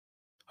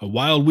A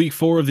wild week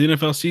 4 of the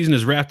NFL season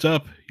is wrapped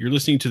up. You're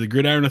listening to the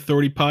Gridiron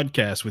Authority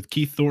podcast with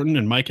Keith Thornton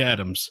and Mike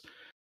Adams.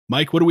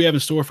 Mike, what do we have in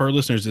store for our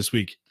listeners this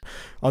week?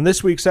 On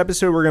this week's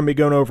episode, we're going to be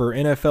going over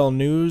NFL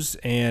news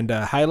and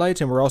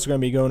highlights, and we're also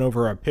going to be going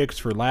over our picks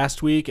for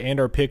last week and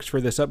our picks for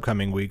this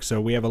upcoming week.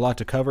 So we have a lot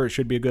to cover. It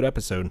should be a good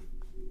episode.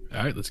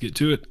 All right, let's get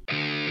to it.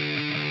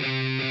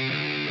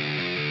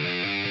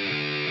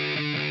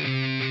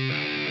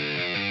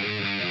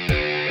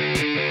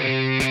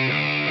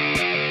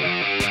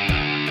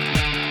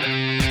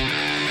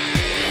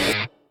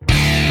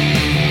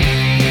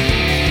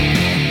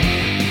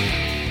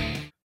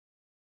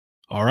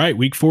 All right,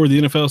 week 4 of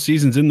the NFL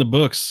season's in the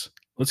books.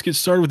 Let's get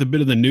started with a bit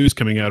of the news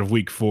coming out of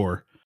week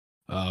 4.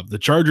 The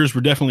Chargers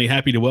were definitely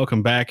happy to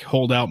welcome back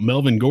holdout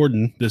Melvin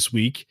Gordon this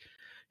week.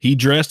 He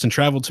dressed and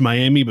traveled to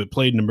Miami, but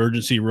played an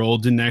emergency role,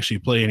 didn't actually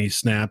play any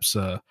snaps.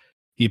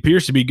 He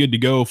appears to be good to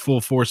go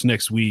full force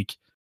next week.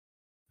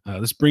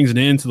 This brings an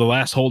end to the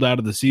last holdout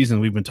of the season.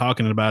 We've been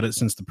talking about it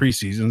since the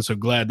preseason, so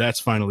glad that's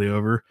finally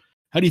over.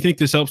 How do you think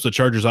this helps the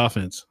Chargers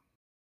offense?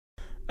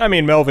 I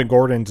mean, Melvin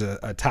Gordon's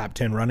a top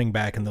 10 running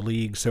back in the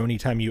league, so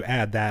anytime you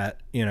add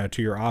that,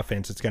 to your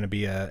offense, it's going to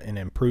be an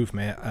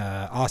improvement.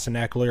 Austin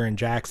Ekeler and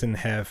Jackson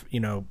have,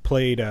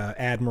 played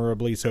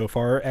admirably so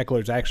far.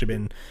 Eckler's actually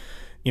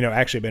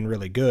been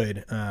really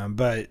good,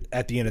 but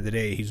at the end of the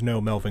day, he's no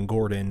Melvin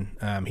Gordon.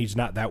 He's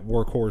not that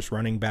workhorse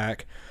running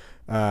back.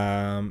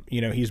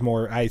 He's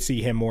more. I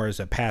see him more as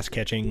a pass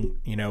catching,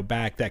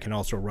 back that can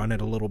also run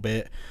it a little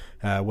bit.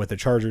 What the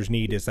Chargers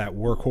need is that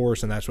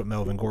workhorse, and that's what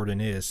Melvin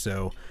Gordon is.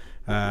 So.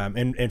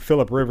 And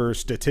Phillip Rivers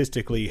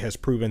statistically has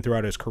proven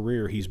throughout his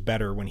career he's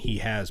better when he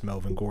has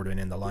Melvin Gordon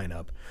in the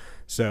lineup.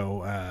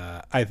 So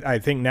I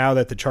think now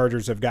that the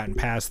Chargers have gotten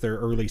past their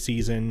early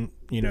season,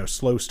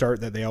 slow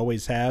start that they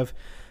always have,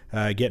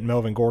 getting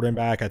Melvin Gordon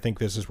back, I think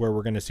this is where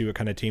we're going to see what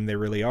kind of team they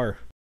really are.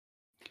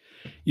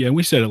 Yeah, and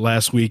we said it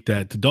last week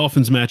that the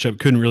Dolphins matchup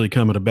couldn't really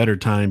come at a better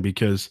time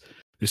because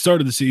they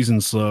started the season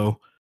slow.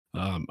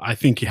 I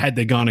think had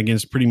they gone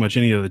against pretty much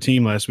any other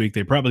team last week,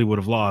 they probably would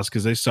have lost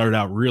because they started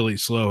out really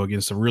slow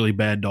against a really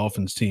bad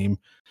Dolphins team.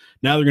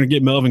 Now they're going to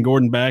get Melvin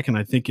Gordon back, and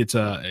I think it's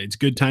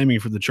good timing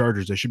for the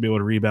Chargers. They should be able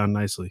to rebound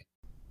nicely.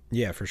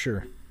 Yeah, for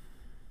sure.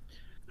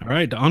 All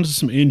right, on to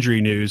some injury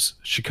news.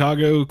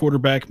 Chicago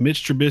quarterback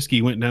Mitch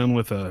Trubisky went down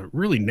with a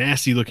really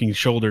nasty-looking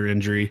shoulder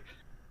injury.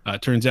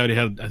 Turns out he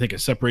had, I think, a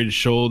separated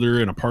shoulder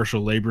and a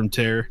partial labrum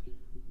tear.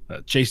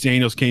 Chase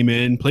Daniels came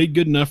in, played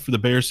good enough for the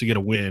Bears to get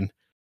a win.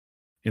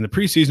 In the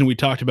preseason, we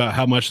talked about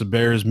how much the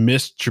Bears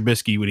missed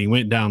Trubisky when he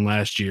went down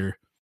last year.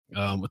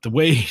 With the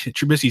way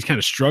Trubisky's kind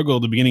of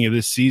struggled at the beginning of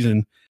this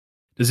season,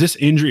 does this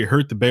injury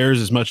hurt the Bears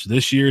as much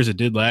this year as it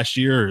did last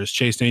year, or is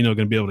Chase Daniel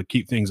going to be able to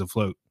keep things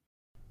afloat?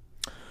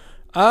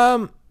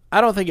 I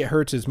don't think it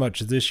hurts as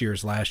much this year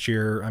as last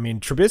year. I mean,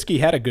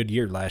 Trubisky had a good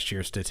year last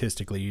year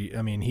statistically.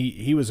 I mean,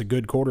 he was a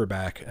good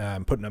quarterback,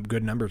 putting up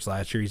good numbers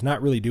last year. He's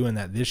not really doing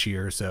that this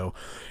year. So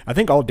I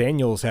think all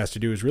Daniels has to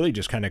do is really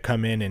just kind of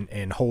come in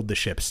and hold the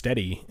ship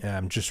steady.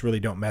 Just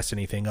really don't mess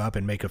anything up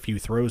and make a few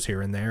throws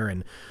here and there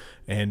and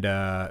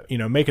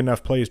make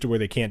enough plays to where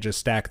they can't just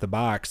stack the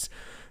box.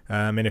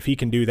 And if he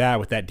can do that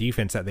with that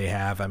defense that they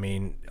have, I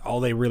mean,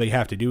 all they really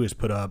have to do is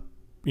put up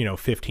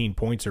 15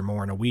 points or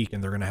more in a week,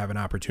 and they're going to have an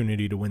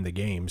opportunity to win the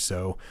game.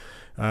 So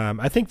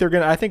I think they're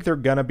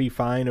gonna be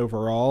fine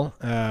overall.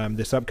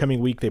 This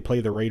upcoming week they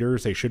play the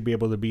Raiders. They should be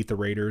able to beat the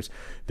Raiders.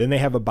 Then they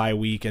have a bye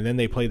week, and then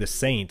they play the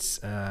Saints,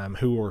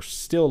 who are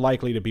still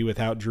likely to be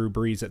without Drew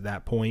Brees at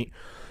that point.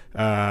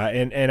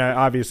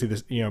 Obviously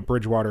this,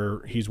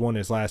 Bridgewater, he's won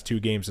his last 2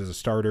 games as a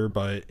starter,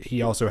 but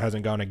he also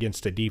hasn't gone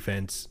against a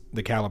defense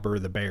the caliber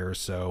of the Bears.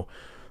 So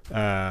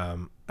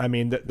I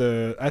mean,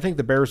 I think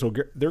the Bears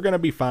they're going to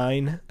be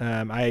fine.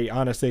 I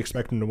honestly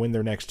expect them to win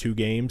their next 2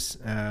 games.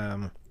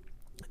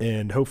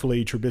 And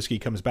hopefully Trubisky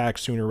comes back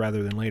sooner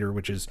rather than later,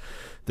 which is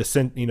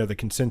the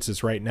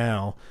consensus right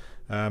now.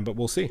 But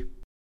we'll see.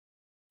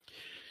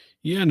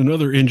 Yeah, and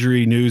another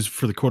injury news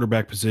for the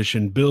quarterback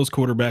position. Bills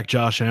quarterback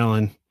Josh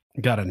Allen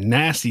got a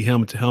nasty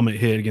helmet-to-helmet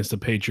hit against the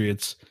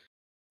Patriots.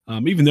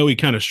 Even though he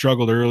kind of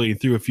struggled early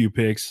and threw a few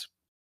picks,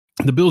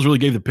 the Bills really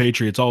gave the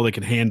Patriots all they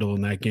could handle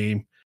in that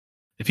game.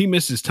 If he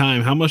misses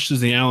time, how much does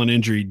the Allen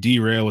injury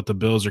derail what the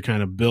Bills are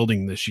kind of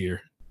building this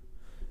year?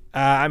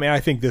 I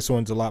think this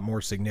one's a lot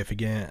more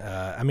significant.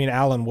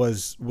 Allen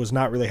was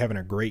not really having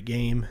a great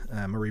game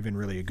or even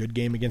really a good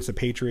game against the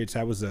Patriots.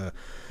 That was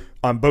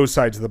on both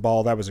sides of the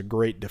ball, that was a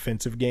great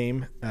defensive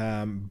game.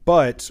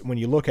 But when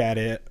you look at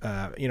it,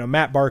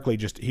 Matt Barkley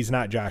he's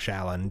not Josh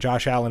Allen.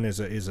 Josh Allen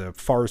is a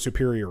far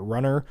superior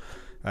runner.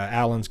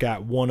 Allen's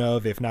got one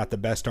of, if not the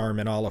best arm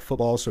in all of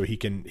football, so he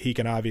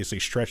can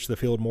obviously stretch the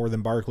field more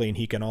than Barkley, and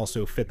he can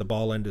also fit the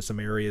ball into some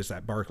areas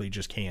that Barkley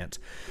just can't.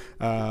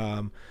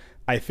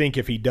 I think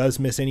if he does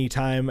miss any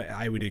time,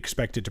 I would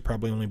expect it to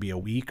probably only be a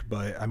week.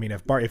 But I mean,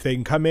 if they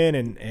can come in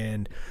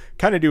and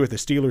kind of do what the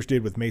Steelers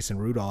did with Mason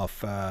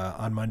Rudolph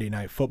on Monday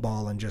Night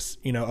Football and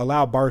just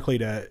allow Barkley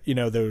to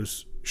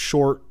those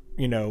short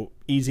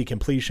easy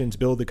completions,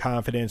 build the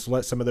confidence,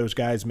 let some of those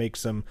guys make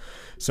some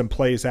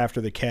plays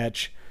after the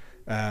catch.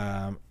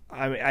 They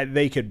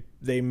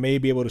may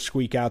be able to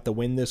squeak out the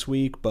win this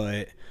week,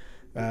 but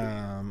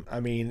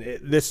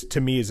this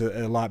to me is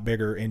a lot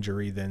bigger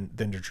injury than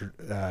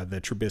the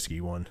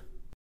Trubisky one.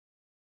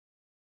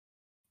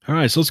 All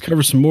right, so let's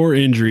cover some more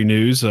injury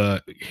news.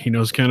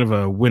 It's kind of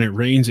a when it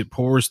rains, it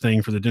pours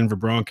thing for the Denver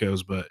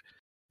Broncos, but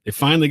they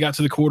finally got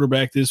to the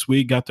quarterback this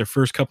week, got their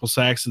first couple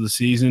sacks of the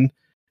season,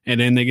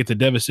 and then they get the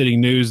devastating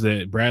news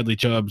that Bradley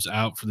Chubb's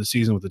out for the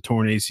season with a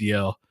torn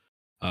ACL.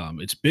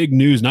 It's big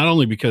news, not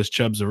only because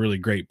Chubb's a really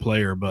great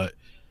player, but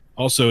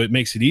also it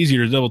makes it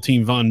easier to double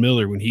team Von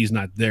Miller when he's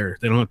not there.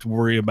 They don't have to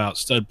worry about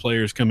stud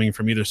players coming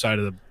from either side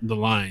of the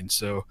line.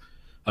 So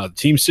the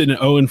team's sitting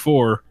at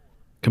 0-4.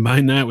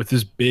 Combine that with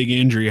this big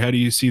injury. How do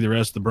you see the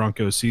rest of the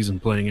Broncos season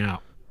playing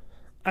out?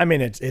 I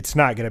mean, it's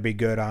not going to be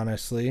good,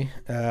 honestly.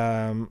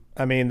 They're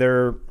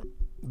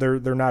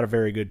not a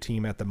very good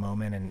team at the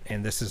moment,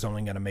 and this is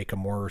only going to make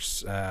them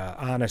worse.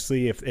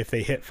 Honestly, if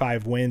they hit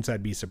 5 wins,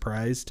 I'd be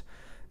surprised.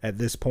 At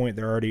this point,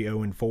 they're already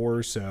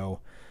 0-4. So,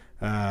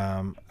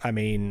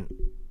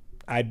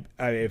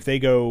 if they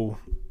go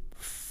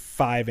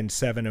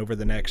 5-7 over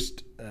the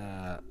next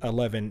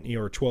 11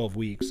 or 12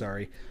 weeks,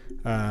 I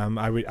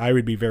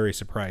would be very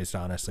surprised,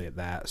 honestly, at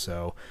that.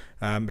 So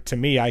to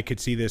me, I could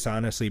see this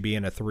honestly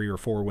being a 3 or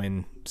 4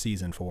 win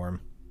season for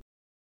him.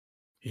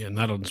 Yeah, and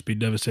that'll just be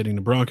devastating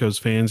to Broncos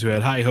fans who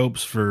had high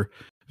hopes for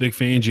Vic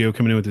Fangio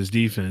coming in with his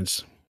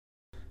defense.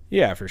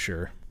 Yeah, for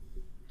sure.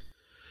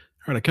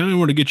 All right, I kind of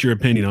want to get your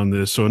opinion on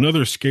this. So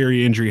another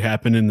scary injury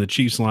happened in the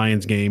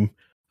Chiefs-Lions game.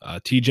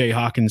 TJ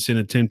Hawkinson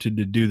attempted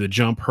to do the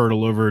jump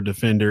hurdle over a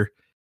defender,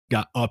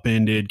 got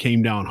upended,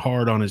 came down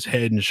hard on his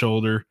head and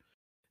shoulder,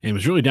 and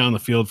was really down the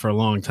field for a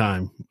long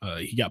time.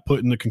 He got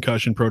put in the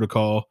concussion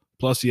protocol,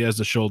 plus he has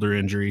the shoulder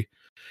injury.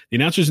 The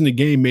announcers in the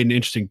game made an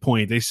interesting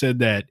point. They said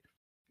that,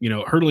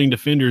 hurdling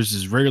defenders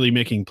is rarely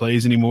making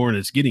plays anymore, and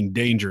it's getting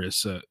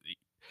dangerous.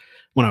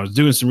 When I was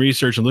doing some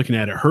research and looking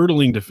at it,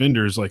 hurdling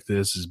defenders like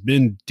this has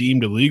been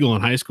deemed illegal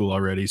in high school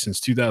already since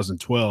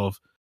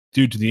 2012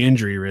 due to the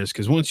injury risk.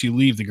 Because once you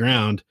leave the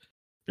ground,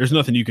 there's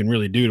nothing you can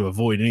really do to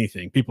avoid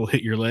anything. People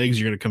hit your legs,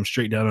 you're going to come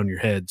straight down on your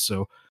head.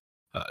 So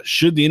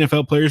should the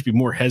NFL players be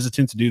more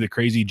hesitant to do the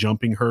crazy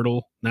jumping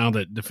hurdle now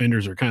that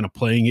defenders are kind of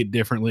playing it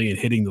differently and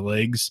hitting the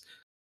legs?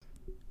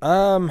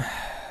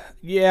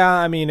 Yeah,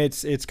 I mean,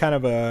 it's kind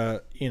of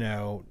a,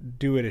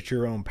 do it at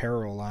your own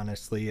peril,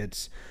 honestly.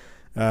 It's,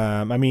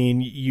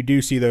 you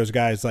do see those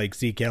guys like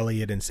Zeke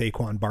Elliott and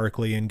Saquon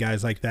Barkley and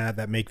guys like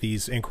that make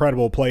these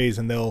incredible plays,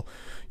 and they'll,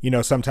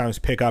 sometimes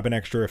pick up an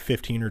extra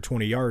 15 or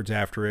 20 yards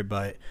after it.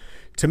 But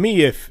to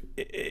me,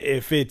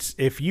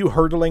 if you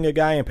hurdling a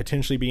guy and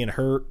potentially being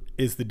hurt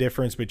is the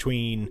difference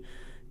between,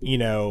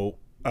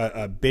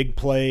 a big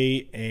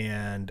play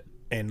and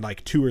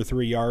like 2 or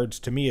 3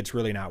 yards, to me, it's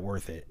really not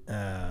worth it.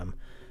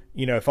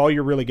 If all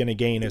you're really going to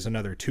gain is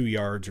another 2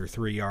 yards or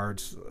 3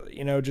 yards,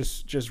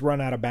 just run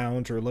out of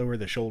bounds or lower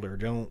the shoulder.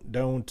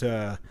 Don't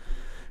do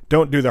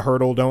the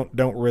hurdle.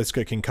 Don't risk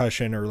a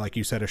concussion or, like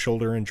you said, a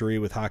shoulder injury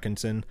with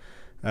Hawkinson.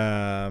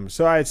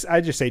 So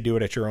I just say do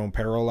it at your own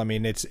peril. I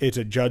mean, it's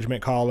a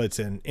judgment call. It's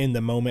an in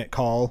the moment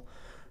call.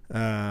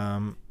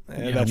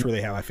 That's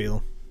really how I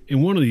feel.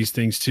 In one of these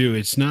things too,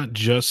 it's not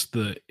just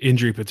the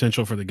injury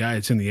potential for the guy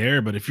that's in the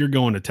air, but if you're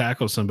going to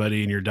tackle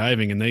somebody and you're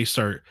diving and they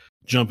start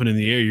jumping in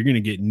the air, you're going to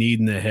get kneed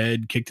in the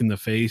head, kicked in the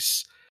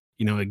face.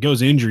 It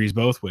goes injuries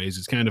both ways.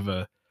 It's kind of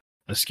a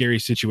scary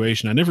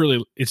situation.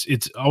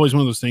 It's always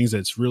one of those things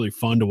that's really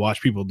fun to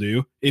watch people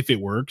do if it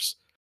works.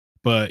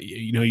 But,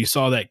 you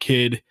saw that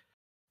kid,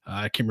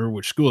 I can't remember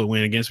which school it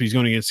went against, but he's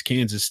going against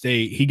Kansas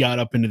State. He got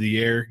up into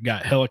the air,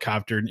 got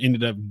helicoptered, and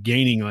ended up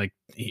gaining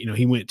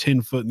he went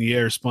 10 foot in the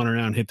air, spun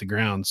around, hit the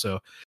ground. So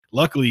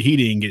luckily he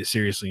didn't get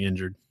seriously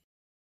injured.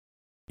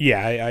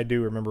 Yeah, I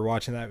do remember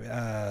watching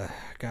that.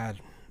 God.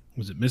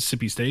 Was it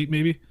Mississippi State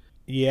maybe?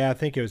 Yeah, I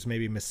think it was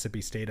maybe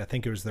Mississippi State. I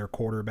think it was their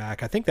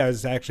quarterback. I think that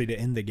was actually to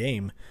end the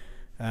game.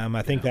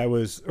 I think that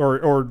was,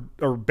 or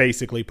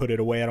basically put it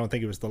away. I don't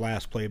think it was the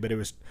last play, but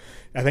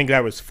I think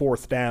that was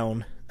 4th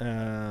down.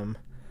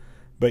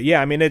 But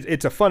yeah, I mean,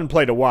 it's a fun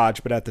play to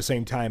watch, but at the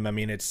same time, I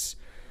mean, it's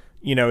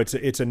a no,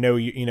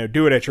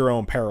 do it at your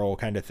own peril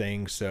kind of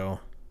thing. So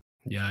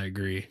yeah, I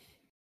agree.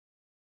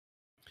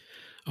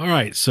 All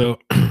right, so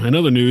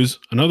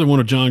another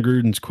one of John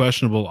Gruden's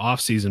questionable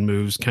offseason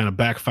moves kind of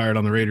backfired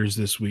on the Raiders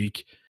this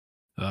week.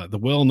 The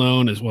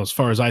well-known, as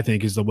far as I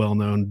think is the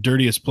well-known,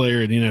 dirtiest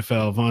player in the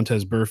NFL,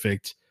 Vontaze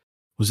Burfict,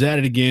 was at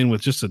it again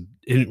with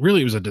it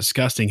was a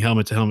disgusting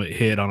helmet-to-helmet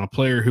hit on a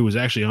player who was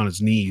actually on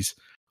his knees.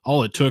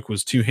 All it took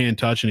was 2-hand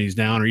touch and he's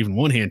down, or even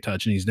 1-hand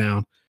touch and he's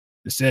down.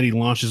 Instead, he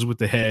launches with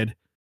the head.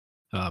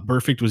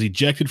 Burfict was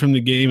ejected from the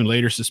game and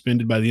later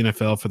suspended by the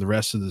NFL for the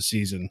rest of the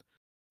season.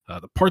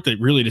 The part that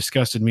really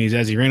disgusted me is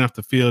as he ran off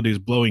the field, he was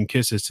blowing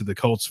kisses to the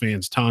Colts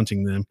fans,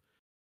 taunting them.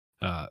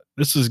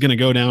 This is going to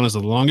go down as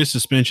the longest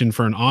suspension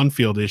for an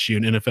on-field issue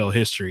in NFL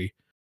history.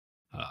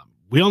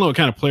 We all know what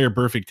kind of player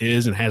Burfict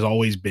is and has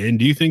always been.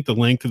 Do you think the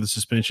length of the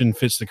suspension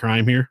fits the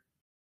crime here?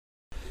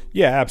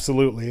 Yeah,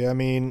 absolutely. I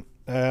mean,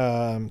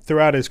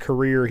 Throughout his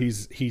career,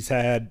 he's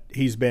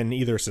been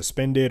either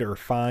suspended or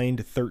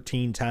fined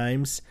 13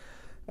 times.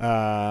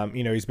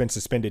 He's been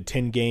suspended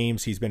 10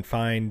 games. He's been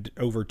fined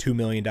over $2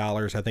 million.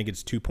 I think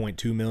it's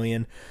 2.2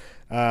 million.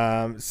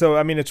 So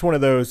I mean, it's one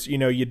of those.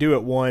 You do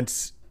it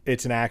once,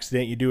 it's an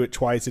accident. You do it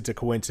twice, it's a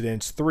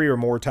coincidence. Three or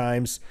more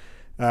times,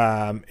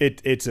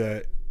 it's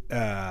a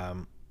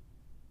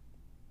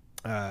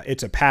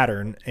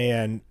pattern.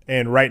 And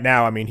right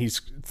now, I mean, he's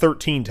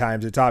 13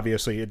 times. It's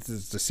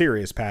a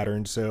serious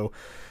pattern. So.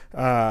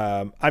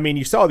 I mean,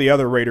 you saw the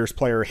other Raiders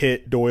player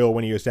hit Doyle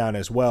when he was down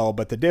as well,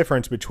 but the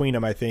difference between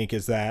them, I think,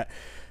 is that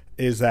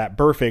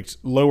Burfict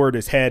lowered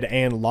his head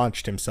and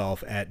launched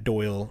himself at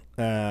Doyle,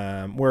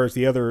 whereas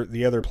the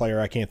other player,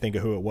 I can't think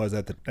of who it was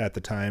at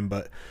the time,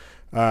 but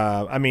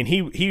I mean,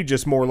 he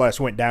just more or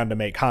less went down to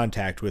make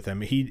contact with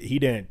him. He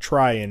didn't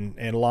try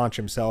and launch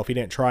himself. He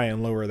didn't try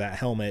and lower that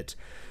helmet.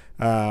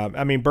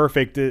 I mean,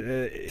 Burfict,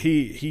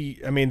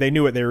 I mean, they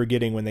knew what they were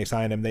getting when they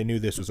signed him. They knew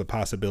this was a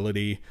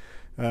possibility.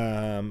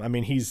 I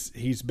mean,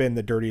 he's been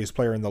the dirtiest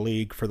player in the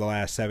league for the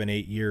last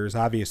 7-8 years.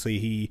 Obviously,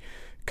 he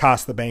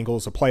cost the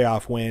Bengals a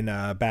playoff win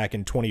back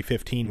in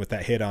 2015 with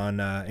that hit on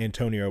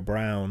Antonio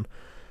Brown.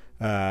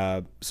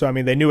 So I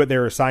mean, they knew what they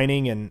were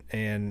signing,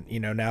 and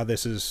now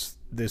this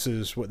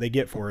is what they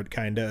get for it,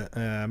 kind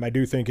of. I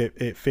do think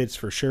it fits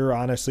for sure.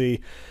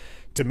 Honestly,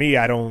 to me,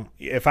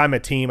 if I'm a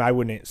team, I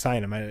wouldn't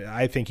sign him.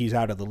 I think he's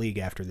out of the league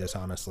after this,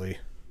 honestly.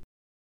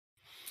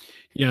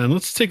 Yeah, and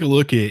let's take a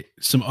look at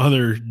some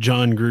other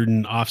John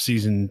Gruden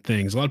offseason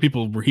things. A lot of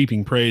people were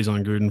heaping praise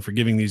on Gruden for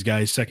giving these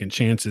guys second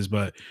chances,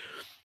 but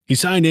he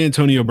signed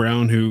Antonio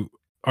Brown, who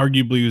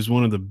arguably was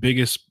one of the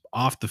biggest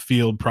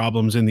off-the-field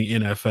problems in the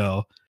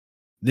NFL.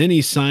 Then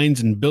he signs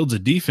and builds a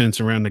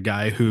defense around a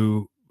guy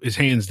who is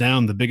hands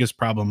down the biggest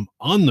problem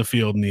on the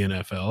field in the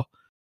NFL.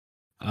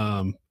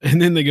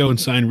 And then they go and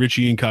sign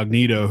Richie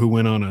Incognito, who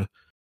went on a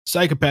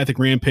psychopathic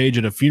rampage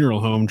at a funeral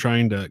home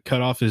trying to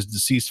cut off his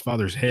deceased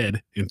father's head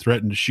and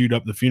threatened to shoot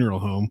up the funeral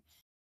home.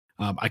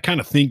 I kind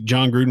of think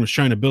John Gruden was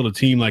trying to build a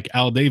team like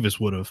Al Davis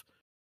would have,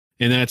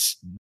 and that's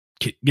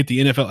get the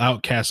NFL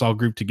outcasts all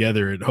grouped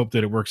together and hope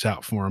that it works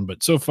out for him.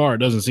 But so far, it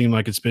doesn't seem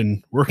like it's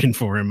been working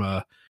for him.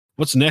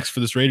 What's next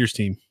for this Raiders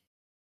team?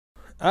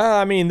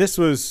 I mean, this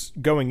was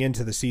going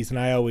into the season.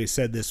 I always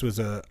said this was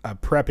a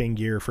prepping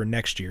year for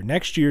next year.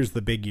 Next year's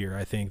the big year,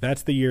 I think.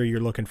 That's the year you're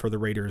looking for the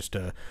Raiders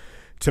to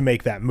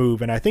make that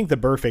move. And I think the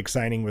Burfict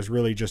signing was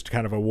really just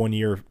kind of a 1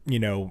 year,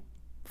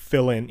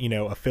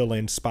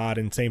 fill-in spot.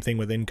 And same thing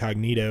with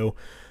Incognito.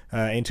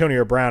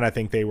 Antonio Brown, I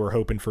think they were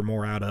hoping for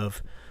more out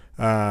of.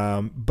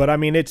 But I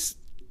mean,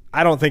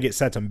 I don't think it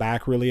sets them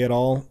back really at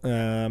all.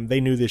 They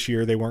knew this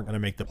year they weren't going to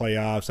make the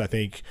playoffs. I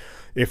think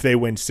if they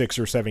win 6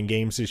 or 7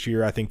 games this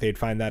year, I think they'd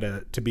find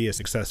that to be a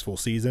successful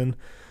season.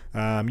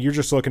 You're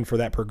just looking for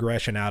that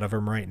progression out of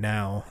them right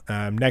now.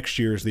 Next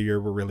year is the year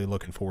we're really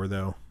looking for,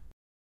 though.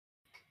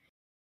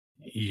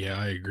 Yeah,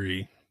 I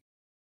agree.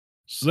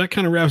 So that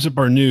kind of wraps up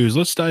our news.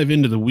 Let's dive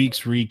into the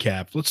week's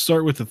recap. Let's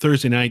start with the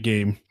Thursday night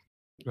game.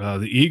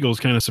 The Eagles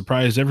kind of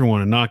surprised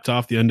everyone and knocked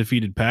off the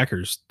undefeated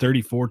Packers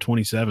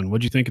 34-27.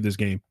 What'd you think of this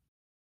game?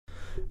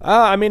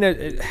 I mean,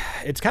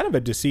 it's kind of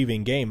a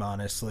deceiving game,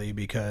 honestly,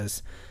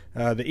 because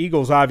the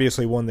Eagles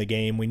obviously won the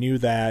game. We knew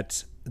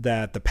that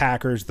the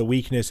Packers, the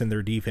weakness in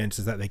their defense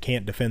is that they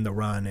can't defend the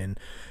run,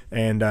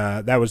 and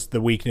that was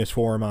the weakness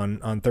for them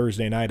on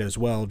Thursday night as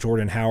well.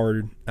 Jordan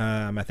Howard,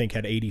 I think,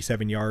 had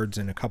 87 yards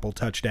and a couple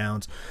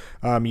touchdowns.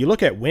 You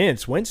look at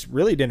Wentz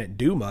really didn't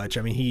do much.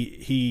 I mean,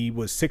 he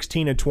was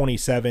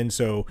 16-27,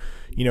 so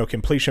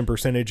completion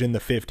percentage in the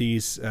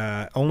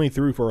 50s. Only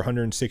threw for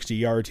 160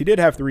 yards. He did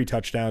have 3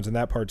 touchdowns, and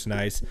that part's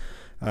nice.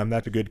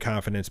 That's a good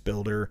confidence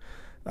builder.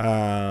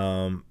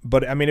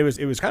 But I mean,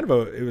 it was kind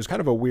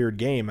of a weird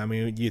game. I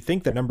mean, you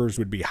think the numbers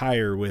would be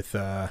higher with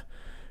the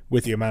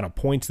amount of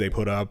points they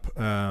put up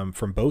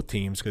from both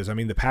teams, because I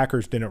mean, the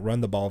Packers didn't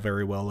run the ball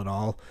very well at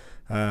all.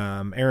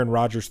 Aaron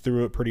Rodgers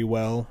threw it pretty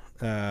well,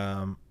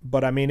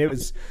 but I mean, it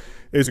was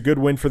a good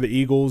win for the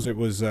Eagles. It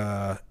was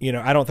I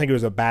don't think it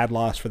was a bad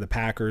loss for the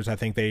Packers. I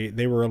think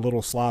they were a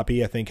little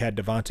sloppy. I think had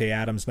Devontae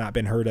Adams not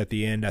been hurt at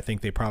the end, I think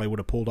they probably would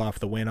have pulled off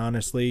the win,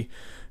 honestly.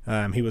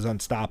 He was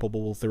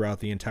unstoppable throughout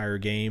the entire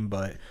game,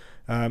 but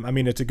I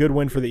mean, it's a good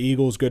win for the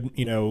Eagles. Good,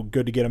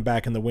 good to get them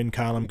back in the win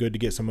column. Good to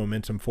get some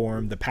momentum for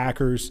them. The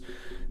Packers,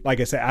 like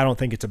I said, I don't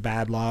think it's a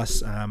bad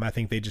loss. I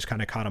think they just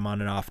kind of caught them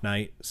on an off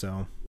night.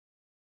 So,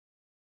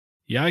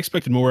 yeah, I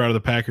expected more out of the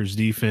Packers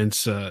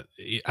defense. I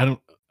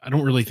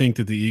don't really think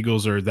that the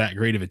Eagles are that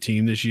great of a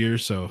team this year.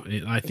 So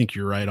I think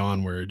you're right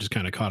on where it just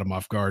kind of caught them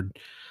off guard.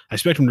 I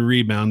expect them to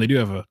rebound. They do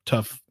have a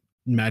tough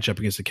matchup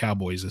against the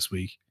Cowboys this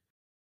week.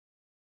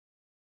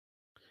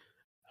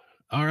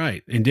 All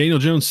right. In Daniel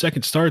Jones'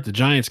 second start, the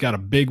Giants got a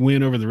big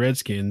win over the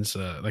Redskins.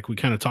 Like we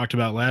kind of talked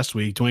about last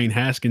week, Dwayne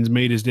Haskins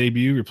made his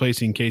debut,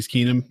 replacing Case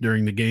Keenum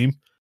during the game.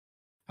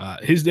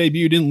 His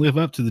debut didn't live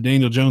up to the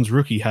Daniel Jones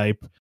rookie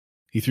hype.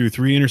 He threw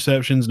 3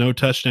 interceptions, no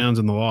touchdowns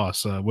in the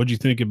loss. What'd you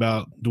think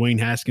about Dwayne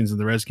Haskins and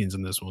the Redskins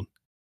in this one?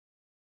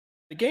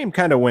 The game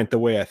kind of went the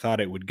way I thought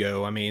it would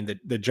go. I mean,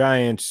 the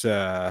Giants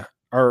I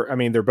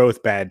mean, they're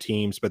both bad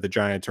teams, but the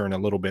Giants are in a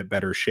little bit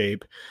better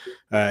shape,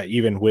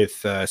 even with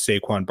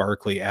Saquon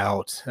Barkley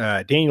out.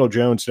 Daniel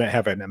Jones didn't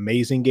have an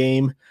amazing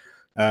game.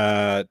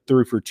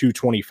 Threw for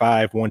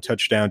 225, one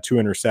touchdown, two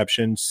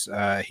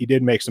interceptions. He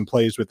did make some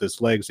plays with his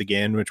legs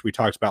again, which we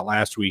talked about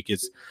last week.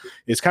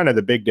 Is kind of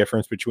the big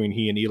difference between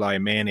he and Eli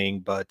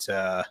Manning. But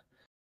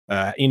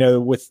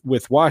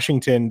with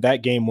Washington,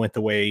 that game went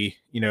the way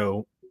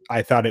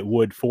I thought it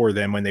would for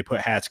them when they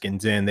put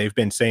Haskins in. They've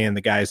been saying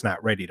the guy's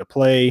not ready to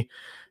play.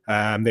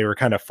 They were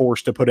kind of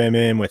forced to put him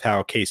in with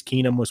how Case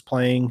Keenum was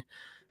playing.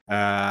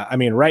 I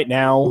mean, right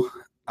now,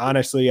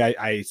 honestly,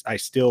 I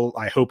still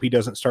hope he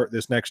doesn't start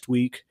this next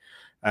week.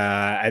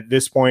 At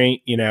this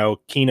point,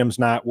 Keenum's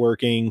not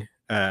working.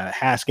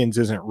 Haskins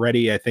isn't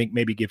ready. I think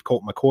maybe give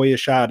Colt McCoy a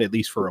shot at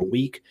least for a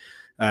week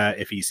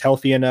if he's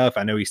healthy enough.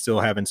 I know he's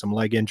still having some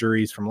leg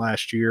injuries from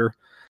last year.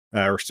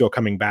 Or still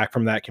coming back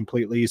from that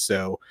completely.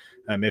 So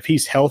if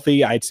he's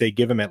healthy, I'd say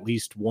give him at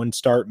least one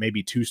start,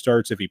 maybe two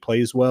starts if he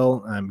plays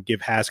well.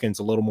 Give Haskins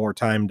a little more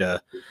time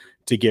to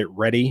get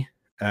ready.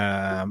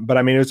 But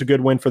I mean, it was a good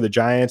win for the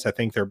Giants. I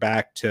think they're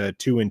back to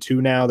 2-2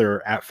 now.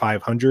 They're at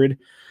 500.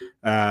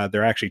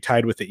 They're actually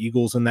tied with the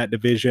Eagles in that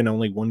division,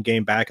 only one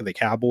game back of the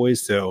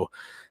Cowboys. So,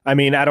 I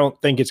mean, I don't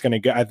think it's going to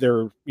go.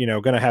 They're,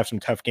 going to have some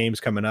tough games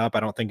coming up. I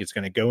don't think it's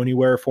going to go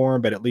anywhere for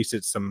them, but at least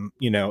it's some,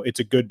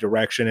 it's a good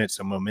direction. It's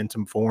some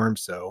momentum for them.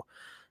 So,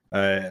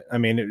 I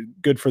mean,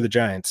 good for the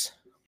Giants.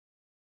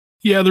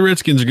 Yeah, the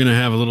Redskins are going to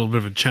have a little bit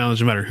of a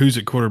challenge no matter who's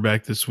at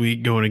quarterback this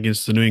week going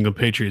against the New England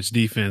Patriots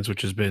defense,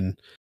 which has been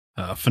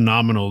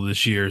phenomenal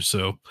this year.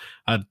 So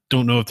I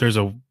don't know if I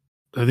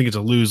think it's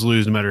a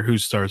lose-lose no matter who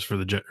starts for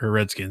the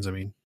Redskins. I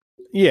mean,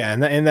 yeah,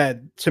 and that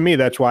to me,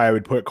 that's why I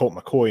would put Colt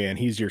McCoy in.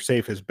 He's your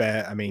safest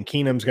bet. I mean,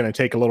 Keenum's going to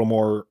take a little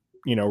more,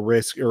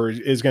 risk, or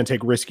is going to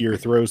take riskier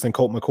throws than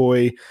Colt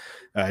McCoy.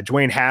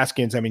 Dwayne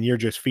Haskins, I mean, you're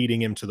just feeding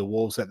him to the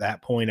wolves at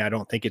that point. I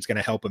don't think it's going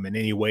to help him in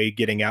any way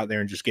getting out there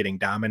and just getting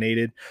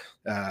dominated.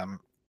 Colt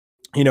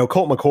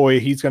McCoy,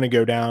 he's going to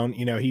go down.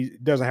 He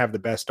doesn't have the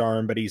best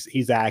arm, but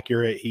he's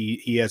accurate.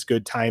 He has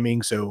good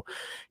timing, so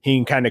he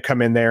can kind of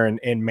come in there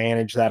and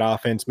manage that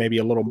offense maybe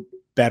a little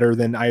better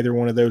than either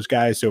one of those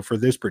guys. So for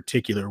this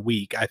particular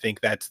week, I think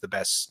that's the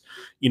best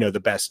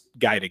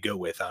guy to go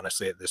with,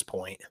 honestly, at this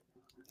point.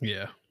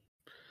 Yeah.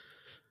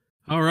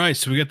 All right,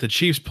 so we got the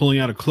Chiefs pulling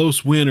out a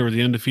close win over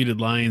the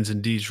undefeated Lions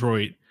in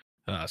Detroit.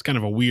 It's kind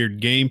of a weird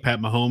game. Pat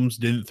Mahomes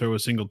didn't throw a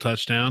single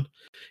touchdown,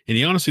 and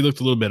he honestly looked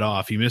a little bit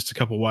off. He missed a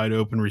couple wide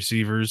open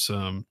receivers.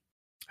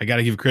 I got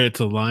to give credit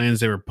to the Lions.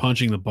 They were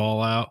punching the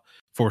ball out,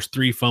 forced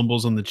 3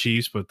 fumbles on the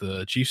Chiefs, but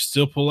the Chiefs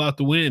still pull out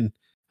the win.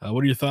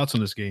 What are your thoughts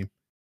on this game?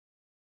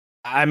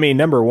 I mean,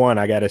 number one,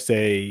 I got to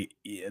say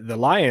the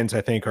Lions,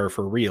 I think, are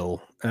for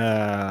real.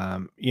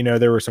 There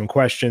were some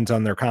questions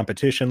on their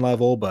competition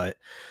level, but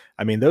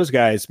I mean, those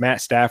guys,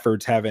 Matt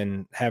Stafford's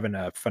having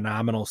a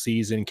phenomenal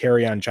season.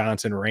 Kerryon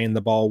Johnson ran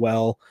the ball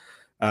well.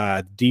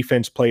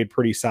 Defense played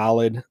pretty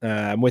solid.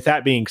 With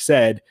that being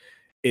said,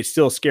 it's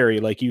still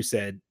scary. Like you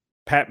said,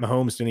 Pat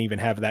Mahomes didn't even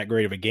have that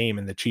great of a game,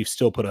 and the Chiefs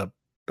still put up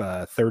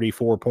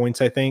 34 points,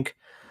 I think.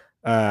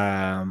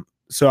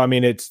 So, I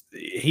mean,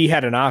 he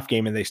had an off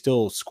game and they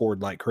still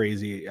scored like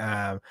crazy.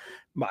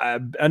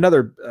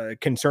 Another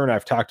concern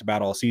I've talked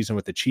about all season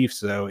with the Chiefs,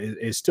 though,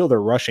 is still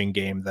their rushing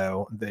game,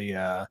 though.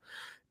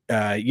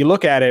 You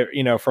look at it,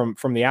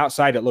 from the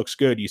outside, it looks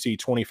good. You see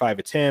 25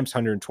 attempts,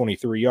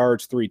 123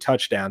 yards, 3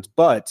 touchdowns,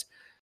 but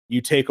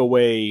you take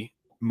away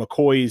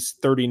McCoy's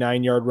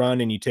 39-yard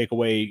run and you take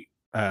away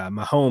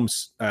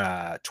Mahomes'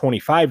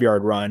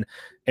 25-yard run,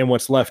 and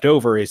what's left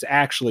over is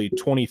actually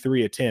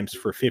 23 attempts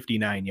for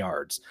 59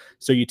 yards.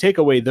 So you take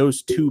away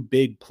those 2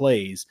 big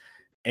plays,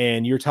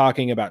 and you're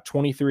talking about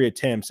 23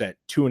 attempts at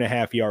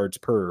 2.5 yards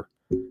per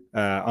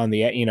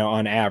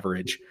on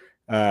average.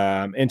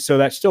 And so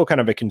that's still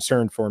kind of a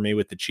concern for me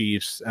with the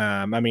Chiefs.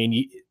 I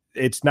mean,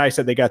 it's nice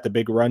that they got the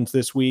big runs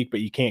this week, but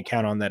you can't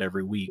count on that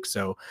every week.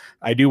 So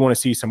I do want to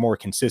see some more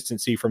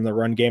consistency from the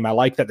run game. I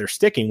like that they're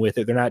sticking with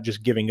it. They're not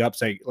just giving up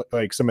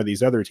like some of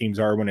these other teams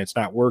are when it's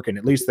not working.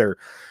 At least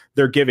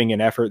they're giving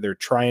an effort. They're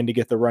trying to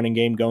get the running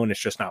game going. It's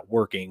just not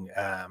working.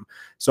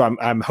 So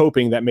I'm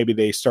hoping that maybe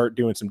they start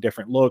doing some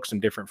different looks,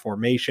 some different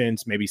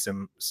formations, maybe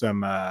some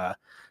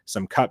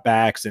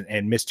cutbacks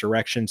and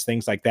misdirections,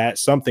 things like that,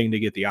 something to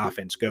get the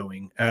offense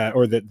going,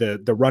 or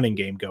the running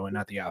game going,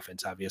 not the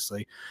offense,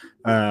 obviously.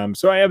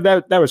 So I have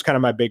that was kind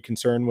of my big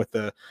concern with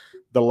the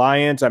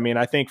Lions. I mean,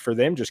 I think for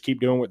them, just keep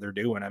doing what they're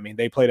doing. I mean,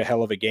 they played a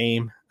hell of a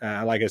game.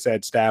 Like I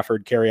said,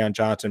 Stafford, Kerryon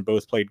Johnson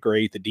both played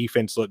great. The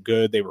defense looked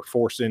good. They were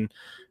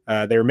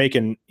they were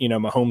making,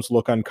 Mahomes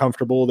look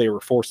uncomfortable. They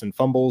were forcing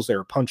fumbles. They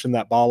were punching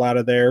that ball out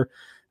of there.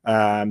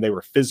 They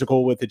were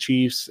physical with the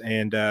Chiefs,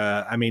 and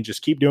I mean,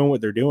 just keep doing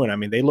what they're doing. I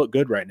mean, they look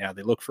good right now.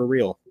 They look for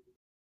real.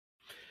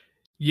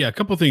 Yeah, a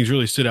couple of things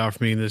really stood out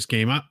for me in this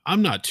game.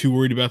 I'm not too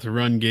worried about the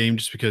run game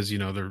just because,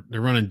 they're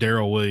running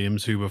Darrell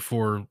Williams, who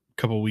before a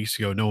couple of weeks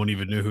ago, no one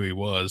even knew who he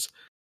was.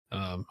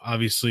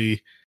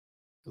 Obviously,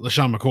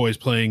 LaShawn McCoy is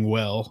playing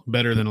well,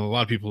 better than a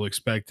lot of people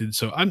expected.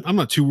 So I'm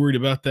not too worried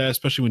about that,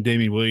 especially when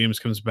Damian Williams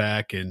comes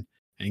back and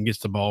gets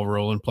the ball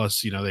rolling.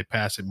 Plus, they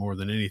pass it more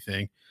than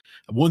anything.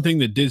 One thing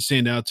that did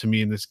stand out to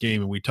me in this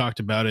game, and we talked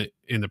about it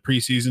in the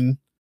preseason,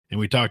 and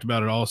we talked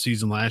about it all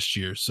season last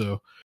year.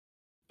 So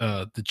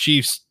the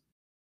Chiefs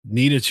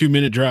need a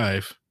 2-minute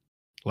drive.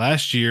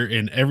 Last year,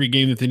 in every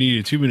game that they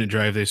needed a 2-minute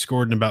drive, they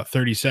scored in about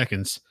 30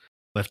 seconds,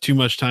 left too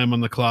much time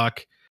on the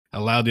clock,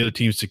 allowed the other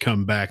teams to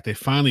come back. They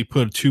finally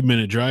put a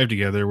 2-minute drive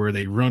together where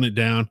they run it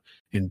down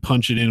and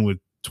punch it in with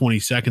 20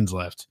 seconds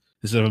left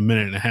instead of a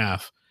minute and a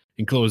half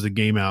and close the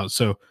game out.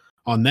 So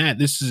on that,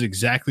 this is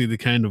exactly the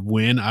kind of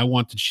win I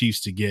want the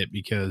Chiefs to get,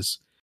 because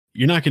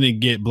you're not going to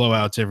get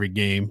blowouts every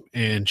game,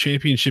 and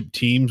championship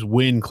teams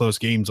win close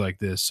games like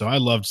this. So I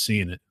loved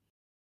seeing it.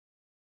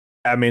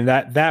 I mean,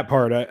 that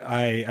part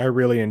I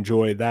really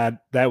enjoyed.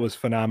 That was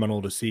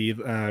phenomenal to see.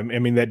 I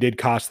mean, that did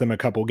cost them a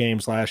couple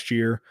games last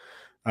year,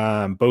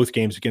 both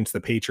games against the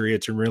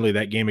Patriots and really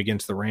that game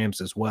against the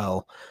Rams as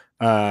well.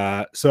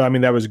 So I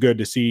mean, that was good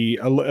to see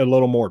a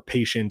little more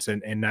patience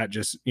and not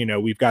just,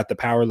 we've got the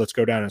power, let's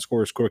go down and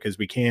score as quick as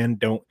we can.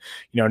 Don't,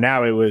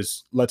 now it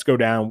was, let's go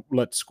down,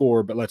 let's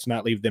score, but let's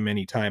not leave them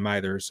any time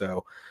either.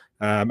 So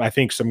I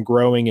think some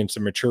growing and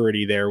some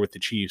maturity there with the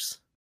Chiefs.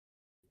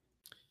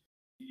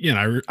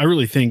 I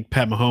really think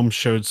Pat Mahomes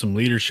showed some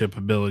leadership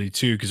ability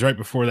too, because right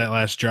before that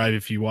last drive,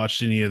 if you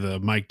watched any of the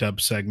mic'd up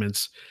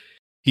segments,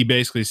 he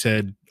basically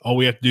said, all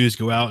we have to do is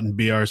go out and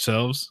be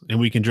ourselves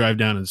and we can drive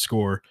down and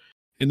score.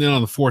 And then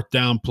on the fourth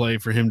down play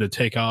for him to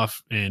take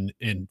off, and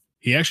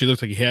he actually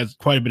looked like he had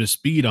quite a bit of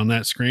speed on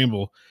that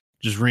scramble,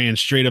 just ran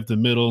straight up the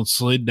middle,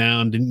 slid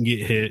down, didn't get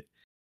hit,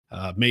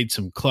 made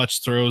some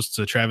clutch throws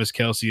to Travis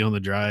Kelce on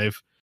the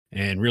drive,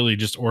 and really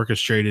just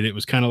orchestrated. It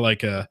was kind of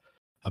like a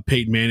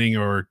Peyton Manning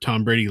or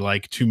Tom Brady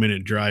like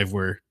 2-minute drive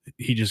where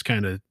he just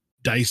kind of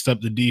diced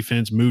up the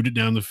defense, moved it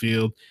down the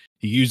field.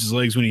 He used his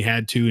legs when he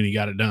had to, and he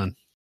got it done.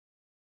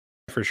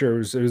 For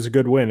sure. It was a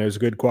good win. It was a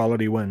good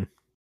quality win.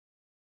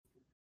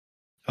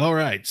 All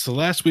right. So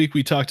last week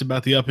we talked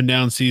about the up and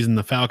down season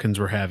the Falcons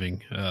were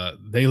having.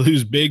 They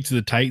lose big to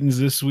the Titans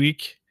this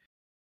week.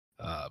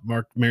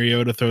 Mark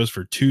Mariota throws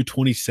for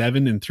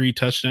 227 and 3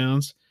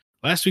 touchdowns.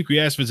 Last week we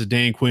asked if it's a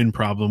Dan Quinn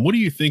problem. What do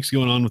you think's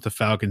going on with the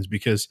Falcons?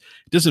 Because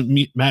it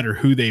doesn't matter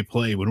who they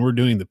play. When we're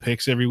doing the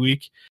picks every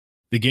week,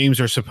 the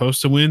games are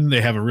supposed to win,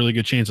 they have a really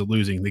good chance of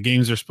losing. The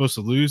games they're supposed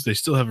to lose, they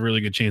still have a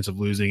really good chance of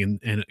losing.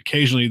 And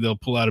occasionally they'll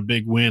pull out a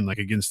big win like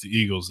against the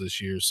Eagles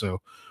this year. So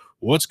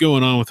what's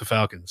going on with the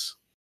Falcons?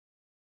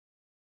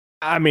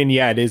 I mean,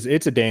 yeah, it is.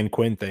 It's a Dan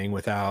Quinn thing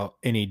without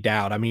any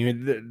doubt. I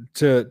mean,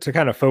 to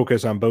kind of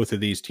focus on both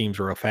of these teams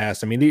real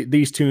fast. I mean,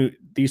 these two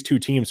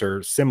teams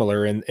are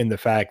similar in the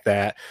fact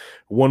that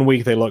one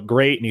week they look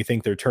great and you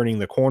think they're turning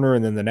the corner,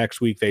 and then the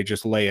next week they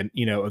just lay a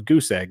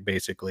goose egg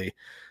basically.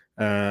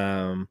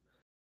 I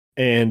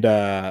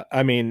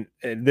mean,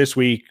 this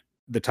week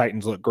the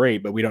Titans look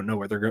great, but we don't know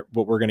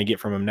what we're going to get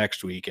from them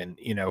next week. And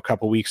a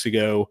couple weeks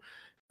ago,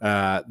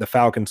 the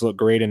Falcons look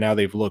great, and now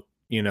they've looked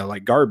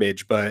like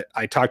garbage. But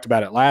I talked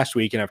about it last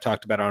week, and I've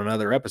talked about it on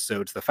other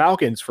episodes. The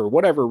Falcons, for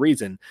whatever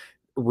reason,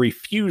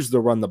 refuse to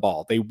run the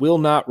ball. They will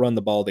not run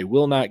the ball. They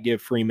will not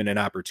give Freeman an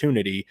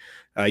opportunity.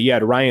 You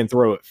had Ryan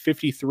throw it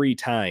 53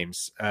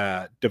 times.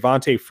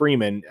 Devontae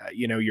Freeman,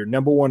 your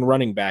number one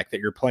running back that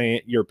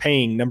you're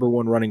paying number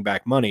one running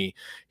back money.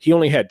 He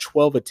only had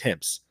 12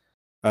 attempts.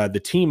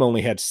 The team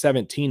only had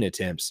 17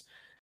 attempts.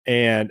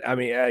 And I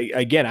mean,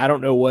 again, I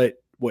don't know what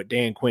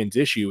Dan Quinn's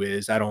issue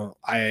is. I don't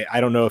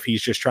know if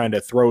he's just trying to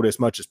throw it as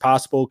much as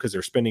possible because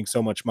they're spending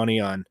so much money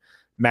on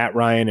Matt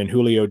Ryan and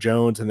Julio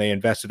Jones, and they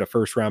invested a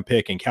first-round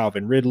pick in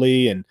Calvin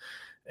Ridley, and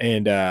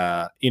there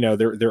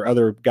are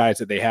other guys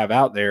that they have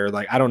out there.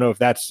 Like, I don't know if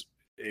that's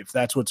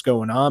what's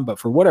going on, but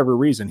for whatever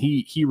reason,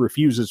 he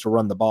refuses to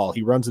run the ball.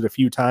 He runs it a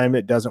few times,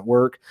 it doesn't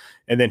work,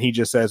 and then he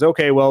just says,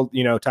 "Okay, well,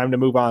 time to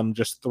move on,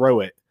 just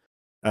throw it."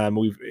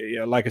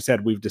 Like I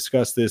said, we've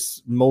discussed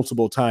this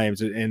multiple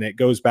times, and it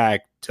goes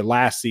back to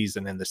last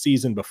season and the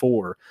season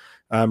before.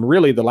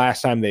 Really, the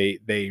last time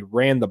they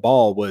ran the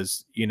ball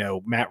was,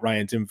 Matt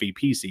Ryan's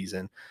MVP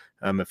season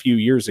a few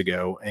years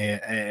ago.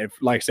 And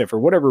like I said, for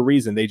whatever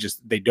reason,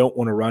 they don't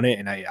want to run it,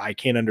 and I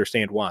can't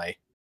understand why.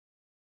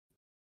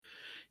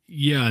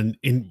 Yeah,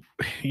 and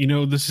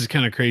this is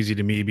kind of crazy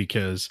to me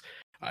because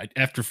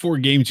after 4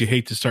 games, you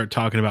hate to start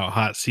talking about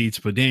hot seats,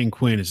 but Dan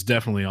Quinn is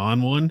definitely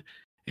on one.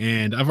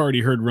 And I've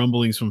already heard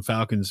rumblings from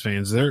Falcons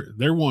fans.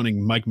 They're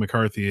wanting Mike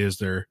McCarthy as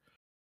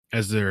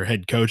their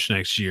head coach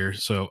next year.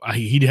 So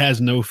he has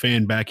no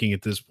fan backing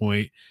at this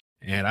point,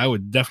 and I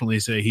would definitely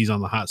say he's on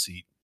the hot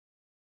seat.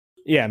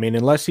 Yeah, I mean,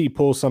 unless he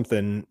pulls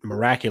something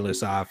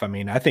miraculous off, I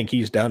mean, I think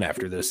he's done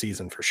after this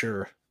season for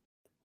sure.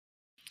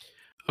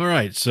 All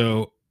right,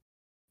 so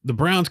the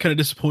Browns kind of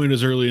disappointed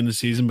us early in the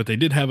season, but they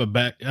did have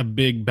a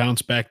big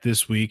bounce back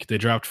this week. They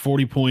dropped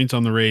 40 points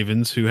on the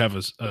Ravens, who have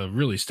a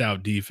really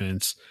stout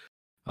defense.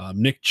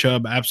 Nick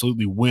Chubb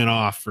absolutely went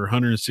off for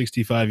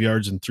 165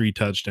 yards and 3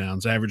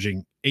 touchdowns,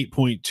 averaging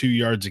 8.2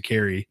 yards a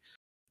carry.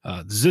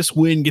 Does this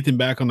win get them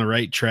back on the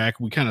right track?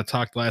 We kind of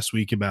talked last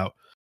week about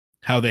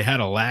how they had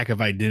a lack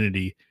of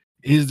identity.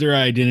 Is their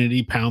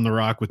identity pound the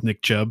rock with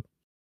Nick Chubb?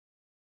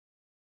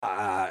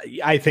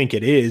 I think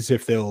it is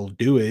if they'll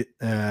do it.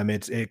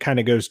 It kind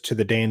of goes to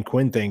the Dan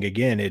Quinn thing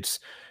again.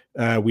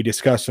 We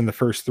discussed in the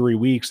first 3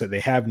 weeks that they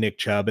have Nick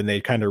Chubb and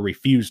they kind of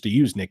refuse to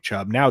use Nick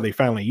Chubb. Now they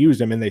finally use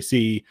him and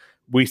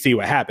we see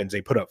what happens.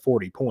 They put up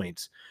 40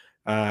 points.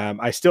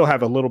 I still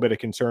have a little bit of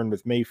concern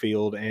with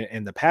Mayfield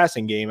and the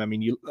passing game. I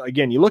mean, you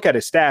look at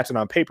his stats and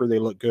on paper they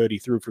look good. He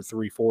threw for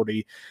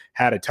 340,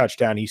 had a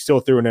touchdown. He still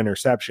threw an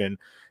interception.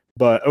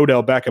 But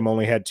Odell Beckham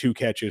only had 2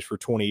 catches for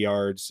 20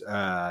 yards.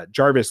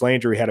 Jarvis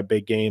Landry had a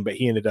big game, but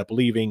he ended up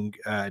leaving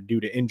due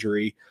to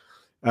injury.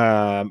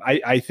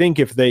 I think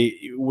if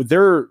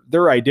their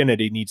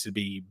identity needs to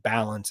be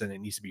balance and it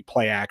needs to be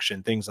play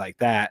action, things like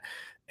that.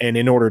 And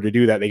in order to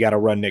do that, they got to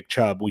run Nick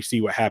Chubb. We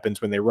see what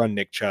happens when they run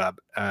Nick Chubb.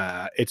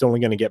 It's only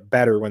going to get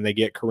better when they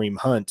get Kareem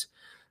Hunt,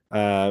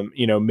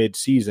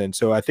 mid-season.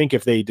 So I think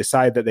if they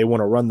decide that they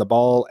want to run the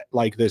ball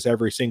like this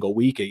every single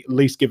week, at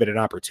least give it an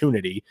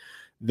opportunity,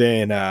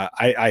 then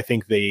I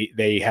think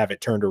they have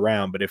it turned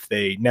around. But if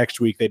next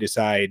week they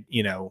decide,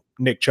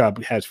 Nick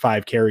Chubb has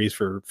 5 carries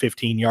for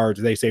 15 yards,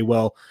 they say,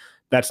 well,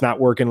 that's not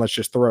working, let's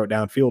just throw it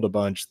downfield a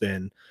bunch,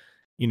 then,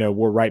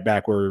 we're right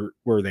back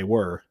where they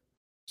were.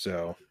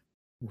 So.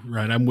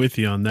 Right. I'm with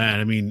you on that.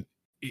 I mean,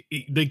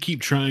 they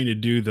keep trying to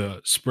do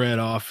the spread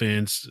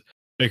offense,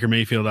 Baker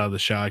Mayfield out of the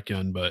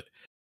shotgun, but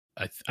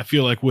I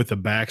feel like with the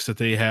backs that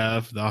they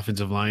have, the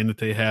offensive line that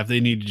they have, they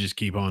need to just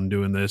keep on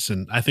doing this.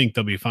 And I think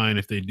they'll be fine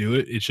if they do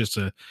it. It's just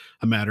a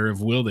matter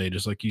of will they,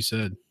 just like you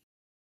said.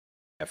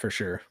 Yeah, for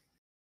sure.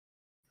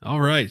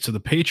 All right. So the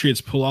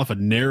Patriots pull off a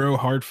narrow,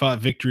 hard-fought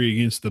victory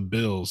against the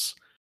Bills.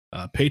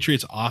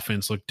 Patriots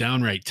offense looked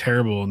downright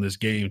terrible in this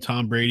game.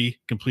 Tom Brady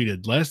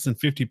completed less than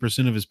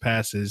 50% of his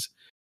passes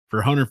for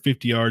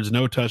 150 yards,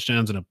 no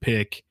touchdowns, and a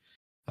pick.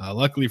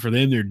 Luckily for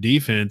them, their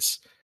defense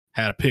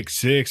had a pick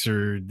 6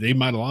 or they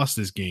might have lost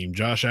this game.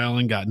 Josh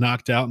Allen got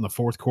knocked out in the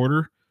fourth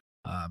quarter.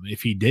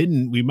 If he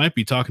didn't, we might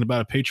be talking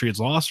about a Patriots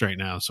loss right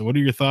now. So what are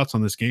your thoughts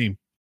on this game?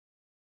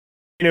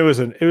 It was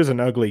an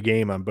ugly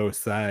game on both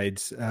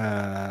sides.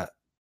 There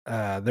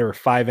were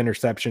 5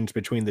 interceptions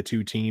between the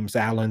two teams.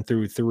 Allen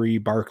threw 3,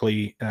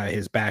 Barkley,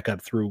 his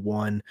backup, threw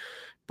 1.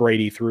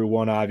 Brady threw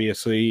 1,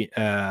 obviously.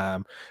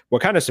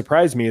 What kind of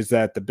surprised me is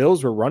that the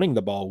Bills were running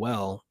the ball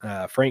well.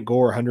 Frank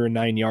Gore,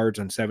 109 yards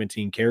on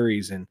 17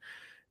 carries, and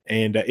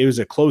it was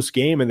a close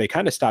game, and they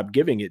kind of stopped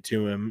giving it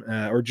to him,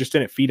 or just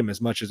didn't feed him as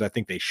much as I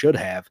think they should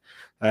have.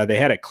 They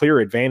had a clear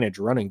advantage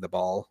running the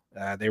ball.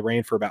 They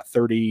ran for about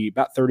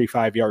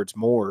 35 yards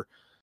more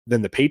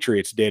than the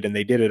Patriots did, and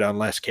they did it on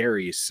less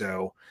carries.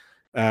 So,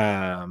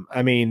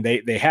 I mean,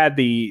 they had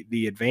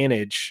the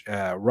advantage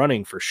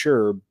running for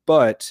sure,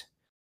 but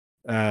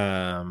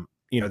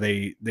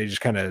they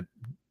just kind of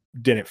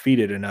didn't feed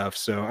it enough.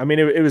 So, I mean,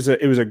 it was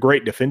a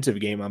great defensive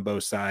game on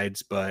both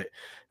sides, but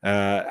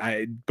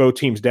both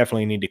teams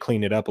definitely need to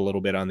clean it up a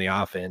little bit on the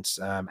offense.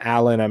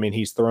 Allen, I mean,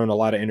 he's thrown a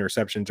lot of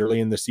interceptions early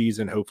in the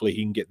season. Hopefully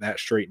he can get that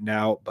straightened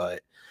out,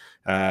 but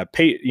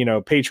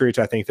Patriots,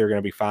 I think they're going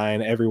to be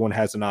fine. Everyone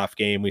has an off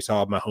game. We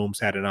saw Mahomes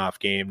had an off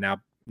game.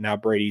 Now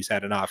Brady's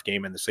had an off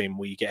game in the same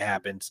week. It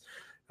happens.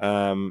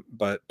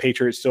 But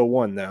Patriots still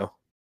won though.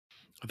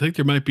 I think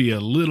there might be a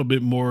little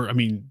bit more. I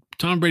mean,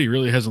 Tom Brady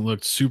really hasn't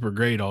looked super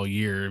great all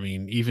year. I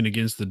mean, even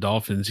against the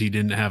Dolphins, he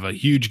didn't have a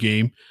huge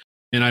game.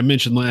 And I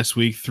mentioned last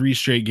week, 3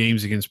 straight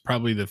games against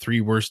probably the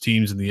 3 worst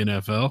teams in the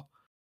NFL.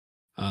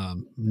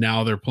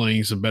 Now they're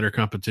playing some better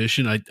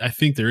competition. I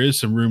think there is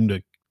some room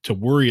to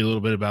worry a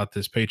little bit about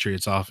this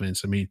Patriots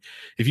offense. I mean,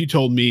 if you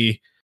told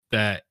me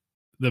that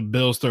the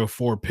Bills throw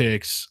 4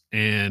 picks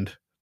and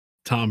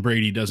Tom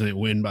Brady doesn't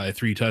win by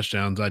 3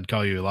 touchdowns, I'd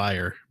call you a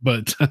liar.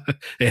 But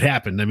it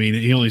happened. I mean,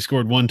 he only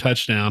scored 1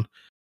 touchdown,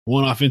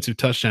 1 offensive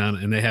touchdown,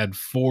 and they had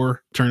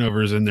 4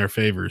 turnovers in their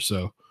favor.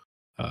 So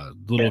a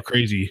little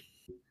crazy.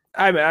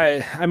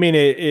 I mean,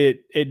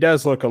 it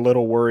does look a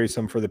little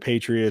worrisome for the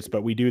Patriots,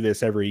 but we do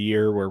this every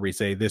year where we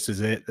say this is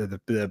it.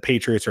 The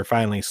Patriots are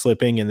finally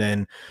slipping, and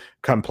then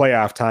come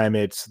playoff time,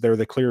 they're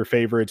the clear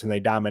favorites and they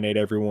dominate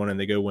everyone and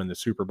they go win the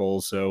Super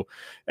Bowl. So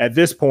at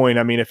this point,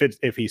 I mean,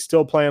 if he's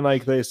still playing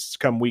like this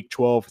come week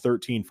 12,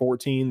 13,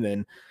 14,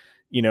 then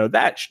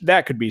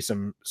that could be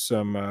some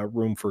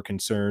room for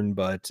concern,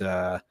 but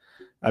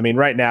I mean,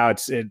 right now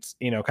it's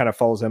kind of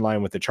falls in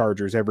line with the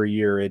Chargers every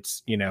year. It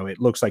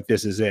looks like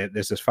this is it.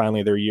 This is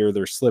finally their year.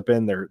 They're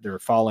slipping, they're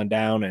falling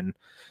down, and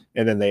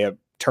then they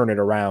turn it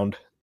around.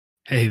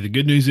 Hey, the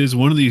good news is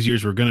one of these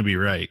years we're going to be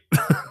right.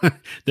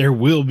 There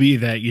will be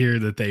that year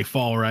that they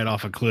fall right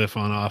off a cliff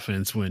on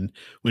offense when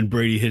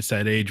Brady hits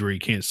that age where he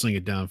can't sling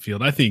it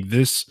downfield. I think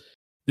this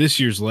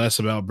year's less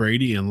about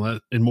Brady and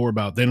more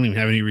about they don't even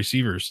have any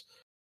receivers.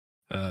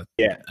 I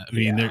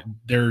mean,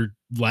 they're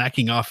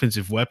lacking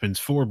offensive weapons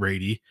for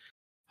Brady.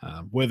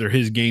 Whether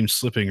his game's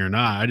slipping or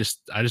not, I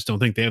just don't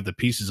think they have the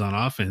pieces on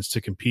offense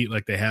to compete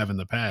like they have in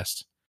the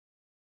past.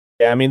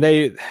 Yeah, I mean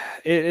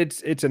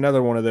it's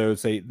another one of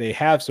those. They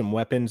have some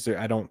weapons.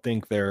 I don't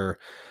think they're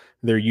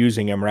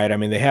using him right. I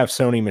mean, they have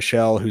Sony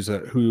Michelle,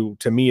 who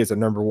to me is a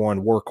number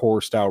one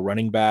workhorse style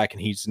running back,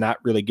 and he's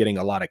not really getting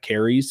a lot of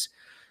carries.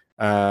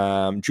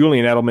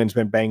 Julian Edelman's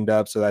been banged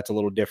up, so that's a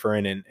little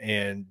different.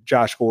 And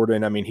Josh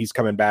Gordon, I mean, he's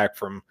coming back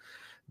from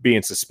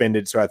being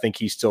suspended, so I think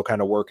he's still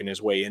kind of working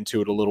his way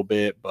into it a little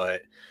bit.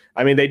 But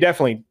I mean,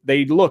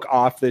 they look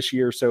off this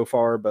year so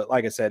far, but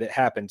like I said, it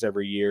happens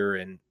every year,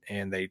 and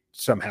they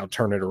somehow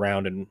turn it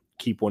around and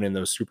keep winning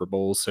those Super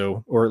Bowls.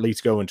 So, or at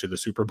least go into the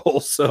Super Bowl.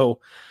 So,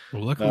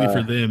 Well, luckily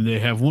for them, they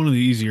have one of the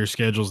easier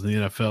schedules in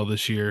the NFL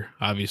this year.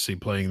 Obviously,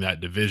 playing that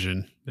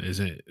division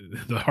isn't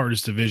the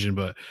hardest division,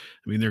 but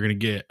I mean, they're going to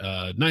get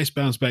a nice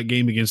bounce back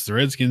game against the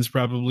Redskins,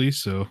 probably.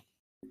 So,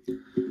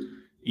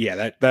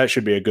 yeah, that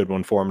should be a good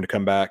one for him to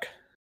come back.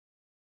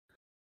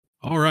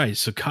 all right.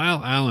 So,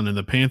 Kyle Allen and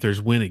the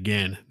Panthers win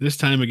again, this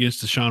time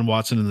against Deshaun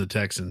Watson and the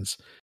Texans.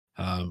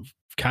 Um,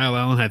 Kyle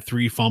Allen had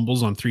 3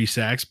 fumbles on 3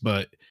 sacks,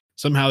 but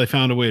somehow they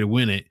found a way to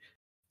win it.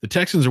 The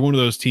Texans are one of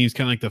those teams,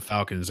 kind of like the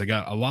Falcons. They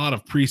got a lot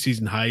of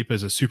preseason hype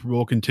as a Super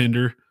Bowl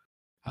contender.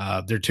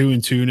 They're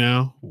 2-2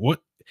 now.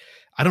 What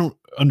I don't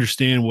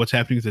understand what's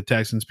happening with the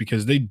Texans,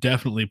 because they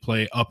definitely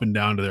play up and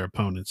down to their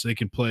opponents. They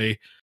can play,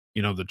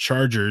 the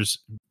Chargers,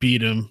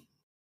 beat them.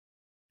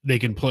 They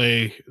can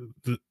play,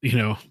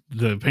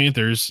 the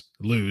Panthers,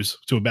 lose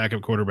to a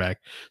backup quarterback.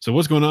 So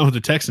what's going on with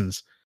the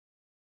Texans?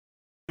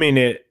 I mean,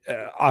 it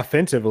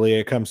offensively,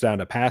 it comes down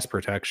to pass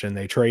protection.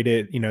 They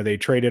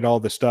traded all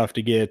the stuff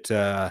to get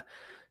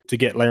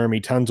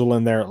Laramie Tunzel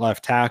in there at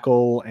left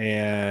tackle,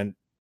 and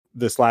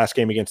this last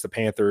game against the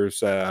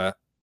Panthers,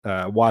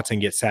 Watson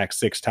gets sacked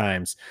 6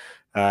 times.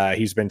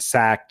 He's been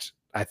sacked,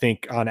 I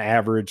think, on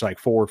average, like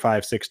 4 or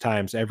 5, 6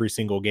 times every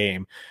single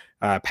game.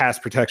 Pass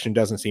protection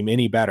doesn't seem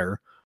any better.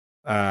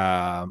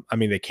 I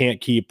mean, they can't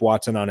keep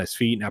Watson on his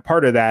feet. Now,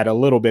 part of that a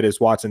little bit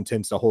is Watson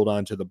tends to hold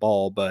on to the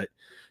ball, but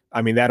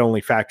I mean, that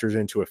only factors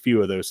into a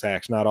few of those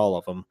sacks, not all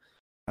of them.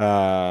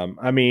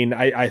 I mean,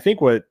 I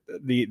think what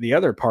the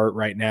other part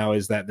right now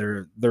is that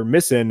they're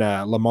missing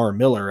Lamar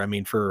Miller. I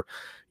mean,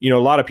 a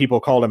lot of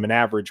people called him an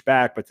average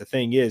back, but the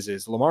thing is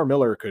Lamar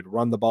Miller could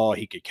run the ball,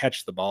 he could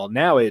catch the ball.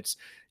 Now it's,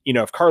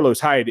 if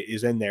Carlos Hyde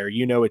is in there,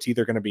 it's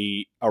either going to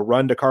be a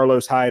run to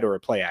Carlos Hyde or a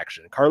play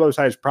action. Carlos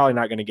Hyde is probably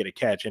not going to get a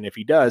catch, and if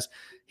he does,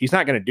 he's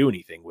not going to do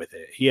anything with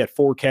it. He had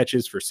 4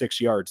 catches for 6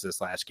 yards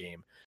this last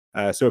game.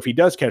 So if he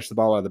does catch the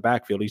ball out of the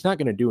backfield, he's not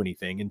going to do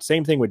anything. And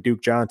same thing with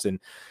Duke Johnson.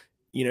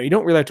 You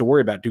don't really have to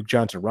worry about Duke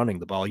Johnson running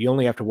the ball. You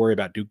only have to worry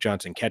about Duke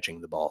Johnson catching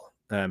the ball.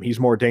 He's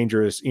more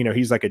dangerous.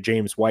 He's like a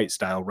James White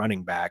style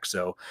running back.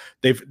 So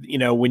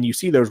when you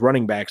see those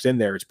running backs in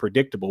there, it's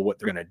predictable what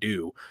they're going to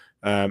do.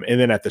 And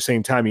then at the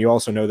same time, you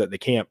also know that they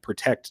can't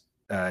protect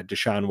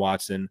Deshaun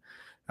Watson.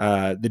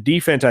 The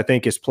defense, I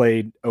think, has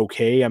played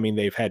okay. I mean,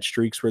 they've had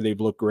streaks where they've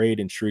looked great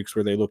and streaks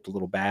where they looked a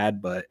little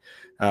bad. But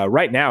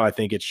right now, I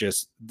think it's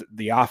just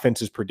the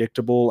offense is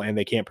predictable and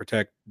they can't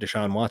protect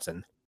Deshaun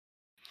Watson.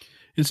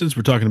 And since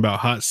we're talking about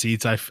hot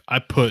seats, I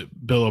put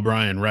Bill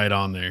O'Brien right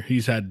on there.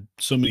 He's had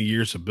so many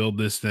years to build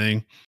this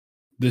thing.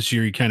 This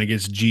year, he kind of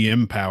gets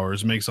GM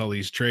powers, makes all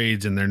these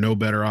trades, and they're no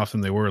better off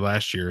than they were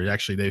last year.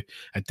 Actually,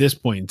 at this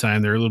point in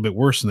time, they're a little bit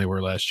worse than they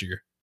were last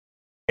year.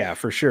 Yeah,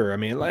 for sure. I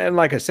mean, and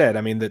like I said,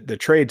 I mean, the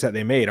trades that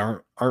they made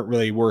aren't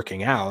really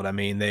working out. I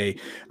mean,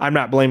 I'm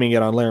not blaming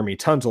it on Laramie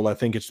Tunzel. I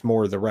think it's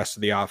more the rest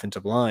of the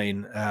offensive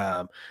line.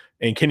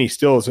 And Kenny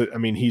Stills, I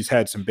mean, he's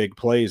had some big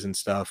plays and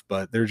stuff,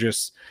 but they're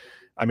just,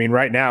 I mean,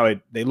 right now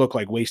they look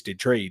like wasted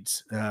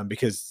trades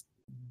because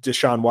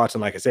Deshaun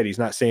Watson, like I said, he's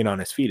not staying on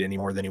his feet any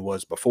more than he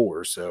was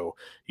before. So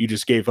you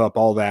just gave up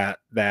all that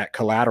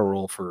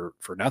collateral for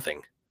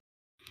nothing.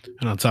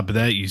 And on top of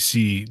that, you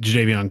see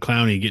Jadeveon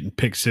Clowney getting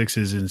pick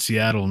sixes in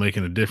Seattle,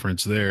 making a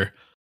difference there.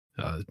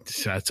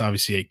 That's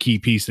obviously a key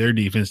piece their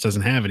defense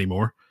doesn't have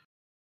anymore.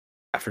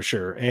 Yeah, for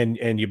sure.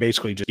 And you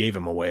basically just gave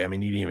him away. I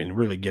mean, you didn't even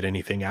really get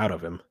anything out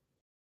of him.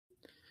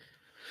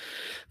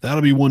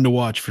 That'll be one to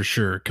watch for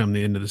sure come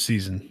the end of the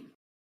season.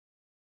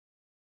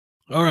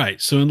 All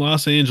right, so in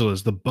Los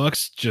Angeles, the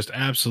Bucks just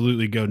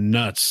absolutely go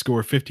nuts.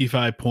 Score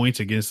 55 points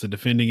against the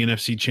defending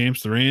NFC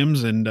champs, the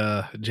Rams, and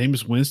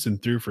Jameis Winston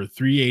threw for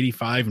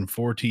 385 and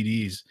 4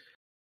 TDs.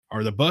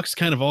 Are the Bucks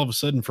kind of all of a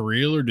sudden for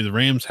real, or do the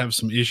Rams have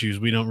some issues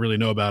we don't really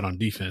know about on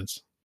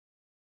defense?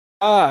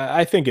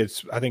 I think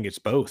it's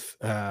both.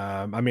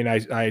 I mean,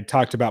 I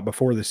talked about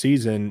before the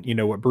season,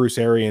 what Bruce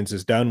Arians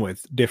has done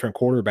with different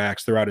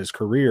quarterbacks throughout his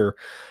career.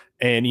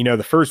 And,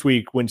 the first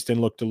week,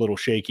 Winston looked a little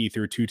shaky,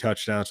 threw 2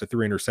 touchdowns to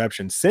 3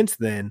 interceptions. Since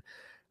then,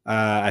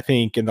 I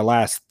think in the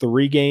last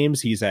 3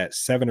 games, he's at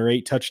 7 or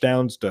 8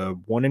 touchdowns to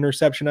 1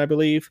 interception, I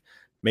believe,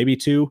 maybe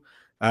 2.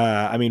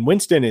 I mean,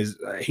 Winston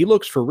he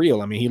looks for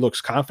real. I mean, he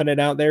looks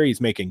confident out there.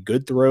 He's making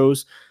good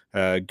throws,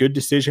 good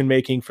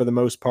decision-making for the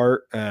most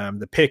part.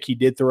 The pick he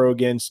did throw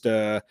against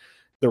the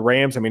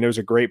Rams, I mean, it was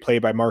a great play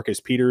by Marcus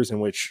Peters in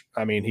which,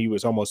 I mean, he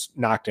was almost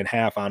knocked in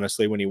half,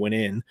 honestly, when he went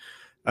in.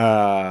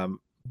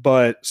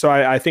 But so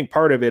I think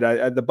part of it,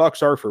 the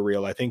Bucks are for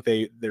real. I think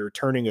they're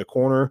turning a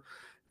corner.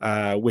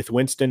 with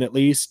Winston at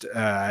least.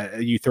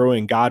 You throw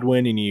in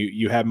Godwin and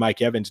you have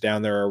Mike Evans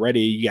down there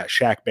already. You got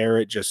Shaq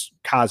Barrett just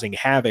causing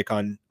havoc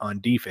on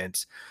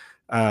defense.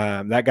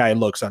 That guy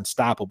looks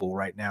unstoppable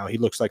right now. He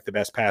looks like the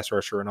best pass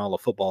rusher in all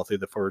of football through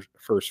the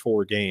first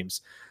 4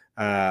 games.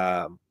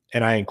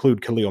 And I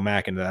include Khalil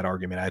Mack into that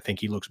argument. I think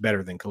he looks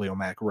better than Khalil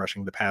Mack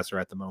rushing the passer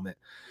at the moment.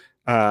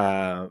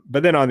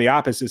 But then on the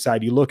opposite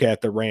side, you look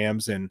at the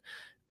Rams and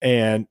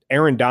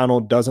Aaron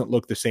Donald doesn't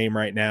look the same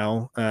right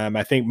now. I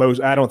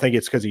don't think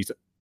it's because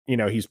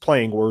he's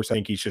playing worse. I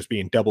think he's just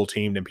being double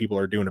teamed and people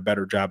are doing a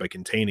better job of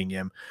containing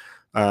him.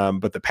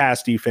 But the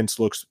pass defense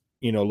looks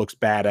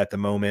bad at the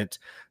moment.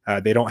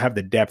 They don't have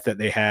the depth that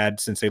they had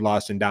since they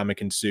lost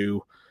Ndamukong Suh.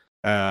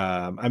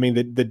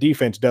 The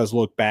defense does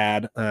look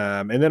bad.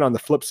 And then on the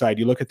flip side,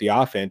 you look at the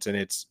offense and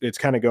it's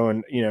kind of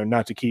going,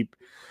 not to keep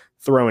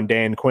throwing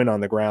Dan Quinn on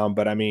the ground,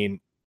 but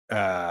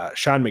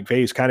Sean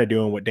McVay's kind of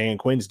doing what Dan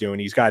Quinn's doing.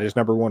 He's got his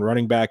number 1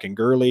 running back in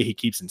Gurley. He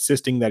keeps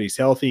insisting that he's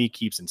healthy. He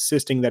keeps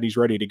insisting that he's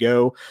ready to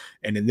go.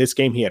 And in this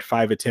game, he had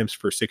 5 attempts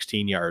for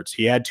 16 yards.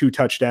 He had 2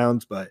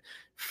 touchdowns, but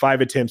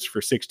 5 attempts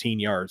for 16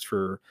 yards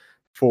for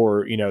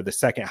the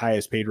second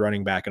highest paid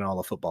running back in all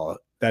of football.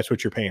 That's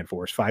what you're paying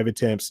for, is 5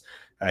 attempts.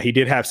 He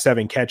did have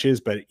 7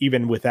 catches, but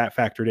even with that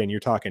factored in, you're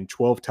talking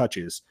 12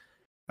 touches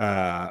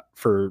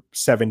for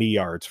 70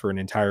 yards for an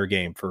entire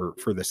game for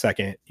the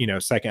second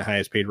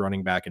highest paid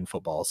running back in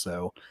football.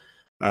 So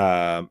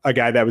a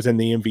guy that was in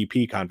the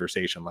MVP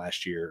conversation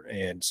last year.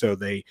 And so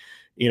they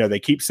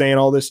keep saying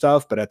all this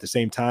stuff, but at the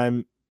same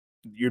time,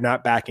 you're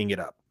not backing it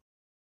up.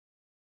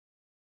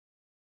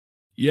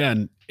 Yeah.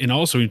 And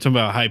also when you talk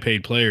about high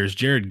paid players,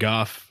 Jared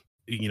Goff,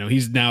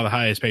 he's now the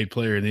highest paid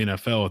player in the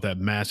NFL with that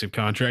massive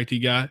contract he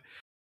got.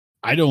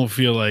 I don't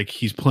feel like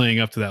he's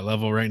playing up to that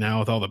level right now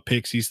with all the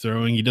picks he's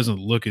throwing. He doesn't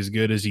look as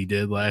good as he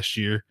did last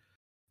year.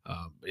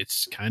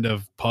 It's kind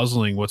of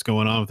puzzling what's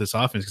going on with this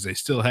offense because they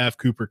still have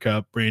Cooper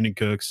Kupp, Brandon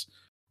Cooks,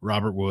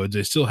 Robert Woods.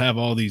 They still have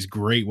all these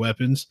great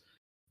weapons,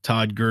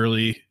 Todd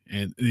Gurley,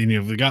 and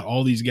they got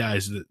all these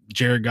guys that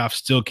Jared Goff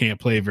still can't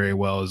play very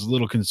well. Is a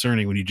little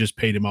concerning when you just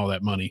paid him all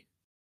that money.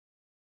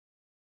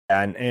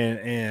 And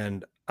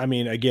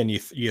again,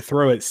 you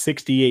throw it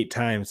 68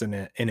 times in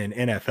an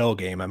NFL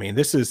game.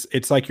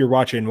 It's like you're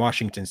watching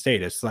Washington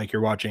State. It's like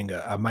you're watching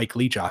a Mike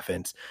Leach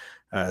offense.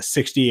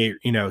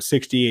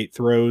 68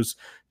 throws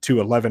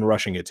to 11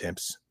 rushing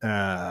attempts.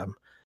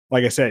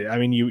 Like I said,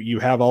 you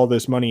have all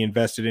this money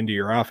invested into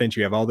your offense.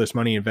 You have all this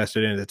money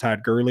invested into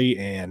Todd Gurley,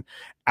 and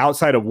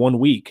outside of 1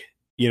 week,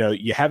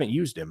 you haven't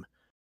used him.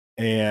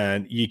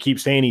 And you keep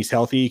saying he's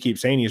healthy. You keep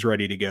saying he's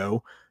ready to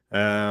go.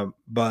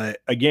 But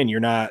again, you're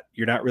not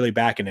really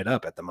backing it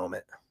up at the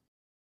moment.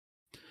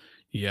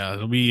 Yeah,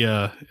 it'll be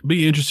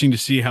interesting to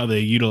see how they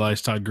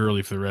utilize Todd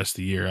Gurley for the rest of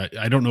the year.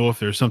 I don't know if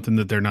there's something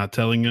that they're not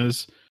telling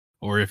us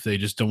or if they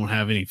just don't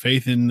have any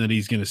faith in that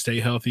he's going to stay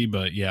healthy.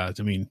 But yeah,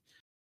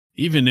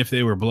 even if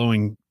they were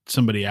blowing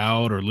somebody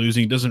out or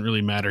losing, it doesn't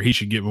really matter. He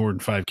should get more than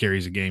 5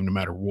 carries a game no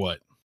matter what.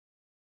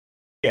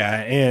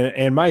 Yeah,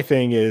 and my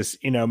thing is,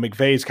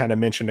 McVay's kind of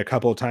mentioned a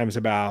couple of times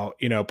about,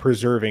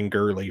 preserving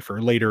Gurley for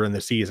later in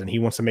the season. He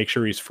wants to make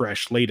sure he's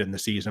fresh late in the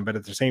season, but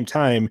at the same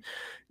time,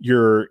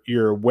 you're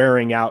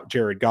wearing out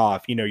Jared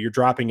Goff. You're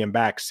dropping him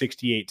back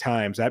 68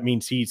 times. That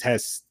means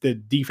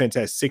the defense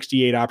has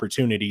 68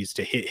 opportunities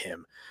to hit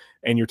him.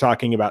 And you're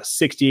talking about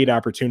 68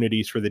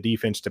 opportunities for the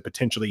defense to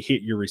potentially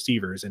hit your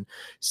receivers, and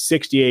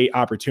 68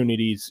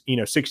 opportunities,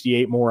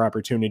 68 more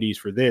opportunities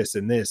for this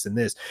and this and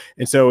this.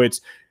 And so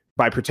it's,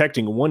 by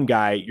protecting one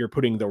guy, you're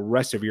putting the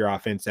rest of your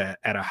offense at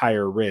a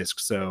higher risk.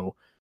 So,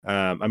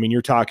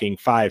 you're talking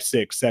 5,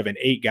 6, 7,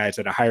 8 guys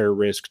at a higher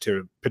risk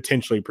to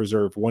potentially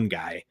preserve one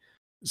guy.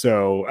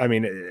 So,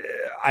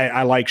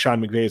 I like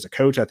Sean McVay as a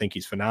coach. I think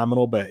he's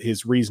phenomenal, but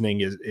his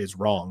reasoning is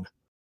wrong.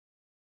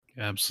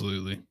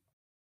 Absolutely.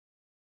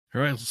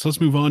 All right, so let's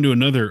move on to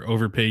another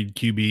overpaid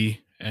QB.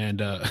 And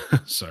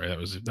sorry,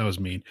 that was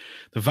mean.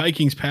 The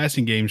Vikings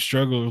passing game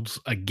struggled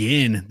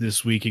again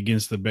this week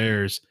against the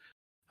Bears.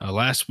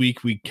 Last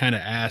week, we kind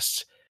of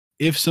asked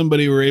if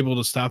somebody were able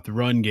to stop the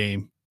run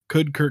game,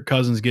 could Kirk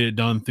Cousins get it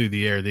done through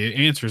the air? The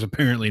answer is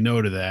apparently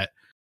no to that.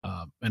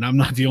 And I'm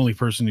not the only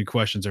person who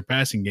questions their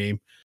passing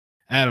game.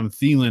 Adam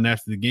Thielen,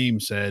 after the game,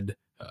 said,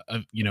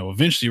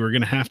 eventually we're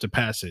going to have to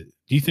pass it.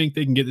 Do you think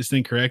they can get this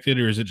thing corrected,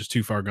 or is it just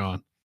too far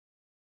gone?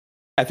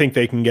 I think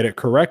they can get it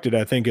corrected.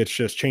 I think it's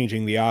just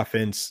changing the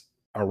offense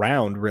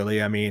around, really.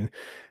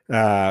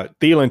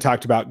 Thielen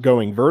talked about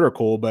going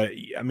vertical, but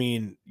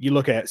you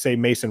look at, say,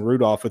 Mason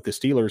Rudolph with the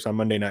Steelers on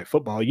Monday Night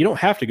Football. You don't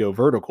have to go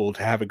vertical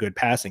to have a good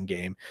passing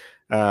game.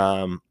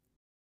 All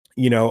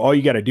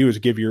you got to do is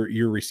give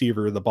your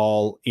receiver the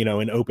ball,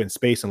 in open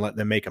space and let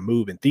them make a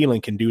move. And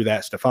Thielen can do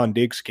that. Stephon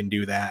Diggs can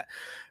do that.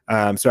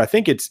 So I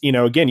think it's,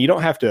 again, you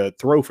don't have to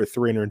throw for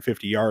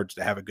 350 yards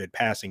to have a good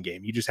passing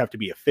game. You just have to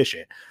be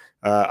efficient.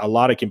 A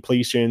lot of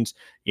completions,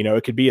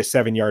 it could be a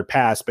 7-yard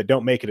pass, but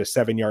don't make it a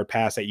 7-yard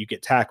pass that you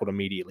get tackled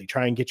immediately.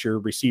 Try and get your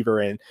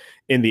receiver in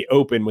the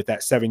open with that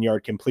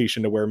 7-yard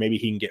completion to where maybe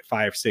he can get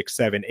 5, 6,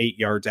 7, 8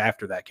 yards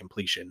after that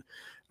completion.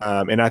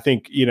 And I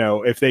think,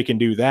 if they can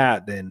do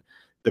that, then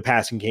the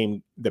passing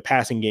game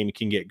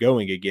can get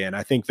going again.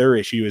 I think their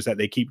issue is that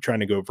they keep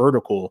trying to go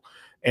vertical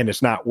and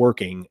it's not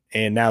working.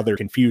 And now they're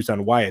confused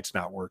on why it's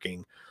not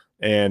working.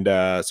 And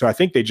so I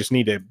think they just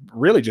need to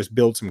really just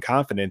build some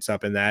confidence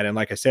up in that. And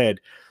like I said,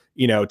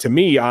 to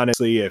me,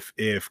 honestly,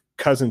 if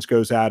Cousins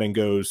goes out and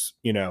goes,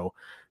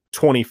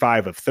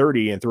 25 of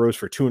 30 and throws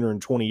for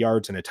 220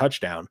 yards and a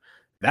touchdown,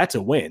 that's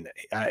a win.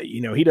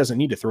 He doesn't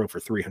need to throw for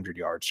 300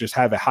 yards. Just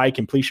have a high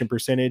completion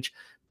percentage,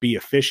 be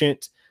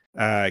efficient,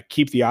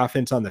 keep the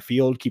offense on the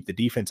field, keep the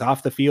defense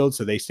off the field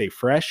so they stay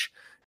fresh.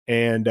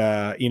 And,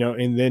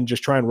 and then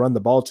just try and run the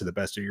ball to the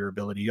best of your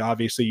ability.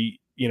 Obviously,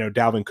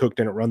 Dalvin Cook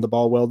didn't run the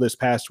ball well this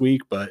past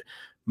week, but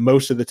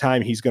most of the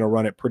time he's going to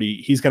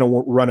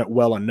run it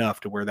well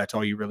enough to where that's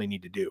all you really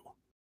need to do.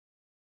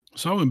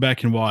 So I went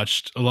back and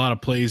watched a lot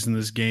of plays in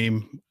this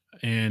game,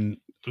 and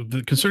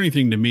the concerning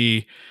thing to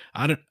me,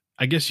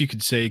 I guess you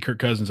could say Kirk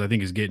Cousins, I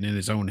think, is getting in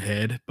his own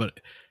head, but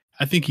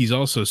I think he's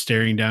also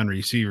staring down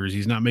receivers.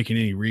 He's not making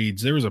any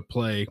reads. There was a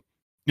play,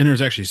 and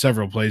there's actually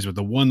several plays, but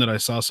the one that I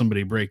saw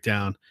somebody break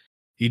down,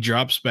 he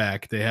drops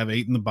back. They have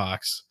 8 in the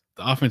box.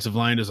 The offensive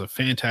line does a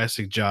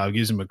fantastic job,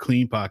 gives him a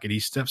clean pocket. He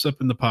steps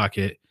up in the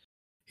pocket.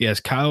 He has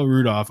Kyle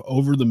Rudolph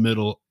over the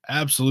middle,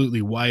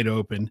 absolutely wide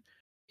open.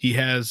 He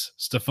has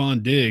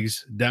Stephon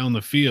Diggs down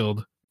the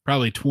field,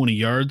 probably 20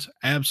 yards,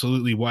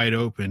 absolutely wide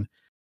open.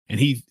 And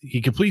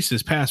he completes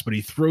this pass, but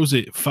he throws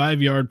it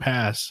 5-yard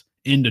pass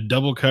into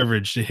double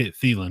coverage to hit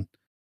Thielen.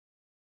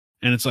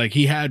 And it's like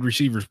he had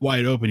receivers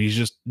wide open. He's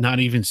just not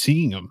even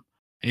seeing them.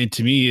 And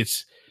to me,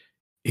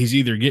 he's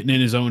either getting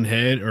in his own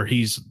head or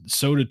he's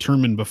so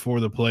determined before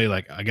the play,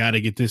 like, I got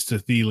to get this to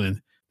Thielen,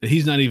 that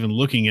he's not even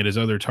looking at his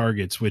other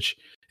targets, which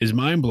is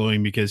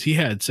mind-blowing because he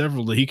had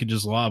several that he could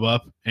just lob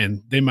up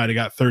and they might have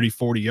got 30,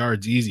 40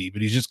 yards easy,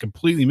 but he's just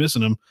completely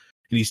missing them.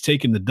 And he's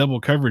taking the double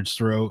coverage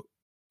throw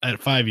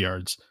at 5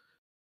 yards.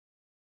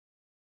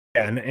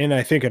 And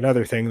I think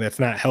another thing that's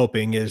not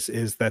helping is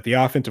that the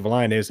offensive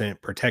line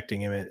isn't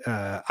protecting him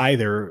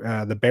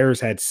either. The Bears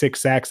had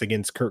 6 sacks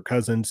against Kirk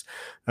Cousins,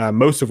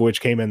 most of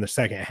which came in the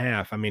second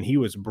half. I mean, he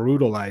was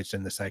brutalized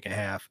in the second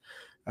half.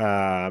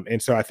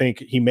 And so I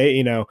think he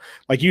may,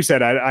 like you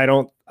said,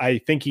 I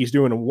think he's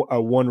doing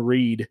a one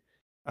read,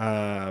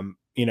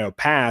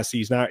 pass.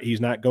 He's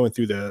not going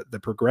through the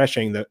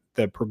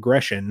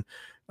progression,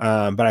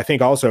 but I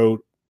think also,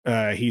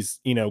 he's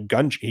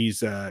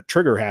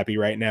trigger happy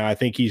right now. I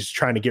think he's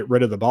trying to get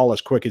rid of the ball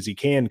as quick as he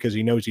can because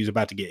he knows he's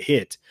about to get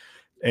hit.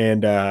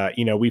 And,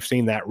 we've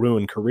seen that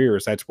ruin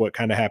careers. That's what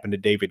kind of happened to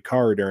David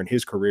Carr during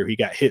his career. He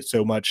got hit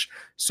so much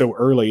so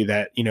early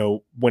that,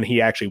 when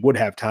he actually would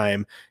have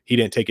time, he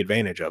didn't take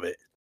advantage of it.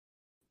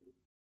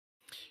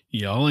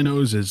 Yeah, all I know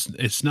is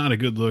it's not a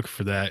good look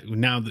for that.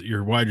 Now that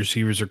your wide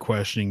receivers are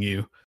questioning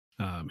you,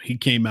 he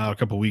came out a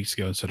couple weeks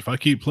ago and said, if I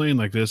keep playing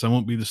like this, I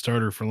won't be the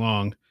starter for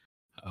long.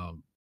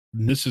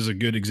 This is a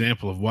good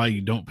example of why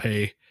you don't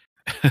pay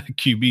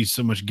QB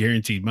so much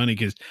guaranteed money,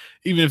 because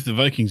even if the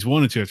Vikings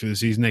wanted to after the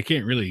season, they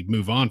can't really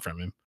move on from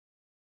him.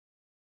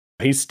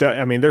 He's stuck.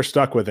 I mean, they're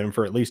stuck with him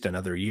for at least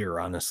another year,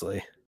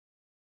 honestly.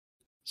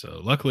 So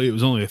luckily it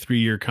was only a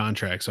 3-year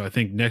contract. So I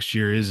think next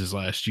year is his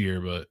last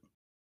year, but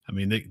I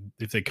mean,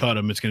 if they cut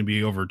him, it's going to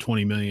be over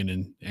 20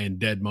 million in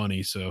dead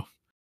money. So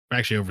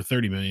actually over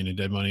 30 million in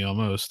dead money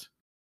almost.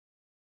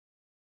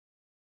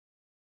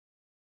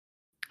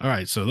 All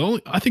right,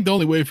 so I think the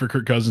only way for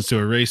Kirk Cousins to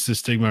erase the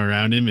stigma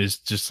around him is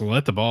just to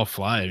let the ball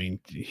fly. I mean,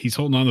 he's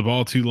holding on the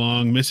ball too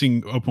long,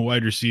 missing open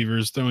wide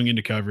receivers, throwing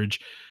into coverage.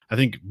 I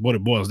think what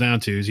it boils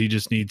down to is he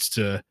just needs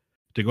to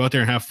go out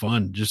there and have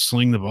fun, just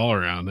sling the ball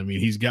around. I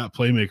mean, he's got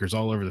playmakers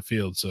all over the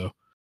field, so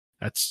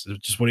that's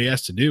just what he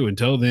has to do.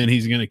 Until then,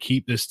 he's going to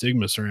keep this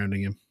stigma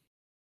surrounding him.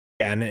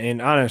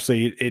 And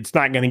honestly, it's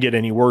not going to get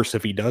any worse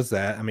if he does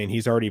that. I mean,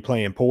 he's already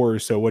playing poor.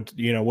 So what's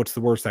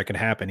the worst that could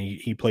happen?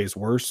 He plays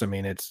worse. I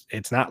mean,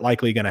 it's not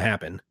likely going to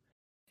happen.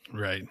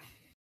 Right.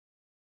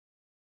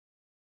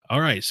 All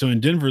right. So in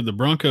Denver, the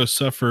Broncos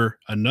suffer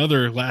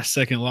another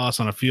last-second loss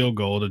on a field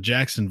goal to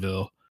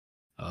Jacksonville.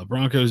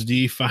 Broncos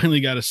D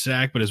finally got a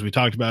sack, but as we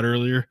talked about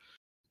earlier,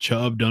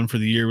 Chubb done for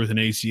the year with an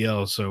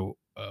ACL. So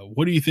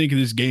what do you think of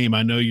this game?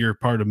 I know you're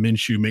part of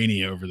Minshew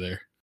Mania over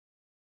there.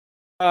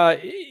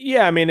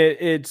 Yeah, I mean,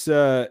 it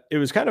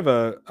was kind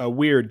of a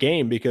weird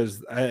game because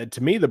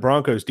to me, the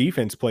Broncos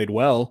defense played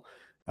well.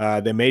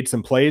 They made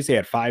some plays. They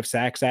had 5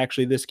 sacks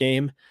actually this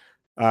game.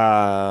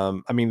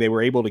 I mean, they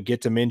were able to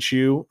get to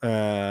Minshew.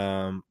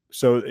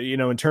 So,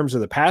 in terms of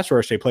the pass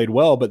rush, they played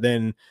well, but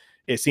then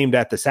it seemed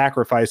at the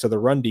sacrifice of the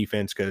run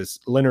defense because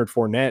Leonard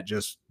Fournette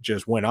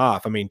just went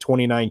off. I mean,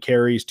 29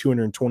 carries,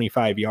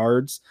 225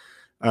 yards.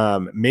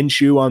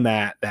 Minshew on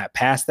that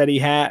pass that he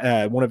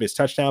had, one of his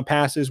touchdown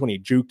passes when he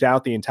juked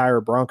out the entire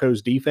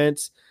Broncos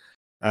defense.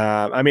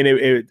 I mean,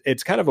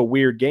 it's kind of a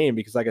weird game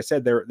because, like I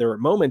said, there are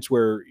moments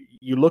where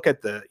you look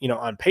at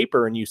on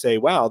paper and you say,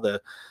 wow, the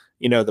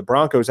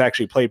Broncos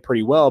actually played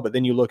pretty well. But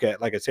then you look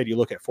at, like I said, you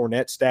look at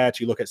Fournette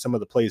stats, you look at some of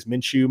the plays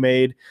Minshew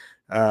made.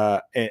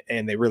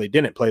 and they really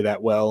didn't play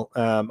that well.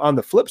 On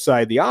the flip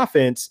side, the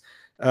offense,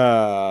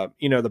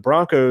 the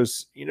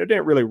Broncos,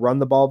 didn't really run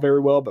the ball very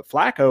well, but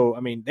Flacco, I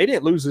mean, they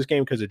didn't lose this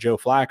game because of Joe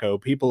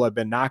Flacco. People have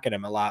been knocking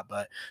him a lot,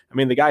 but I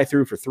mean, the guy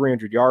threw for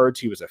 300 yards.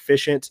 He was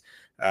efficient.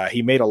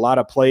 He made a lot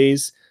of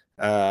plays.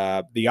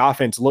 The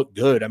offense looked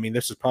good. I mean,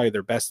 this was probably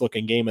their best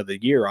looking game of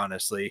the year,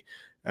 honestly.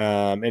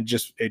 It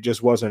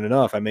just wasn't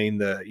enough. I mean,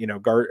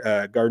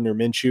 Gardner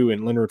Minshew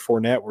and Leonard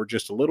Fournette were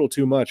just a little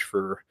too much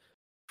for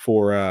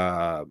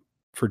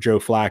Joe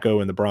Flacco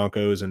and the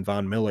Broncos and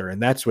Von Miller,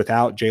 and that's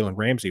without Jalen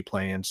Ramsey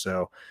playing.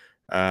 So,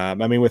 I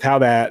mean, with how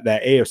that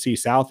AFC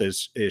South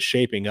is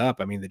shaping up,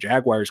 I mean, the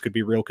Jaguars could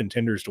be real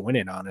contenders to win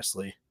it,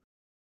 honestly.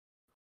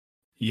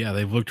 Yeah,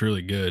 they've looked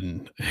really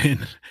good,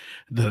 and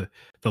the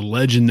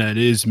legend that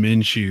is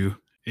Minshew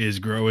is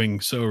growing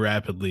so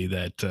rapidly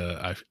that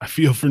I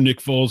feel for Nick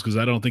Foles because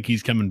I don't think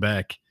he's coming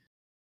back.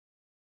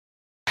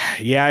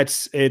 Yeah,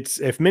 it's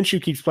if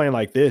Minshew keeps playing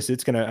like this,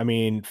 it's gonna. I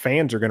mean,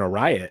 fans are gonna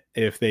riot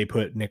if they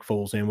put Nick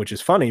Foles in, which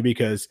is funny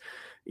because,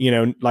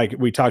 like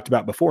we talked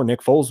about before,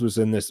 Nick Foles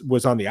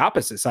was on the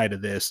opposite side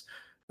of this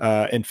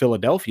in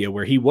Philadelphia,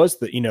 where he was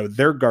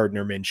their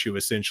Gardner Minshew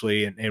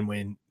essentially, and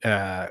when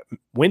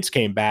Wentz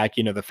came back,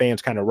 the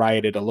fans kind of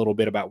rioted a little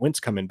bit about Wentz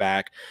coming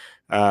back.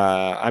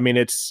 I mean,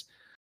 it's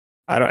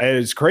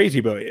crazy,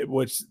 but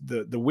what's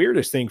the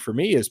weirdest thing for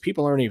me is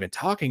people aren't even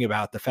talking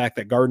about the fact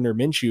that Gardner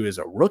Minshew is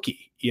a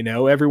rookie.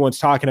 Everyone's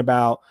talking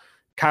about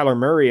Kyler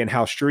Murray and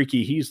how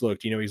streaky he's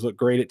looked. He's looked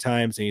great at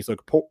times and he's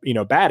looked,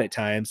 bad at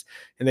times.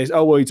 And they say,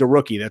 oh, well, he's a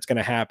rookie. That's going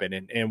to happen.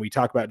 And we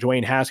talk about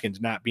Dwayne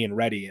Haskins not being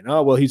ready. And,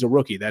 oh, well, he's a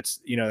rookie. That's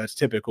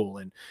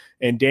typical.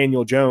 And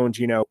Daniel Jones,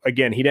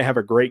 again, he didn't have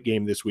a great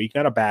game this week.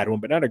 Not a bad one,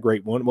 but not a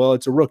great one. Well,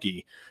 it's a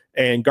rookie.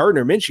 And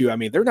Gardner Minshew, I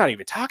mean, they're not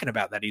even talking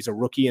about that he's a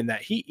rookie and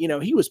that he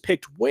was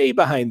picked way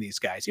behind these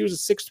guys. He was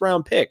a 6th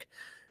round pick.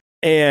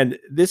 And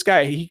this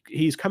guy,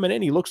 he's coming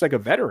in. He looks like a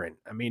veteran.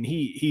 I mean,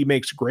 he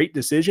makes great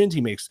decisions. He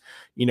makes,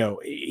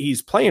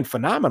 he's playing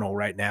phenomenal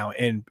right now.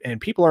 And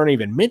people aren't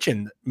even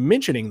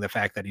mentioning the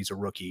fact that he's a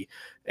rookie.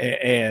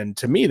 And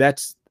to me,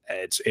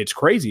 it's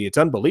crazy. It's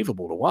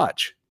unbelievable to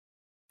watch.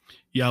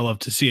 Yeah, I love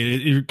to see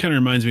it. It kind of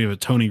reminds me of a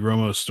Tony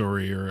Romo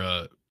story,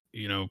 or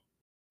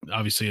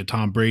obviously a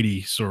Tom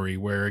Brady story,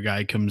 where a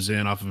guy comes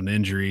in off of an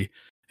injury,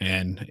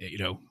 and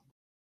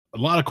a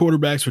lot of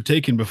quarterbacks were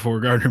taken before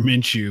Gardner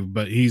Minshew,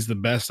 but he's the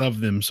best of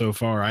them so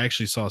far. I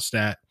actually saw a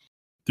stat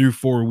through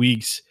 4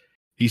 weeks.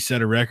 He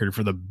set a record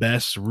for the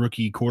best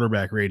rookie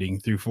quarterback rating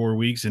through 4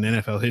 weeks in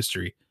NFL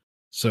history.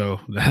 So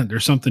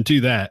there's something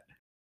to that.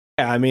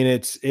 Yeah, I mean,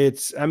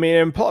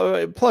 and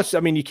plus,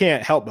 I mean, you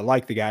can't help but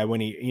like the guy when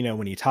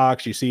he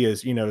talks. You see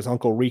his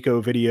Uncle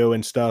Rico video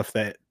and stuff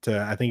that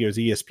I think it was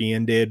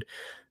ESPN did.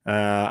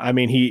 I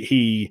mean,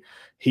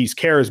 he's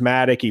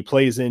charismatic. He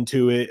plays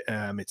into it.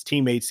 His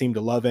teammates seem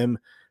to love him.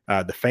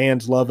 The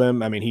fans love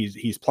him. I mean,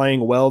 he's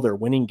playing well. They're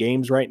winning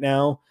games right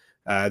now.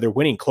 They're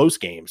winning close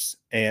games,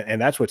 and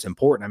that's what's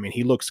important. I mean,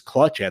 he looks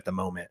clutch at the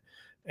moment,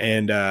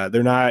 and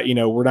they're not.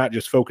 We're not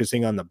just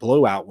focusing on the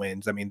blowout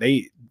wins. I mean,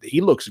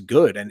 he looks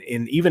good, and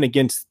even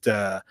against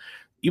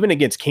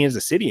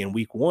Kansas City in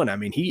Week 1. I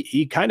mean,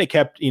 he kind of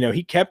kept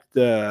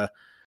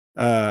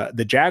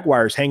the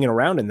Jaguars hanging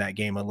around in that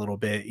game a little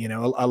bit,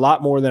 a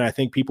lot more than I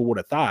think people would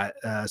have thought,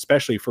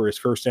 especially for his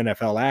first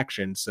NFL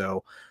action.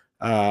 So,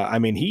 I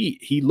mean,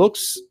 he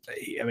looks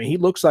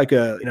like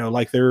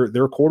like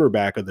their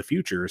quarterback of the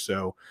future.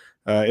 So,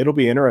 it'll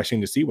be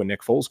interesting to see when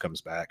Nick Foles comes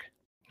back.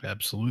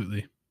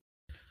 Absolutely.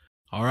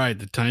 All right.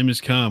 The time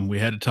has come. We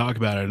had to talk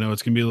about it. I know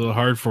it's going to be a little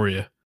hard for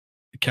you.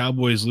 The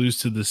Cowboys lose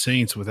to the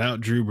Saints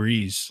without Drew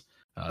Brees.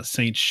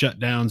 Saints shut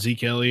down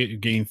Zeke Elliott, who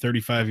gained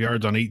 35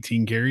 yards on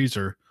 18 carries,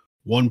 or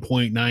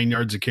 1.9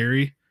 yards a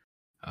carry.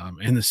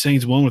 And the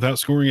Saints won without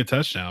scoring a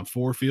touchdown.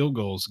 4 field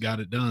goals got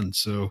it done.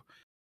 So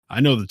I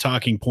know the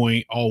talking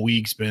point all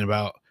week's been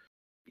about,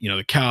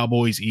 the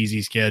Cowboys'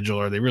 easy schedule.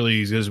 Are they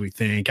really as good as we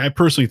think? I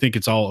personally think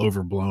it's all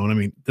overblown. I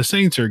mean, the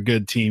Saints are a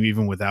good team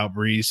even without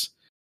Brees.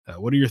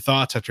 What are your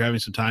thoughts after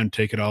having some time to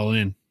take it all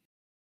in?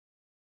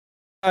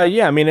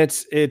 Yeah, I mean,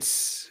 it's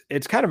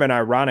kind of an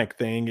ironic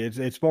thing.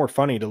 It's more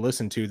funny to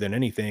listen to than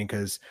anything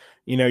because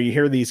you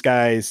hear these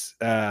guys,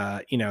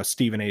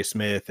 Stephen A.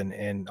 Smith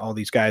and all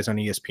these guys on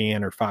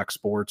ESPN or Fox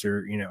Sports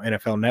or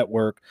NFL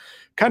Network,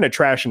 kind of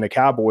trashing the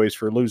Cowboys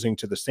for losing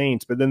to the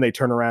Saints, but then they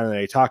turn around and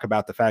they talk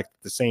about the fact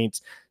that the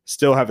Saints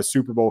still have a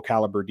Super Bowl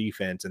caliber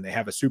defense and they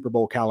have a Super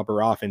Bowl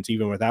caliber offense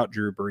even without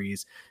Drew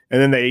Brees.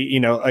 And then they,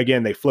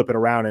 again, they flip it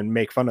around and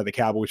make fun of the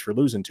Cowboys for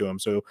losing to them.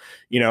 So,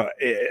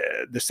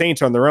 the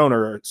Saints on their own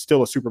are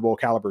still a Super Bowl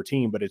caliber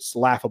team, but it's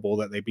laughable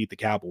that they beat the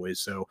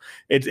Cowboys. So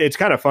it's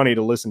kind of funny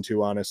to listen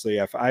to,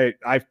 honestly.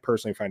 I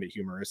personally find it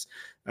humorous.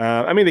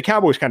 I mean, the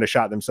Cowboys kind of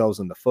shot themselves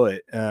in the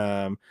foot.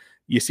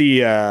 You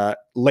see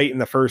late in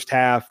the first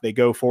half, they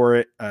go for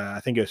it. I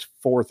think it's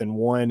 4th and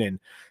 1, and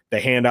they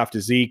hand off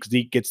to Zeke.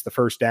 Zeke gets the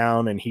first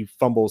down, and he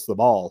fumbles the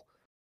ball.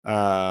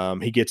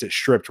 He gets it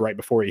stripped right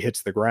before he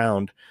hits the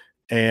ground.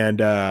 And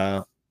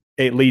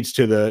it leads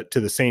to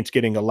the Saints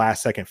getting a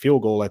last second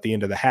field goal at the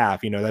end of the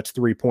half. That's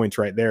 3 points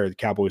right there. The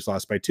Cowboys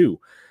lost by 2.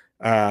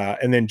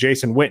 And then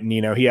Jason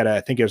Witten, he had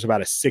I think it was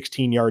about a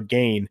 16-yard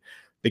gain.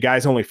 The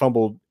guy's only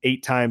fumbled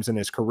 8 times in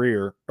his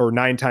career, or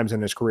 9 times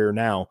in his career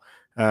now.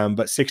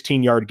 But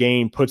 16-yard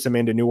gain puts them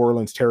into New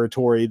Orleans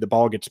territory. The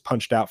ball gets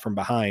punched out from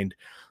behind.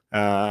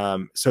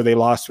 So they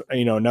lost,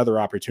 another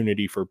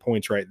opportunity for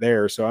points right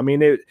there. So,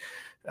 it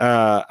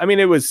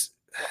was,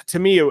 to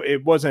me,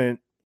 it wasn't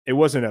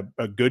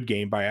a good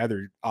game by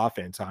either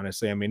offense,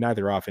 honestly.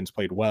 Neither offense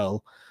played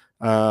well.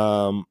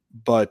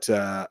 But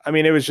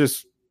it was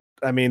just,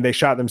 they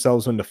shot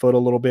themselves in the foot a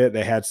little bit.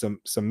 They had some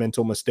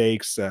mental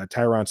mistakes.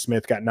 Tyron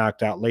Smith got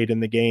knocked out late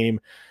in the game,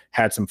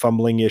 had some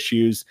fumbling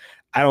issues.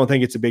 I don't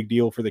think it's a big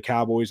deal for the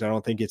Cowboys. I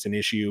don't think it's an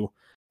issue.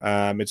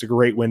 It's a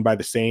great win by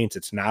the Saints.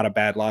 It's not a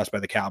bad loss by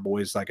the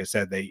Cowboys. Like I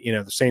said,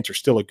 the Saints are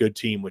still a good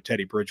team with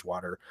Teddy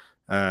Bridgewater.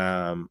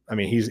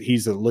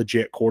 He's a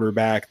legit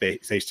quarterback. They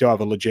still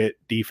have a legit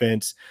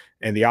defense,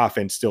 and the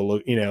offense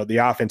still,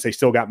 they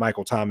still got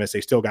Michael Thomas.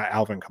 They still got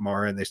Alvin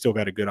Kamara, and they still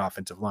got a good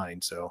offensive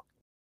line. So.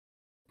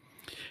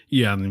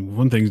 Yeah,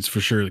 one thing's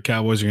for sure, the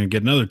Cowboys are going to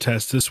get another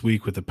test this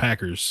week with the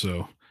Packers.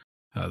 So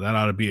that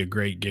ought to be a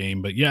great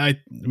game. But yeah,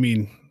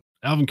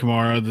 Alvin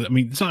Kamara,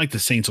 it's not like the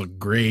Saints look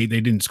great. They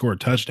didn't score a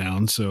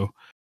touchdown. So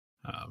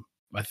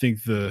I think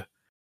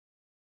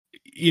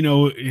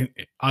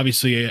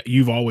obviously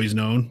you've always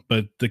known,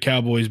 but the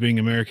Cowboys being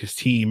America's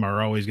team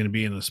are always going to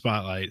be in the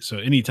spotlight. So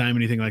anytime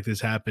anything like this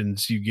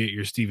happens, you get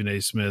your Stephen A.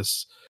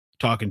 Smiths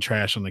talking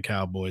trash on the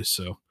Cowboys.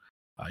 So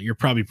you're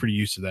probably pretty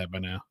used to that by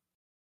now.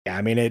 Yeah,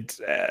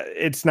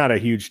 it's not a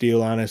huge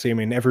deal, honestly.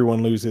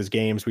 Everyone loses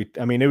games.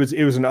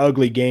 It was an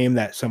ugly game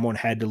that someone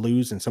had to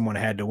lose and someone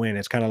had to win.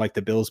 It's kind of like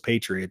the Bills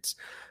Patriots,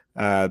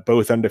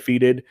 both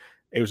undefeated.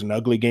 It was an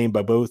ugly game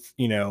by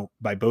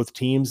both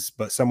teams,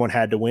 but someone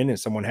had to win and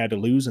someone had to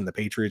lose, and the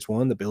Patriots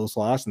won, the Bills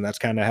lost, and that's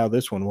kind of how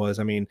this one was.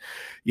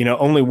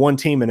 Only one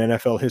team in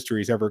NFL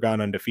history has ever gone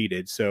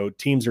undefeated, so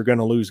teams are going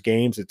to lose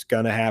games. It's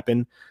going to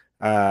happen.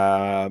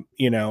 It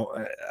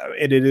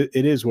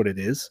is what it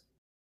is.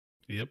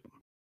 Yep.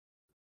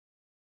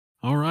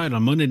 All right.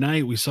 On Monday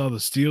night, we saw the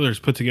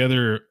Steelers put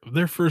together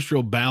their first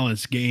real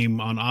balanced game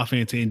on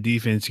offense and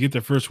defense to get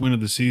their first win of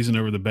the season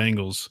over the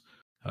Bengals.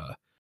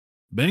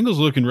 Bengals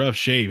look in rough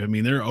shape.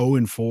 They're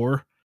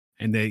 0-4,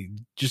 and they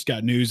just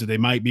got news that they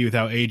might be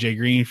without AJ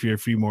Green for a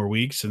few more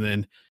weeks. And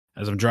then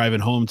as I'm driving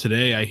home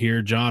today, I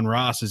hear John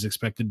Ross is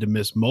expected to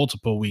miss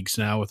multiple weeks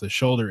now with a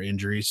shoulder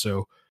injury.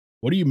 So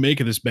what do you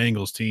make of this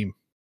Bengals team?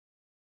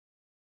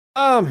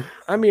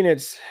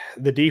 It's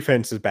the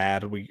defense is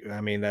bad.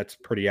 That's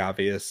pretty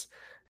obvious.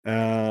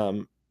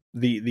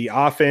 The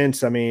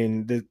offense,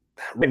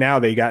 right now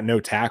they got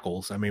no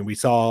tackles. We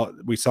saw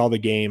the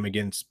game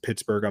against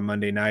Pittsburgh on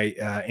Monday night.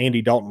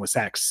 Andy Dalton was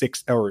sacked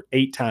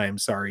 8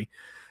 times. Sorry.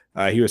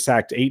 He was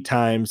sacked 8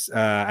 times.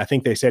 I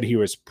think they said he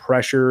was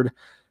pressured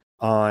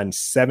on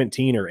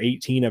 17 or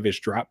 18 of his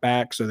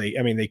dropbacks. So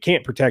they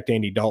can't protect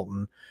Andy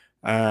Dalton.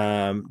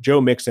 Joe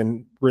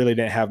Mixon really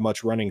didn't have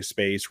much running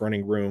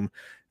room.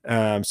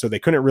 So they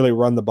couldn't really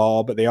run the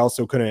ball, but they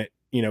also couldn't,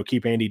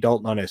 keep Andy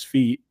Dalton on his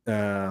feet.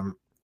 And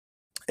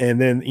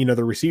then,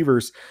 the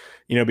receivers,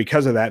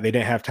 because of that, they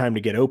didn't have time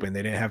to get open.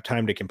 They didn't have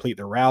time to complete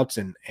their routes.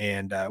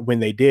 And when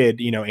they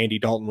did, Andy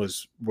Dalton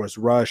was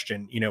rushed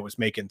and, was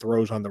making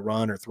throws on the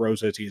run or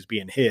throws as he was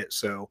being hit.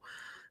 So,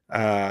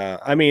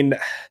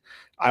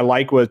 I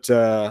like what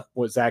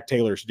Zach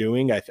Taylor's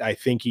doing. I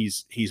think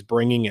he's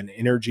bringing an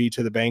energy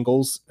to the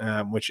Bengals,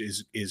 which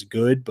is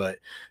good, but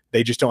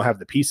they just don't have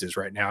the pieces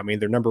right now.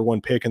 Their number 1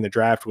 pick in the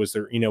draft was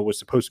was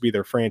supposed to be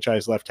their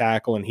franchise left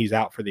tackle, and he's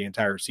out for the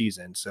entire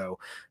season. So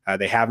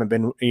they haven't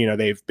been,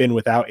 they've been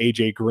without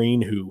AJ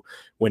Green, who,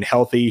 when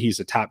healthy, he's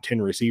a top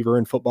 10 receiver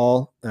in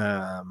football.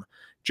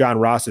 John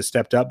Ross has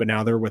stepped up, but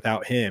now they're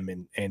without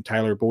him, and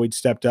Tyler Boyd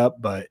stepped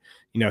up, but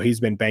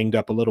he's been banged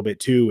up a little bit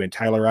too. And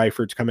Tyler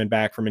Eifert's coming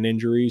back from an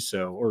injury.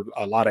 Or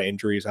a lot of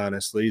injuries,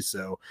 honestly.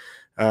 So,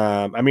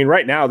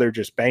 right now they're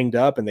just banged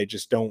up and they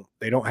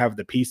don't have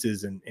the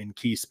pieces in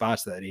key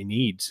spots that they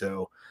need.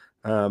 So,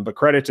 but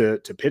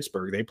credit to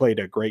Pittsburgh. They played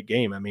a great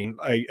game.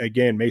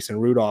 Again, Mason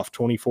Rudolph,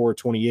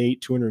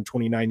 24-28,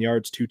 229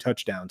 yards, 2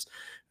 touchdowns.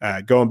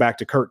 Going back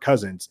to Kirk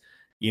Cousins,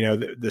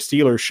 the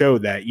Steelers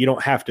showed that you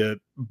don't have to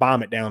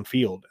bomb it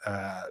downfield.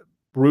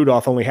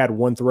 Rudolph only had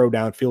 1 throw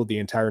downfield the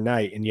entire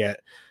night, and yet,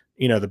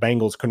 the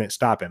Bengals couldn't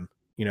stop him.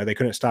 They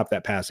couldn't stop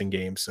that passing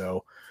game.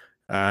 So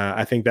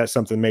I think that's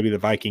something maybe the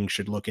Vikings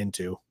should look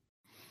into.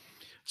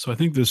 So I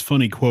think this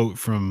funny quote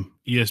from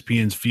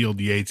ESPN's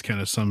Field Yates kind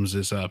of sums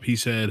this up. He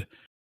said,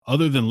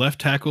 other than left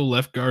tackle,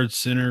 left guard,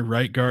 center,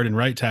 right guard, and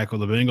right tackle,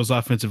 the Bengals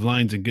offensive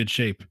line's in good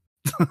shape.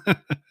 So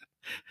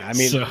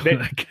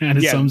that kind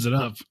of sums it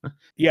up.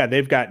 Yeah,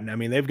 they've got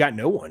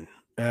no one.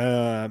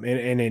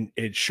 And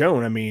it's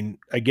shown.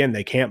 Again,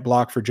 they can't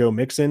block for Joe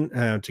Mixon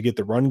to get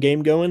the run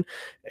game going,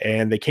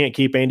 and they can't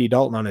keep Andy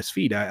Dalton on his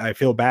feet. I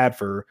feel bad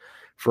for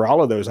for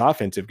all of those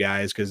offensive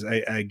guys. Because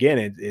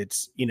again,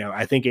 it's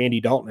I think Andy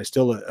Dalton is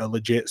still a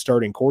legit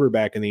starting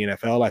quarterback in the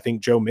NFL. I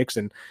think Joe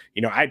Mixon.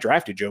 I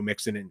drafted Joe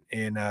Mixon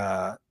in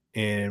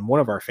one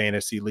of our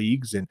fantasy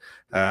leagues, and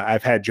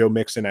I've had Joe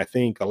Mixon I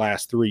think the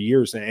last 3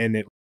 years, and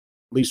at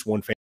least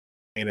one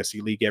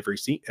fantasy league every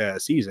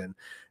season.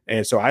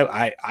 And so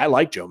I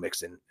like Joe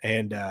Mixon,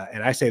 and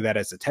I say that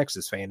as a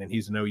Texas fan, and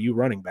he's an OU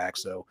running back,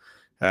 so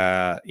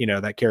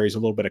that carries a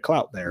little bit of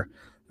clout there.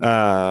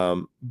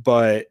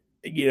 But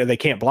they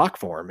can't block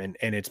for him,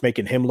 and it's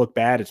making him look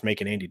bad. It's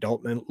making Andy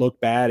Dalton look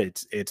bad.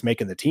 It's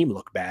making the team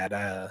look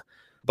bad.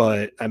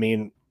 But I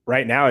mean,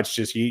 right now it's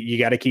just you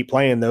got to keep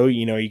playing though.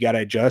 You got to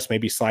adjust,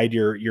 maybe slide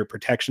your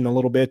protection a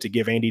little bit to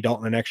give Andy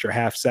Dalton an extra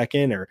half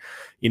second, or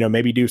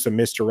maybe do some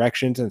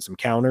misdirections and some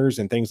counters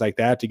and things like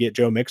that to get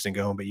Joe Mixon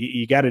going. But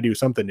you got to do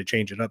something to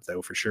change it up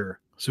though, for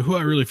sure. So who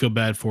I really feel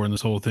bad for in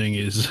this whole thing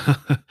is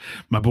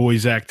my boy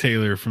Zach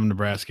Taylor from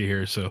Nebraska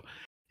here. So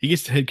he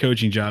gets the head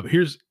coaching job.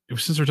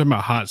 Since we're talking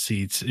about hot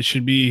seats, it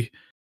should be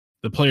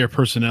the player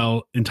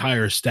personnel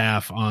entire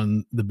staff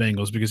on the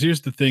Bengals, because here's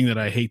the thing that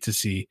I hate to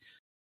see.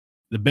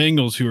 The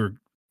Bengals, who are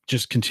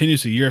just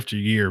continuously year after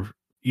year,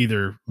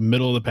 either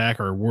middle of the pack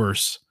or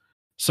worse,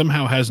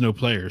 somehow has no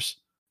players.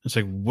 It's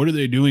like, what are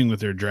they doing with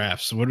their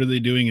drafts? What are they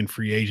doing in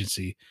free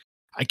agency?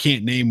 I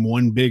can't name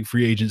one big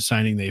free agent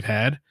signing they've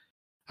had.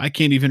 I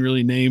can't even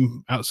really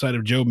name, outside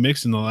of Joe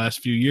Mixon the last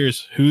few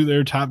years, who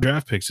their top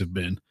draft picks have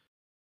been.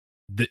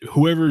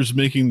 Whoever's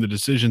making the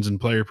decisions in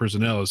player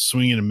personnel is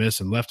swinging and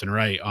missing left and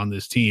right on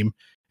this team.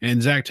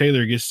 And Zach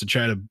Taylor gets to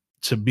try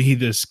to be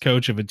this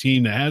coach of a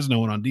team that has no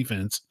one on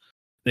defense.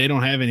 They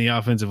don't have any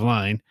offensive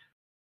line.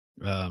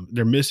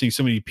 They're missing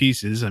so many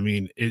pieces. I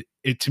mean,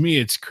 it to me,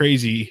 it's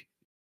crazy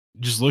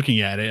just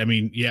looking at it. I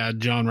mean, yeah,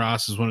 John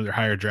Ross is one of their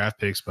higher draft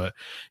picks, but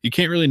you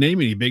can't really name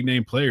any big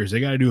name players. They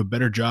got to do a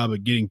better job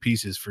of getting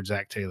pieces for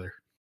Zach Taylor.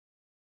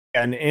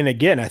 And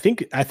again, I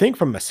think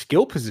from a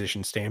skill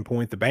position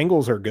standpoint, the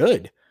Bengals are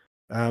good.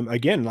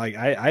 Again, like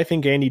I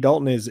think Andy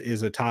Dalton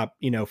is a top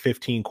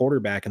 15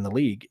 quarterback in the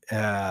league.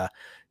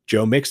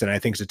 Joe Mixon, I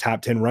think, is a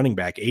top 10 running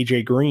back.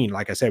 AJ Green,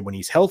 like I said, when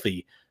he's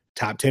healthy,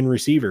 top 10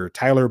 receiver.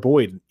 Tyler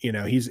Boyd,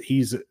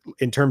 he's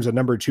in terms of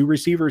number 2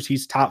 receivers,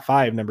 he's top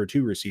 5 number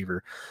 2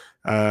 receiver.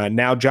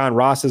 Now John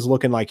Ross is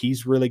looking like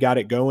he's really got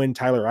it going.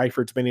 Tyler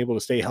Eifert's been able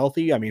to stay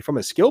healthy. I mean, from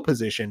a skill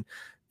position,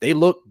 they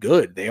look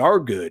good. They are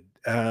good.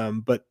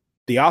 But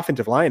the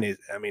offensive line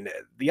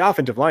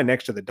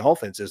next to the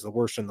Dolphins is the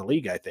worst in the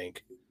league, I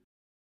think.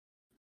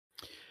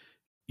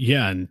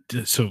 Yeah, and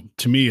so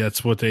to me,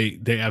 that's what they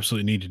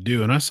absolutely need to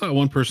do. And I saw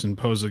one person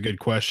pose a good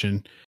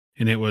question,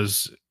 and it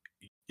was,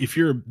 if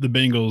you're the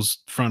Bengals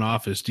front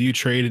office, do you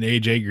trade an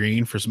AJ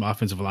Green for some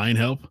offensive line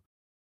help?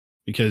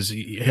 Because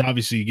he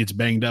obviously gets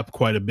banged up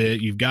quite a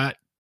bit. You've got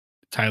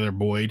Tyler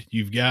Boyd,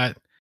 you've got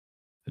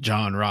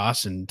John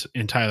Ross and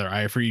Tyler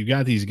Eifert. You've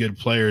got these good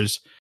players.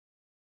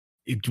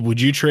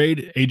 Would you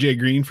trade AJ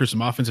Green for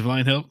some offensive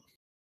line help?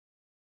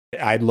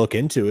 I'd look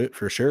into it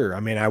for sure. I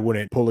mean, I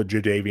wouldn't pull a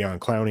Jadeveon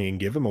Clowney and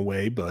give him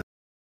away, but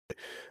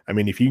I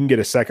mean, if you can get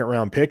a second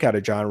round pick out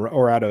of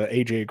out of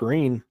AJ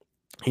Green,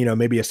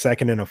 maybe a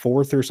second and a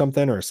fourth or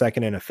something, or a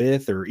second and a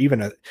fifth, or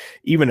even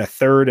a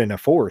third and a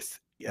fourth,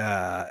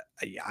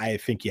 I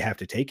think you have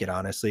to take it.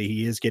 Honestly,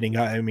 he is getting.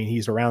 I mean,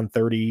 he's around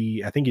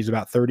 30. I think he's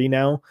about 30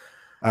 now.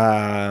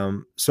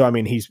 So I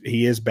mean,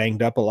 he is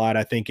banged up a lot.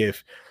 I think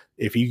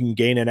if you can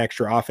gain an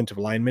extra offensive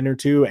lineman or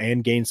two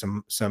and gain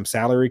some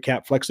salary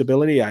cap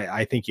flexibility,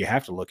 I think you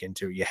have to look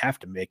into it. You have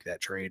to make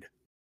that trade.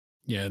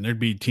 Yeah, and there'd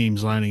be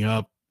teams lining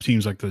up,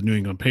 teams like the New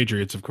England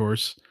Patriots, of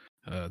course,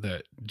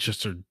 that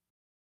just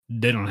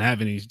they don't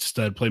have any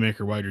stud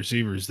playmaker wide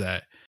receivers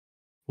that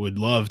would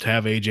love to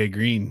have AJ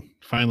Green.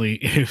 Finally,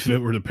 if it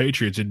were the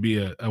Patriots, it'd be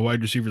a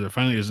wide receiver that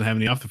finally doesn't have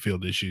any off the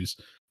field issues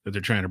that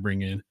they're trying to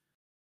bring in.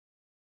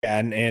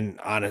 And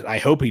honest, I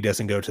hope he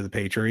doesn't go to the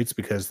Patriots,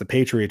 because the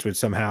Patriots would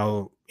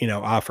somehow,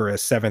 offer a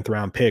 7th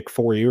round pick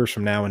 4 years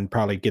from now and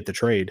probably get the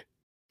trade.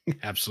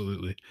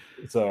 Absolutely.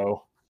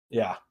 So,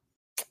 yeah.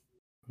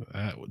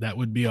 That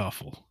would be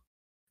awful.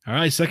 All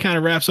right, so that kind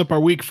of wraps up our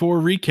week 4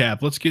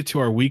 recap. Let's get to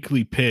our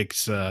weekly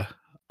picks. I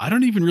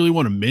don't even really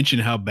want to mention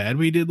how bad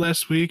we did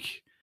last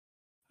week.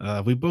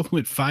 We both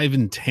went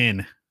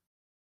 5-10,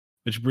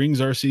 which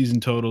brings our season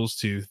totals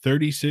to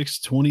 36,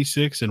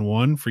 26, and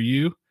 1 for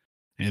you,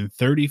 and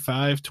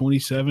 35,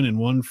 27, and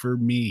 1 for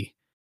me.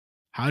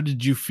 How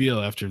did you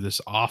feel after this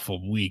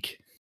awful week?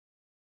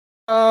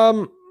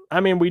 I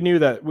mean, we knew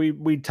that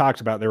we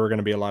talked about there were going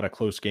to be a lot of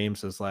close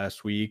games this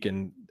last week,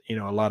 and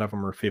a lot of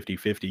them are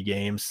 50-50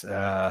 games.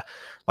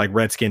 Like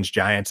Redskins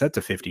Giants, that's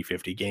a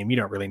 50-50 game. You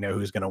don't really know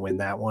who's going to win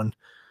that one.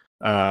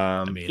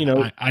 I mean,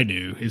 I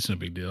do. It's no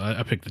big deal.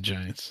 I picked the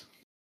Giants.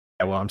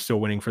 Yeah, well, I'm still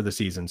winning for the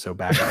season, so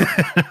back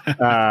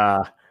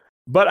up.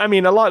 But I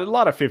mean, a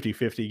lot of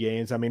 50-50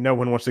 games. I mean, no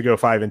one wants to go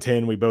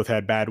 5-10. We both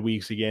had bad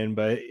weeks again,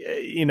 but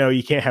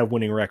you can't have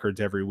winning records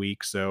every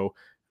week, so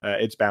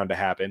it's bound to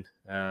happen.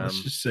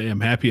 Let's just say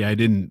I'm happy I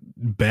didn't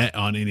bet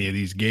on any of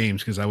these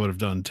games, because I would have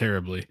done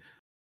terribly.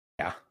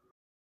 Yeah.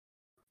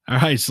 All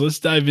right, so let's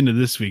dive into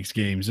this week's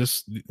games.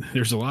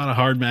 There's a lot of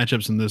hard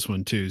matchups in this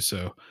one too.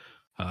 So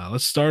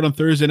let's start on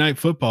Thursday Night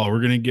Football.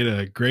 We're going to get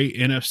a great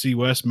NFC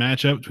West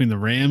matchup between the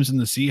Rams and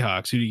the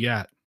Seahawks. Who do you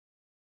got?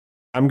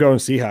 I'm going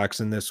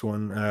Seahawks in this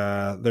one.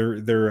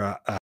 They're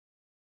a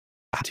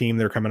team.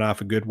 They're coming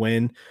off a good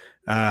win.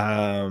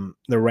 The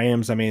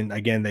Rams, I mean,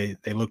 again,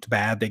 they looked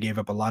bad. They gave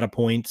up a lot of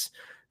points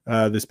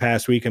this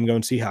past week. I'm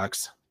going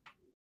Seahawks.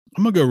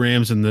 I'm gonna go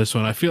Rams in this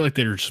one. I feel like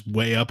they're just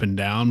way up and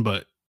down,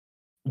 but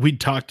we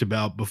talked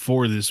about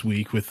before this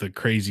week with the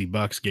crazy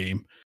Bucks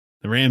game.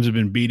 The Rams have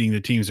been beating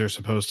the teams they're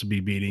supposed to be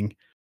beating.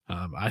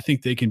 I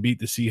think they can beat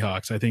the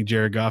Seahawks. I think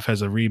Jared Goff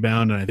has a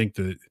rebound, and I think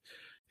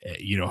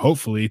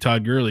hopefully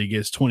Todd Gurley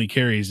gets 20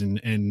 carries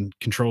and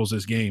controls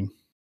this game.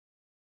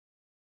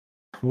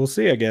 We'll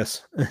see, I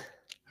guess.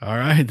 All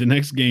right, the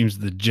next game's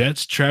the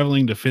Jets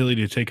traveling to Philly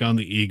to take on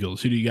the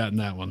Eagles. Who do you got in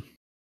that one?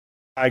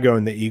 I go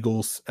in the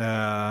Eagles.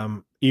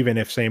 Even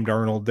if Sam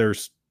Darnold,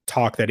 there's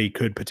talk that he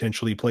could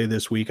potentially play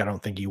this week. I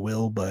don't think he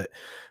will, but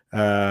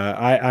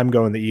I'm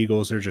going the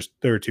Eagles.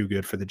 They're too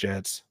good for the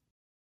Jets.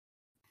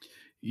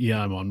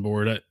 Yeah, I'm on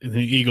board. I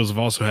think Eagles have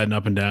also had an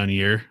up and down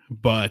year,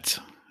 but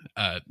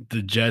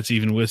the Jets,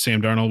 even with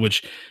Sam Darnold,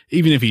 which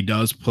even if he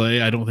does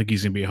play, I don't think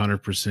he's going to be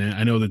 100%.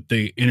 I know that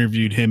they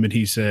interviewed him and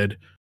he said,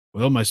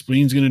 well, my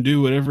spleen's going to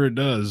do whatever it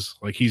does.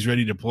 Like he's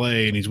ready to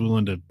play and he's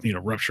willing to,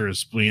 rupture his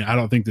spleen. I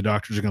don't think the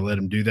doctors are going to let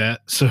him do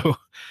that. So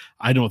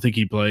I don't think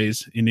he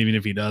plays. And even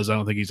if he does, I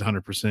don't think he's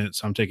 100%.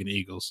 So I'm taking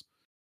Eagles.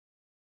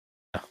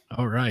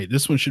 All right.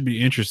 This one should be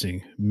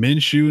interesting.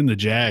 Minshew and the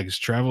Jags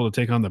travel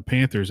to take on the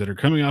Panthers that are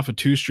coming off of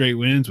 2 straight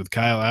wins with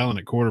Kyle Allen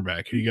at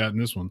quarterback. Who you got in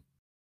this one?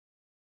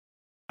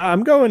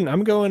 I'm going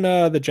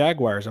the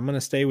Jaguars. I'm going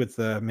to stay with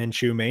the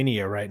Minshew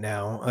mania right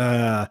now.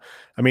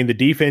 I mean, the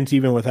defense,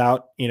 even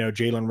without,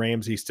 Jalen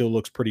Ramsey, still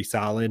looks pretty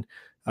solid.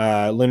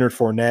 Leonard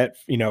Fournette,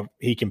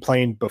 he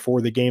complained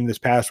before the game this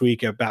past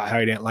week about how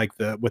he didn't like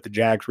what the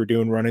Jags were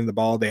doing running the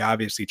ball. They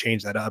obviously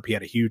changed that up. He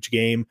had a huge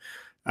game.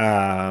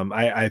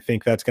 I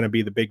think that's going to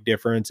be the big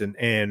difference.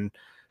 And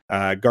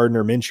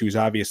Gardner Minshew's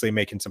obviously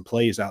making some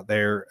plays out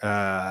there.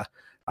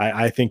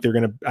 I think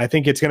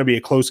it's going to be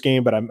a close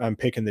game, but I'm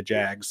picking the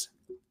Jags.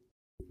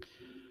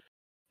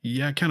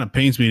 Yeah, it kind of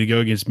pains me to go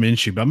against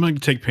Minshew, but I'm going to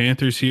take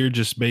Panthers here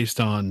just based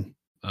on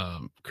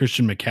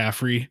Christian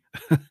McCaffrey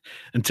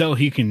until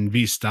he can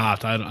be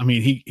stopped. I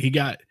mean,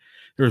 there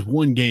was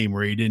one game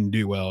where he didn't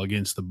do well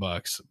against the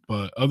Bucks,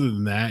 but other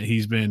than that,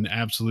 he's been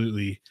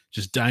absolutely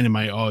just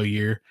dynamite all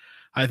year.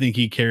 I think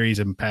he carries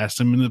him past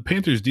him. And the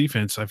Panthers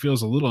defense, I feel,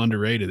 is a little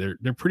underrated.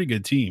 They're a pretty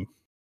good team.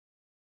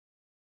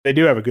 They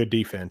do have a good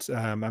defense.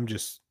 I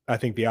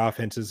think the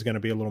offense is going to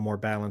be a little more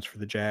balanced for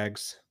the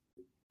Jags.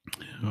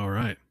 All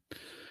right.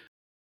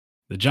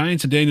 The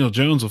Giants and Daniel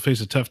Jones will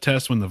face a tough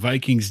test when the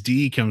Vikings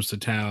D comes to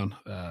town.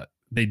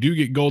 They do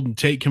get Golden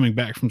Tate coming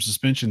back from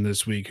suspension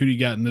this week. Who do you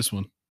got in this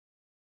one?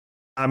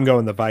 I'm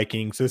going the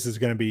Vikings. This is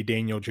going to be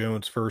Daniel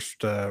Jones'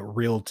 first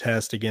real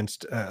test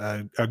against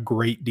a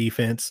great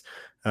defense,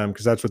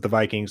 because that's what the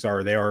Vikings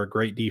are. They are a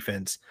great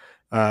defense.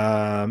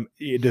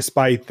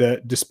 Despite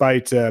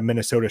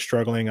Minnesota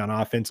struggling on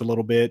offense a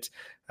little bit,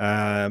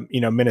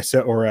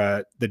 Minnesota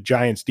or the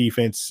Giants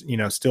defense,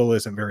 still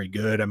isn't very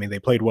good. I mean, they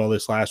played well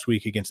this last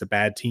week against a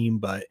bad team,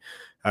 but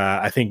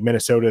I think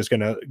Minnesota is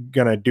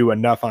gonna do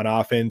enough on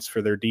offense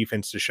for their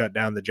defense to shut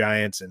down the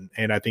Giants,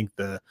 and I think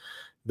the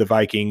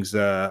Vikings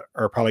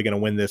are probably going to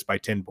win this by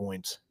 10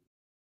 points.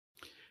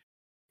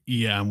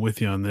 Yeah, I'm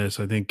with you on this.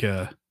 I think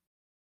the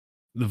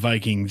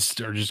Vikings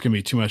are just going to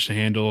be too much to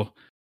handle.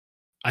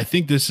 I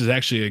think this is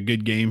actually a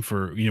good game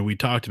for, we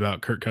talked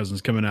about Kirk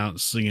Cousins coming out and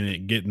slinging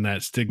it, getting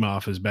that stigma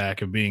off his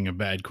back of being a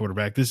bad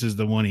quarterback. This is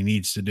the one he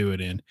needs to do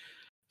it in.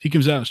 If he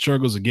comes out and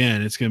struggles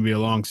again, it's going to be a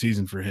long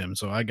season for him.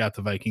 So I got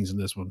the Vikings in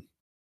this one.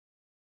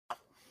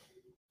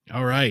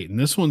 All right. And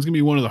this one's going to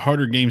be one of the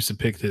harder games to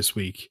pick this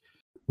week.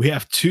 We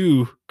have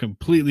 2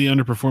 completely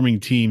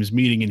underperforming teams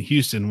meeting in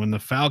Houston when the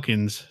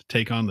Falcons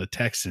take on the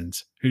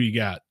Texans. Who do you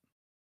got?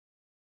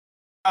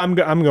 I'm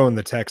going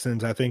the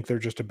Texans. I think they're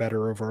just a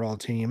better overall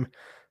team.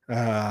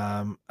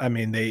 I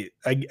mean, they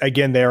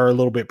are a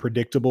little bit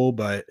predictable,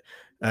 but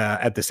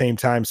at the same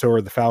time, so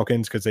are the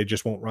Falcons because they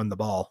just won't run the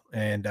ball.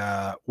 And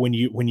when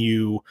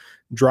you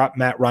drop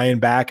Matt Ryan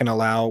back and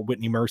allow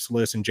Whitney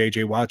Mercilus and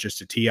JJ Watt just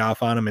to tee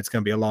off on him, it's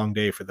going to be a long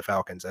day for the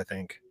Falcons, I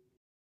think.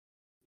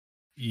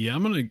 Yeah,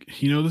 I'm going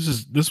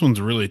to, this one's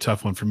a really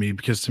tough one for me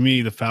because to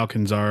me, the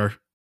Falcons are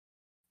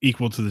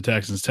equal to the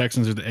Texans.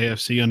 Texans are the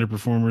AFC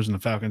underperformers and the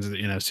Falcons are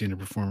the NFC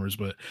underperformers,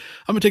 but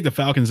I'm going to take the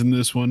Falcons in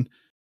this one.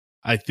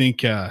 I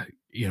think, I'm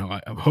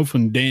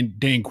hoping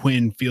Dan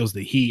Quinn feels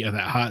the heat of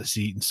that hot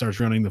seat and starts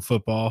running the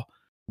football.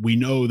 We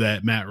know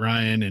that Matt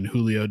Ryan and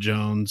Julio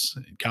Jones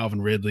and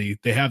Calvin Ridley,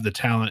 they have the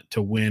talent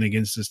to win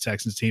against this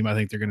Texans team. I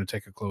think they're going to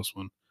take a close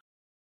one.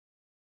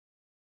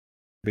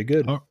 Be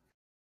good.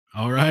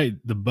 All right.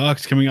 The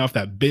Bucks, coming off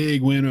that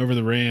big win over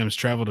the Rams,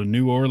 travel to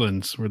New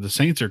Orleans, where the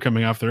Saints are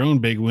coming off their own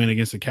big win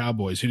against the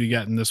Cowboys. Who do you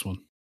got in this one?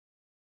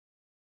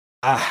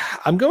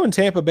 I'm going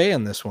Tampa Bay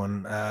on this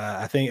one.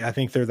 I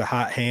think they're the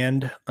hot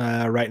hand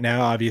right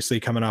now.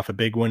 Obviously, coming off a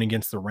big win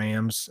against the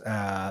Rams.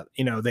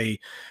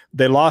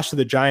 They lost to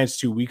the Giants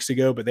 2 weeks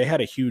ago, but they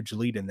had a huge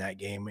lead in that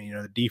game.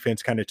 The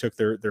defense kind of took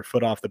their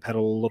foot off the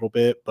pedal a little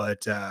bit.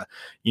 But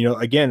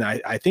again,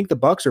 I think the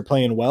Bucks are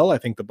playing well. I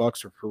think the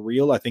Bucks are for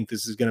real. I think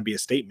this is going to be a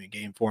statement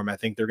game for them. I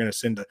think they're going to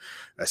send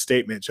a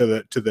statement to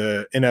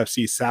the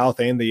NFC South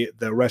and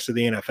the rest of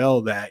the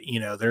NFL that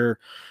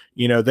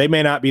they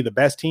may not be the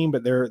best team,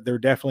 but they're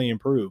definitely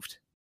improved.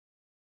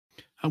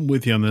 I'm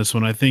with you on this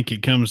one. I think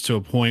it comes to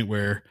a point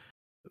where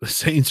the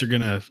Saints are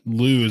going to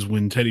lose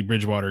when Teddy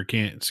Bridgewater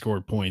can't score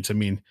points. I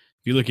mean,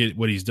 if you look at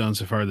what he's done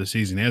so far this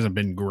season, he hasn't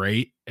been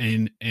great.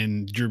 And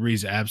Drew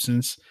Brees'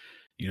 absence,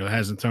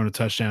 hasn't thrown a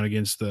touchdown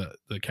against the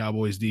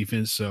Cowboys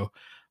defense. So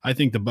I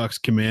think the Bucks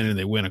come in and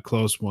they win a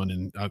close one.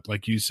 And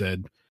like you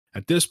said,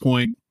 at this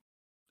point,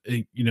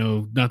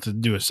 not to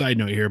do a side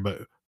note here,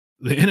 but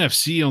the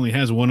NFC only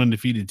has one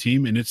undefeated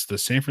team, and it's the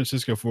San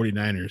Francisco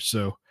 49ers.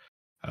 So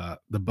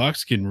the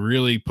Bucks can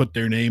really put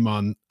their name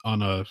on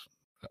a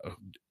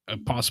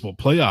possible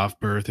playoff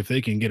berth if they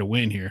can get a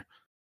win here.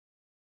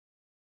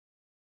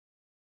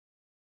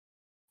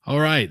 All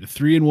right, the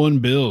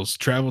 3-1 Bills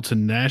travel to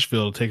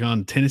Nashville to take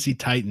on Tennessee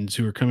Titans,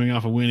 who are coming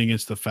off a win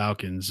against the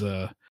Falcons.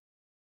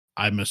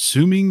 I'm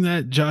assuming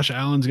that Josh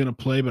Allen's going to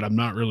play, but I'm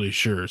not really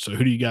sure. So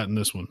who do you got in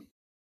this one?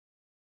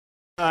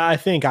 I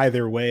think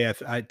either way,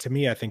 to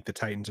me, I think the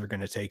Titans are going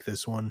to take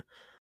this one.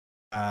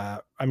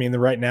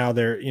 Right now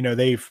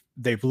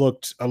they've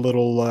looked a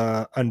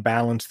little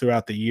unbalanced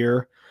throughout the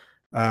year,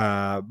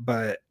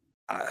 but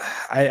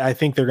I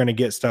think they're going to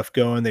get stuff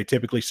going. They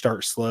typically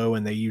start slow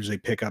and they usually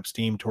pick up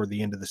steam toward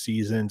the end of the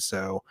season.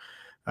 So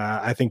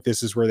I think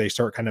this is where they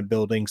start kind of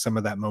building some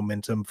of that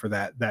momentum for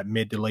that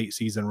mid to late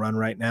season run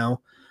right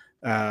now.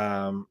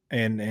 I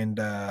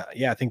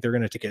think they're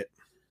going to take it.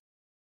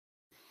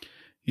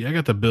 Yeah, I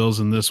got the Bills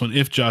in this one.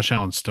 If Josh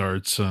Allen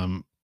starts,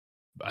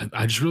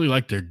 I just really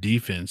like their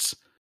defense.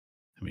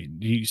 I mean,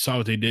 you saw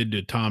what they did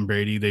to Tom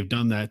Brady. They've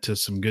done that to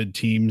some good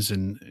teams,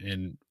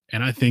 and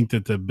I think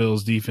that the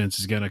Bills defense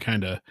is going to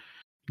kind of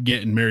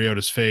get in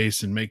Mariota's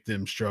face and make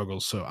them struggle.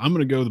 So I'm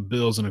going to go the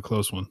Bills in a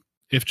close one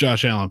if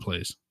Josh Allen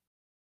plays.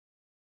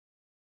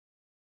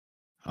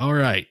 All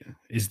right.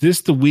 Is this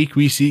the week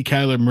we see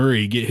Kyler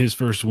Murray get his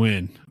first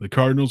win? The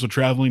Cardinals are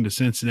traveling to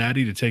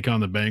Cincinnati to take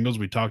on the Bengals.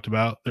 We talked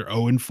about they're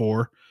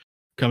 0-4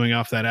 coming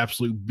off that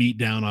absolute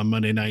beatdown on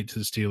Monday night to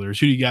the Steelers.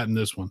 Who do you got in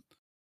this one?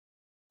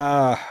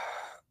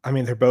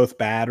 They're both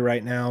bad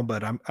right now,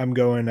 but I'm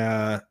going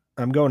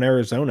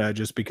Arizona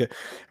just because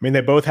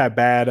they both have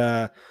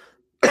bad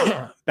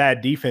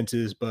bad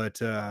defenses,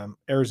 but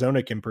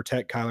Arizona can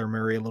protect Kyler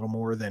Murray a little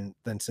more than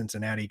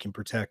Cincinnati can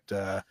protect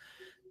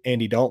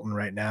Andy Dalton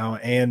right now.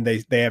 And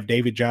they have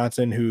David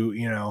Johnson, who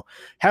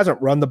hasn't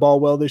run the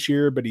ball well this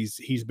year, but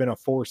he's been a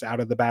force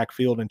out of the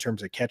backfield in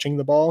terms of catching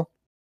the ball.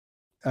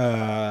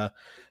 And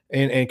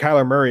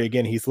Kyler Murray,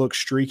 again, he's looked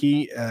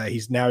streaky.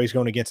 He's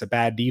going against a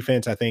bad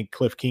defense. I think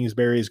Cliff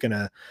Kingsbury is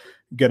gonna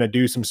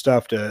do some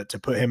stuff to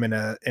put him in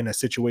a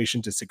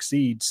situation to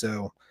succeed.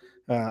 So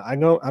I'm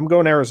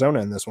going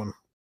Arizona in this one.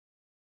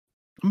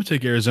 I'm going to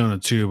take Arizona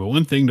too, but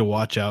one thing to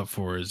watch out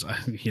for is,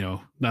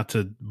 not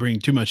to bring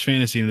too much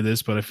fantasy into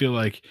this, but I feel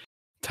like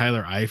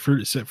Tyler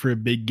Eifert is set for a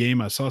big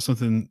game. I saw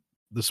something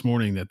this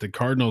morning that the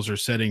Cardinals are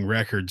setting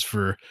records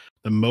for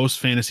the most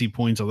fantasy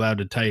points allowed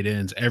to tight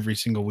ends every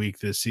single week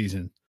this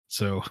season.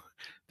 So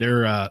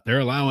they're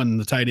allowing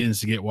the tight ends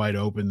to get wide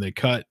open. They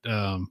cut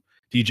DJ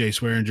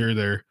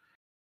Swearinger,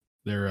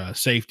 their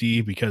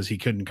safety, because he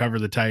couldn't cover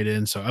the tight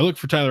end. So I look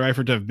for Tyler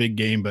Eifert to have a big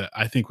game, but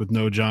I think with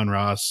no John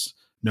Ross,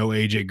 no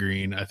AJ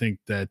Green, I think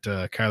that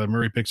Kyler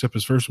Murray picks up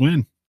his first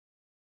win.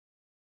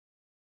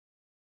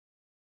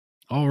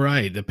 All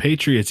right, the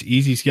Patriots'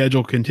 easy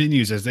schedule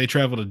continues as they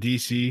travel to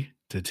DC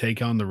to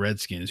take on the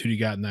Redskins. Who do you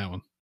got in that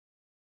one?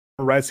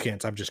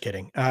 Redskins. I'm just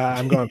kidding.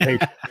 I'm going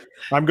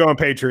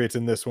Patriots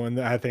in this one.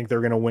 I think they're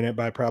going to win it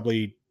by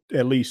probably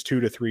at least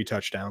 2 to 3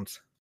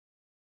 touchdowns.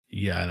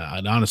 Yeah,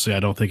 and honestly, I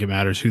don't think it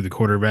matters who the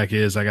quarterback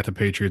is. I got the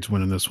Patriots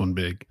winning this one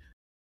big.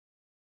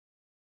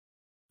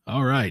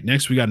 All right,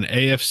 next we got an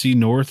AFC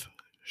North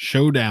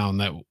showdown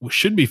that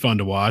should be fun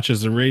to watch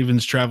as the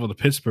Ravens travel to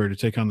Pittsburgh to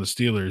take on the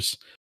Steelers.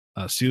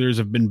 Steelers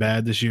have been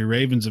bad this year.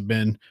 Ravens have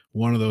been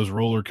one of those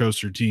roller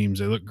coaster teams.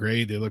 They look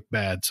great. They look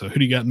bad. So who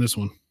do you got in this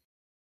one?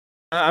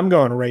 I'm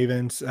going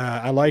Ravens.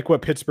 I like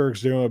what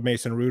Pittsburgh's doing with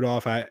Mason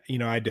Rudolph. I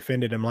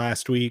defended him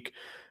last week,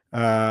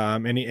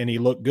 and he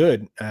looked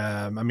good.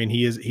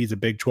 He's a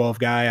Big 12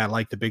 guy. I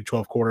like the Big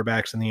 12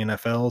 quarterbacks in the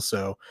NFL.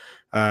 So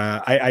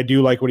I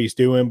do like what he's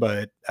doing,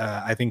 but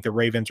I think the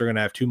Ravens are going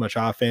to have too much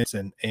offense,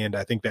 and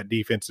I think that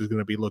defense is going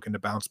to be looking to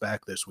bounce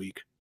back this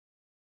week.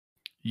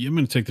 Yeah, I'm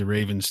going to take the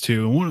Ravens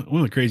too. And one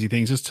of the crazy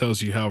things, this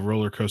tells you how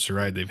roller coaster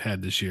ride they've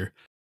had this year.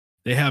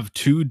 They have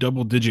 2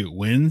 double-digit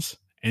wins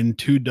and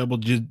 2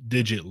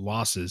 double-digit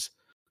losses.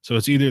 So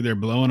it's either they're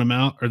blowing them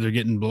out or they're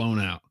getting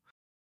blown out.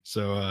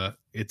 So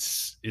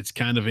it's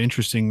kind of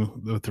interesting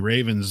with the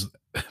Ravens,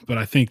 but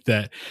I think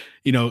that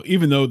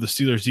even though the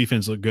Steelers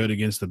defense looked good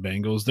against the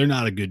Bengals, they're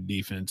not a good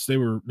defense.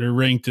 They're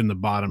ranked in the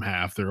bottom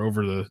half. They're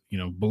over the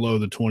below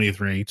the 20th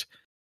ranked.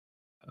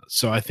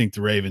 So I think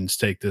the Ravens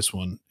take this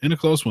one in a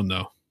close one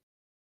though.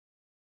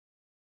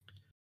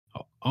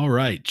 All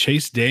right,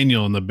 Chase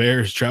Daniel and the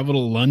Bears travel to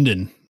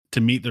London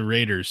to meet the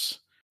Raiders.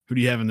 Who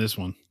do you have in this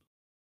one?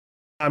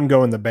 I'm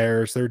going the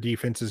Bears. Their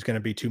defense is going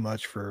to be too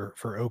much for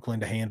Oakland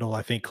to handle.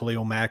 I think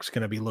Khalil Mack's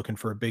going to be looking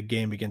for a big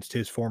game against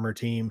his former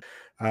team.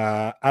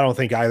 I don't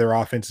think either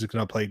offense is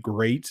going to play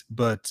great,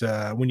 but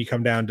when you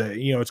come down to,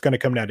 it's going to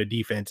come down to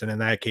defense, and in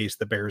that case,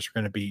 the Bears are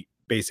going to beat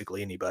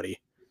basically anybody.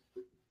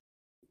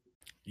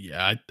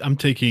 Yeah, I'm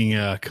taking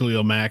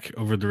Khalil Mack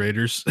over the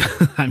Raiders.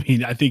 I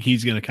mean, I think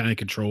he's going to kind of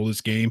control this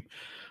game,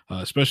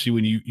 especially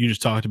when you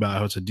just talked about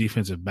how it's a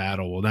defensive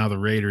battle. Well, now the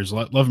Raiders,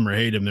 love him or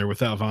hate him, they're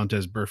without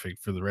Vontaze Burfict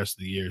for the rest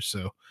of the year.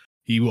 So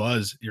he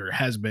was or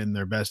has been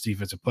their best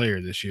defensive player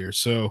this year.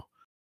 So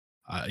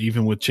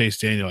even with Chase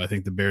Daniel, I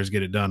think the Bears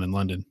get it done in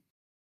London.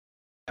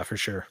 Yeah, for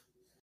sure.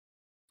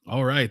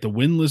 All right, the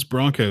winless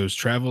Broncos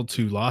travel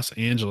to Los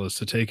Angeles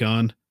to take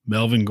on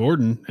Melvin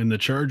Gordon and the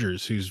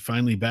Chargers, who's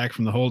finally back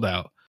from the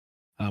holdout.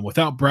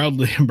 Without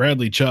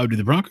Bradley Chubb, do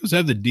the Broncos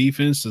have the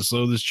defense to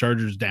slow this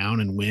Chargers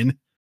down and win?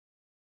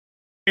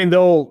 And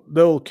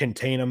they'll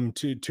contain them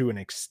to an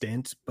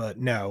extent, but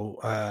no.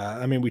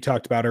 I mean, we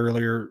talked about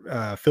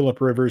earlier,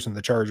 Philip Rivers and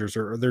the Chargers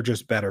they're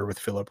just better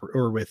with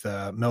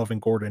Melvin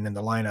Gordon in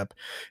the lineup.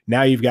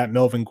 Now you've got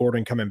Melvin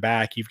Gordon coming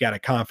back. You've got a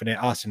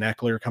confident Austin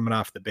Eckler coming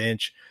off the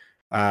bench.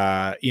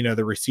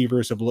 The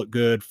receivers have looked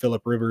good.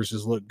 Philip Rivers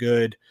has looked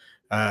good.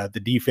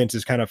 The defense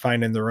is kind of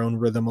finding their own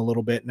rhythm a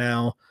little bit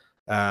now.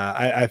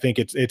 I think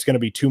it's going to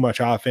be too much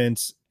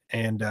offense,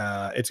 and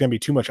it's going to be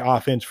too much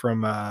offense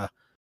from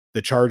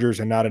the Chargers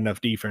and not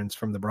enough defense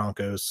from the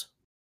Broncos.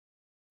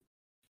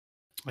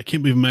 I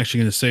can't believe I'm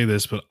actually going to say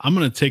this, but I'm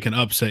going to take an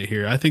upset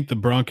here. I think the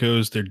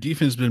Broncos, their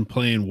defense has been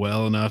playing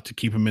well enough to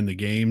keep them in the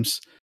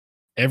games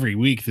every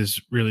week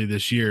this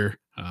year.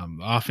 The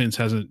offense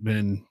hasn't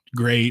been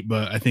great,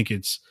 but I think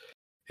it's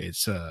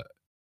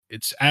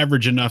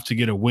average enough to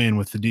get a win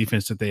with the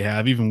defense that they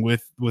have, even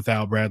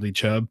without Bradley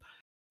Chubb.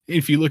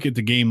 If you look at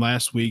the game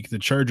last week, the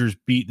Chargers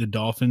beat the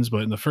Dolphins,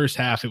 but in the first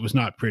half, it was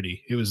not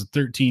pretty. It was a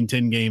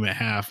 13-10 game at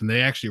half, and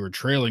they actually were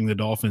trailing the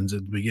Dolphins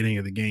at the beginning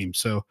of the game.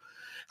 So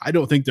I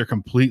don't think they're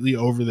completely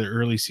over their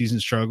early season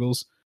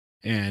struggles,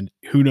 and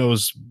who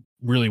knows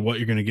really what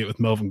you're going to get with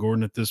Melvin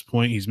Gordon at this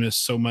point. He's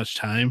missed so much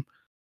time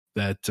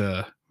that,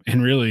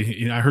 and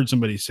really, I heard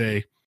somebody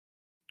say,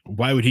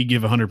 why would he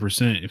give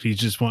 100% if he's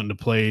just wanting to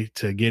play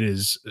to get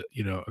his,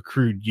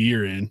 accrued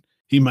year in?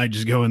 He might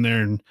just go in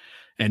there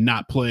and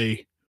not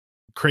play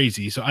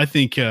crazy. So I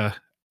think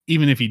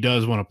even if he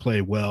does want to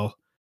play well,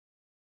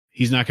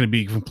 he's not going to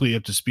be completely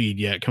up to speed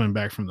yet coming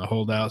back from the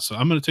holdout. So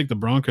I'm going to take the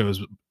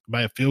Broncos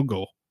by a field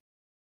goal.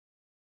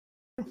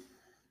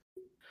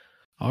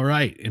 All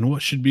right. And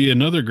what should be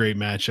another great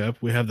matchup,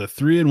 we have the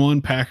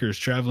 3-1 Packers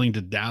traveling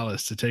to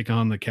Dallas to take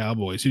on the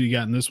Cowboys. Who do you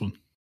got in this one?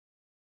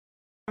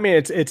 I mean,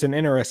 it's an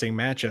interesting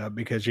matchup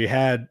because you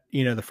had,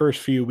 the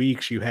first few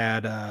weeks you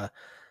had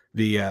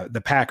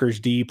the Packers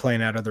D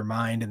playing out of their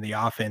mind and the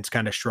offense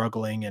kind of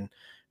struggling,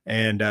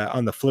 and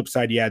on the flip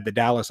side, you had the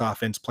Dallas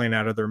offense playing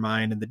out of their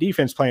mind and the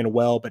defense playing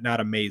well but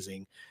not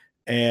amazing.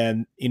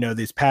 And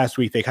this past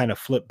week they kind of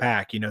flipped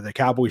back. The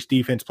Cowboys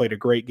defense played a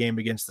great game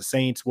against the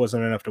Saints,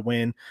 wasn't enough to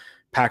win.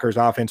 Packers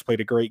offense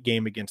played a great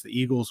game against the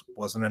Eagles,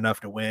 wasn't enough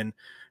to win.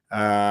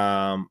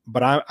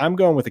 But I'm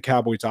going with the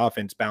Cowboys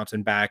offense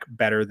bouncing back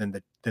better than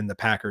the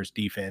Packers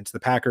defense. The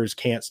Packers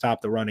can't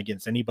stop the run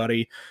against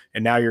anybody,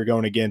 and now you're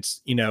going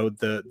against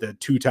the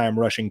two-time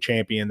rushing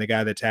champion, the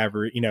guy that's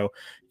average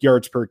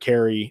yards per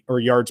carry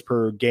or yards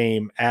per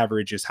game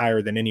average is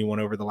higher than anyone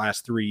over the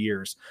last 3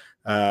 years.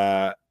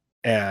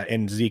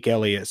 And Zeke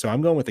Elliott. So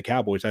I'm going with the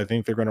Cowboys. I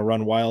think they're going to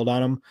run wild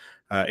on them.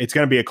 It's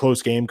going to be a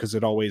close game because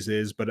it always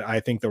is, but I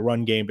think the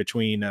run game for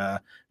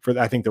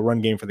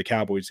the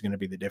Cowboys is going to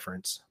be the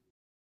difference.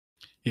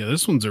 Yeah,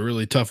 this one's a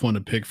really tough one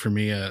to pick for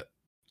me.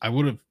 I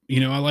would have,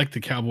 I like the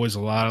Cowboys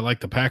a lot. I like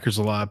the Packers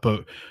a lot,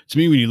 but to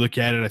me, when you look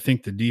at it, I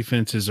think the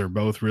defenses are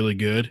both really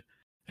good.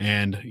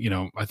 And,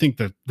 I think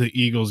that the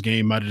Eagles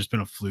game might have just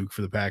been a fluke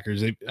for the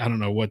Packers. I don't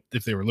know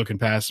if they were looking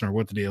past or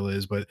what the deal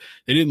is, but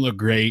they didn't look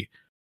great.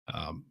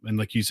 And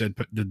like you said,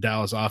 the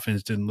Dallas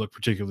offense didn't look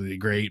particularly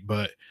great,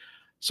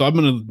 so I'm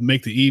going to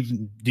make the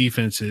even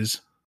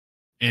defenses.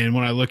 And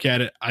when I look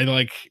at it, I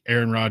like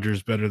Aaron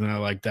Rodgers better than I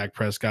like Dak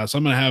Prescott. So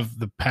I'm going to have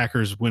the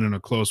Packers winning a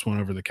close one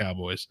over the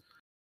Cowboys.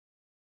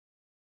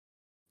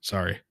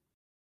 Sorry.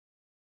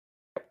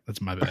 That's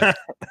my bad.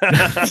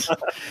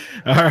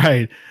 All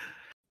right.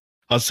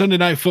 On Sunday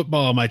Night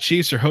Football, my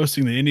Chiefs are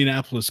hosting the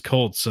Indianapolis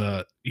Colts.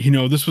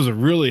 This was a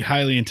really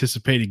highly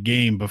anticipated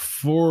game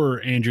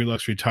before Andrew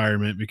Luck's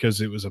retirement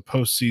because it was a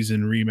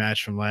postseason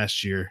rematch from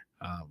last year.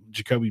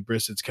 Jacoby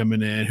Brissett's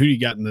coming in. Who do you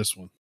got in this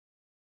one?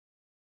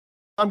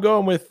 I'm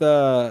going with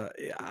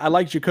I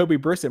like Jacoby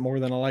Brissett more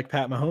than I like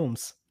Pat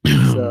Mahomes.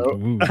 So,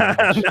 Ooh.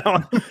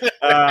 no,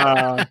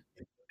 uh,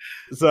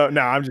 so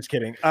no, I'm just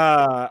kidding.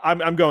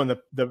 I'm going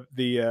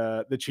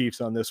the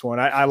Chiefs on this one.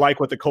 I like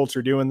what the Colts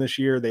are doing this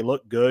year. They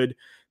look good.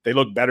 They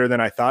look better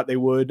than I thought they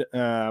would.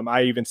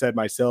 I even said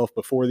myself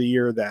before the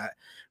year that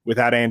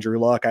without Andrew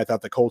Luck, I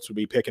thought the Colts would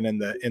be picking in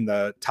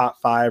the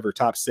top 5 or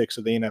top 6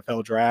 of the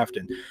NFL draft,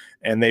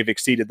 and they've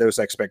exceeded those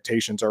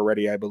expectations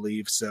already, I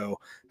believe. So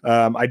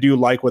I do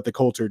like what the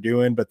Colts are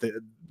doing, but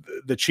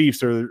the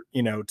Chiefs are,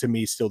 to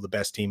me, still the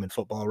best team in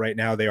football right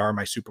now. They are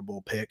my Super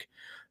Bowl pick.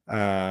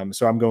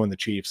 So I'm going the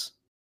Chiefs.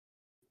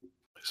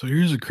 So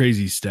here's a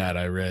crazy stat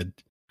I read.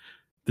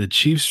 The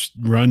Chiefs'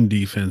 run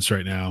defense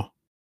right now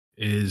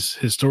is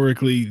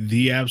historically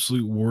the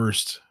absolute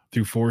worst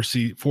through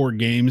 4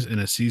 games in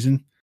a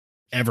season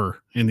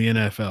ever in the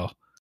NFL.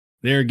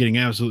 They're getting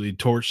absolutely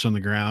torched on the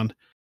ground.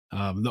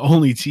 The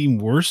only team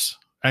worse,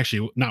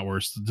 actually not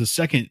worse, the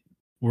second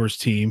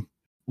worst team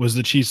was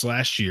the Chiefs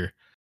last year.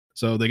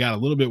 So they got a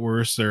little bit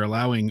worse. They're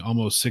allowing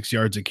almost 6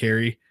 yards a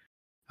carry.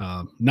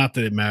 Not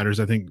that it matters.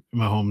 I think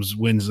Mahomes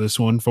wins this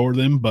one for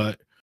them, but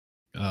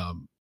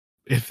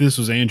if this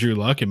was Andrew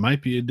Luck, it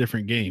might be a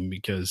different game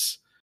because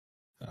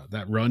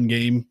that run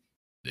game,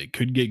 it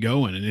could get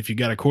going. And if you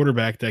got a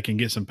quarterback that can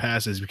get some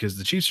passes, because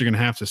the Chiefs are going to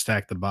have to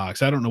stack the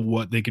box. I don't know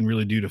what they can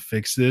really do to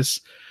fix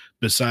this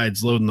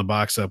besides loading the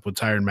box up with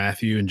Tyrann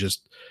Mathieu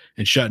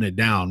and shutting it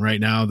down. Right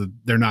now,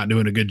 they're not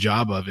doing a good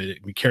job of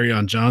it.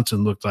 Kerryon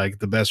Johnson looked like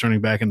the best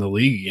running back in the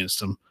league against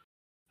them.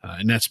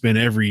 And that's been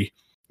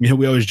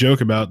we always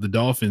joke about the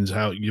Dolphins,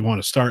 how you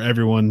want to start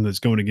everyone that's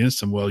going against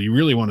them. Well, you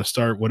really want to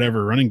start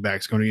whatever running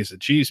back's going against the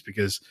Chiefs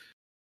because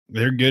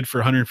they're good for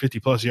 150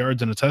 plus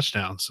yards and a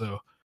touchdown. So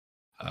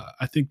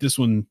I think this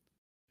one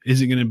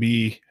isn't going to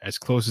be as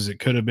close as it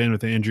could have been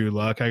with Andrew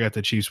Luck. I got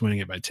the Chiefs winning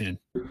it by 10.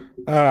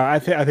 I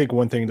think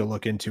one thing to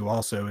look into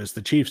also is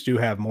the Chiefs do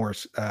have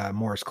Morris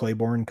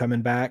Claiborne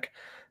coming back.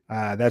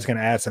 That's going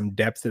to add some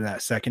depth to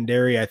that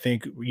secondary. I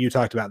think you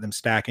talked about them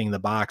stacking the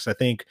box. I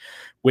think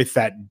with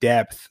that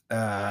depth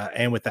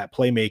and with that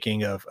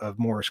playmaking of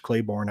Morris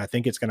Claiborne, I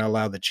think it's going to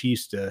allow the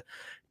Chiefs to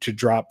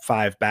drop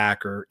 5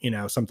 back or,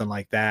 something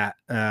like that,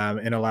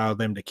 and allow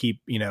them to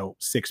keep,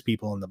 6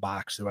 people in the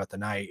box throughout the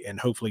night and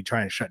hopefully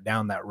try and shut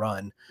down that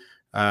run.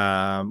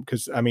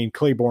 Because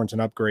Claiborne's an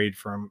upgrade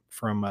from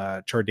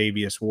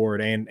Chardavius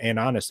Ward and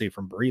honestly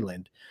from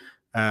Breland.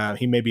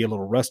 He may be a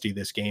little rusty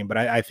this game, but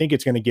I think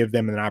it's going to give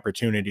them an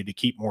opportunity to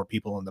keep more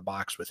people in the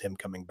box with him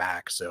coming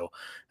back. So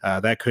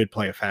that could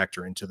play a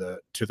factor into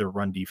the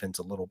run defense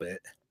a little bit.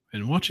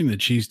 And watching the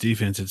Chiefs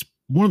defense, it's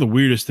one of the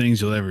weirdest things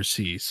you'll ever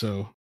see.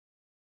 So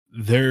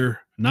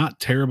they're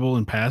not terrible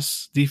in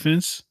pass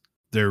defense.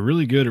 They're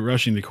really good at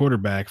rushing the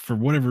quarterback. For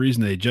whatever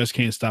reason, they just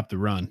can't stop the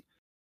run.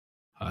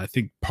 I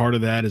think part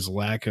of that is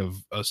lack of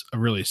a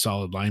really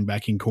solid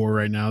linebacking core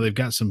right now. They've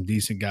got some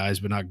decent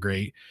guys, but not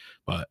great.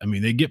 But,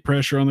 they get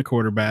pressure on the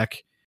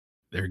quarterback.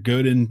 They're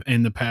good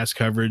in the pass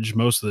coverage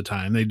most of the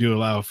time. They do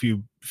allow a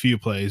few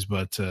plays,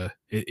 but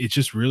it's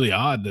just really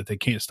odd that they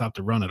can't stop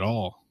the run at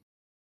all.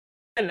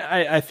 And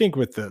I think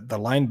with the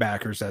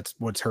linebackers, that's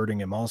what's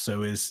hurting him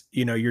also is,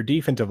 your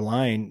defensive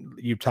line,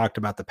 you've talked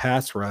about the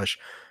pass rush.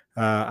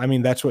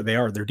 That's what they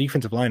are. Their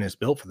defensive line is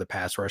built for the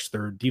pass rush.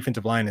 Their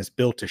defensive line is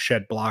built to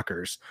shed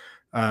blockers.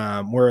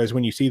 Whereas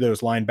when you see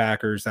those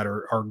linebackers that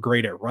are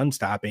great at run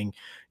stopping,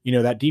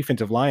 that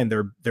defensive line,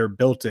 they're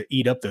built to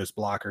eat up those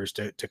blockers,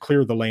 to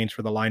clear the lanes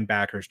for the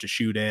linebackers to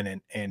shoot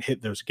in and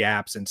hit those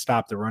gaps and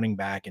stop the running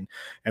back. And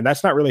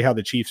that's not really how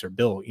the Chiefs are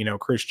built.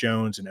 Chris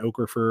Jones and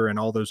Okafor and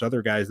all those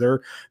other guys,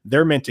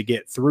 they're meant to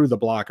get through the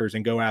blockers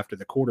and go after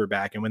the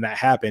quarterback. And when that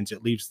happens,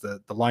 it leaves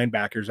the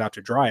linebackers out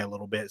to dry a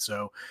little bit.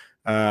 So,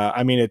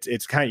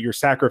 it's kind of, you're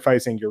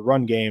sacrificing your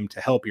run game to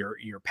help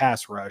your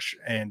pass rush.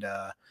 And,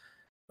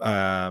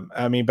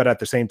 but at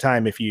the same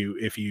time, if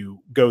you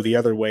go the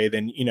other way,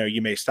 then,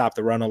 you may stop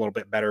the run a little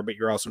bit better, but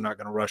you're also not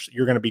going to rush.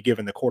 You're going to be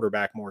giving the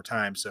quarterback more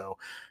time. So,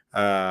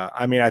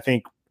 I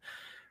think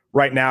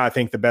right now, I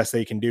think the best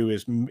they can do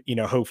is,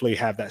 hopefully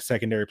have that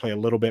secondary play a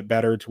little bit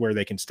better to where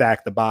they can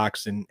stack the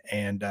box and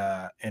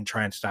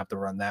try and stop the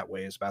run that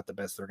way is about the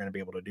best they're going to be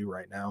able to do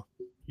right now.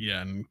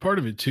 Yeah, and part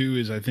of it too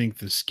is I think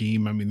the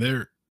scheme.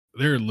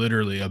 They're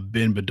literally a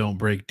bend but don't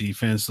break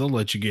defense. They'll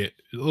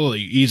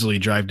easily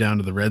drive down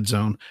to the red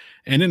zone,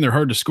 and then they're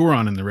hard to score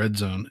on in the red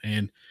zone.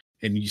 And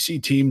you see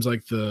teams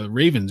like the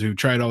Ravens who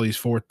tried all these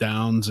 4th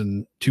downs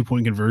and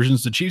 2-point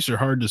conversions. The Chiefs are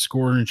hard to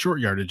score in short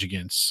yardage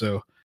against.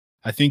 So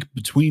I think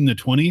between the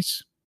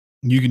 20s,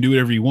 you can do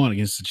whatever you want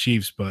against the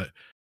Chiefs, but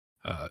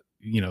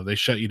they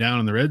shut you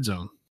down in the red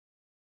zone.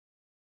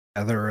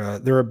 Yeah,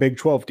 they're a Big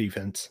 12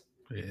 defense.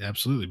 Yeah,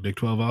 absolutely, Big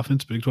 12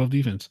 offense, Big 12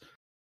 defense.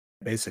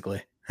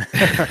 Basically.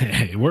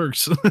 It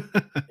works.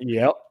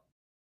 Yep.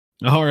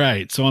 All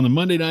right. So on the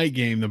Monday night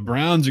game, the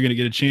Browns are going to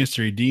get a chance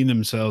to redeem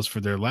themselves for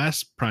their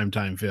last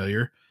primetime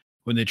failure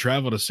when they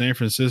travel to San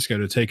Francisco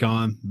to take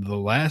on the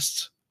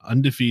last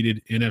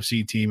undefeated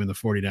NFC team in the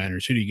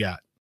 49ers. Who do you got?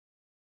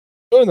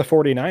 Going the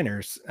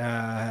 49ers.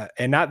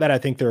 And not that I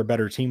think they're a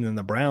better team than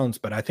the Browns,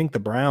 but I think the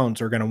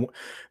Browns are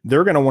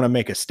they're gonna want to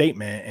make a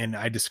statement. And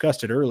I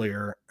discussed it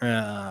earlier.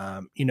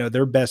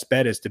 Their best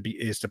bet is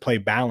to play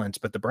balance,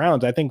 but the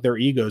Browns, I think their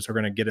egos are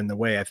gonna get in the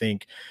way. I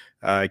think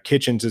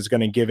Kitchens is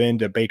going to give in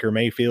to Baker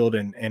Mayfield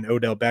and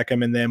Odell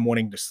Beckham and them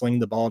wanting to sling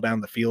the ball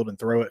down the field and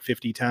throw it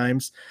 50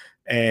 times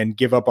and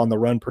give up on the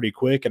run pretty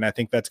quick. And I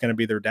think that's going to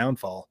be their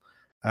downfall.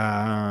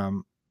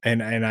 And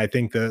I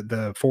think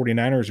the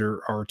 49ers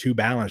are too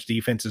balanced.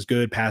 Defense is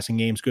good, passing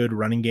game's good,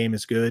 running game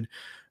is good.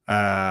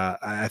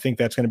 I think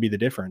that's going to be the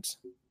difference.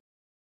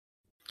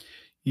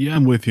 Yeah,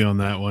 I'm with you on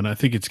that one. I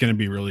think it's going to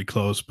be really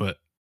close, but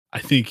I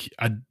think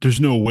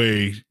there's no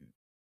way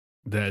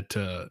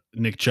that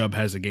Nick Chubb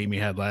has a game he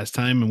had last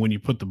time. And when you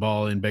put the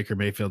ball in Baker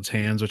Mayfield's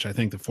hands, which I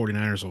think the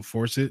 49ers will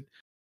force it,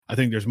 I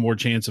think there's more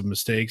chance of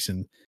mistakes.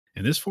 And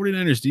this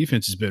 49ers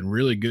defense has been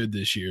really good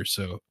this year.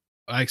 So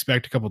I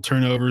expect a couple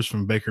turnovers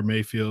from Baker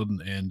Mayfield,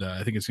 and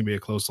I think it's going to be a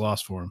close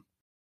loss for him.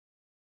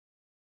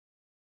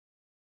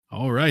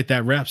 All right,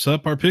 that wraps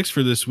up our picks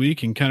for this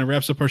week and kind of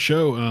wraps up our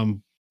show.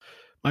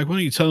 Mike, why don't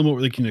you tell them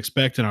what they can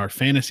expect in our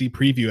fantasy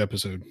preview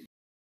episode?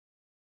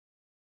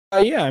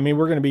 Yeah, I mean,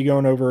 we're going to be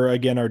going over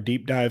again our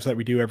deep dives that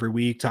we do every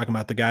week, talking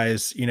about the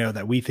guys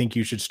that we think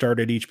you should start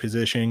at each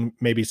position,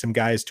 maybe some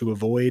guys to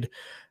avoid.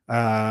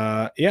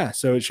 So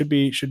it should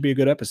be a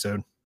good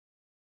episode.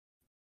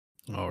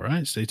 All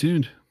right, stay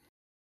tuned.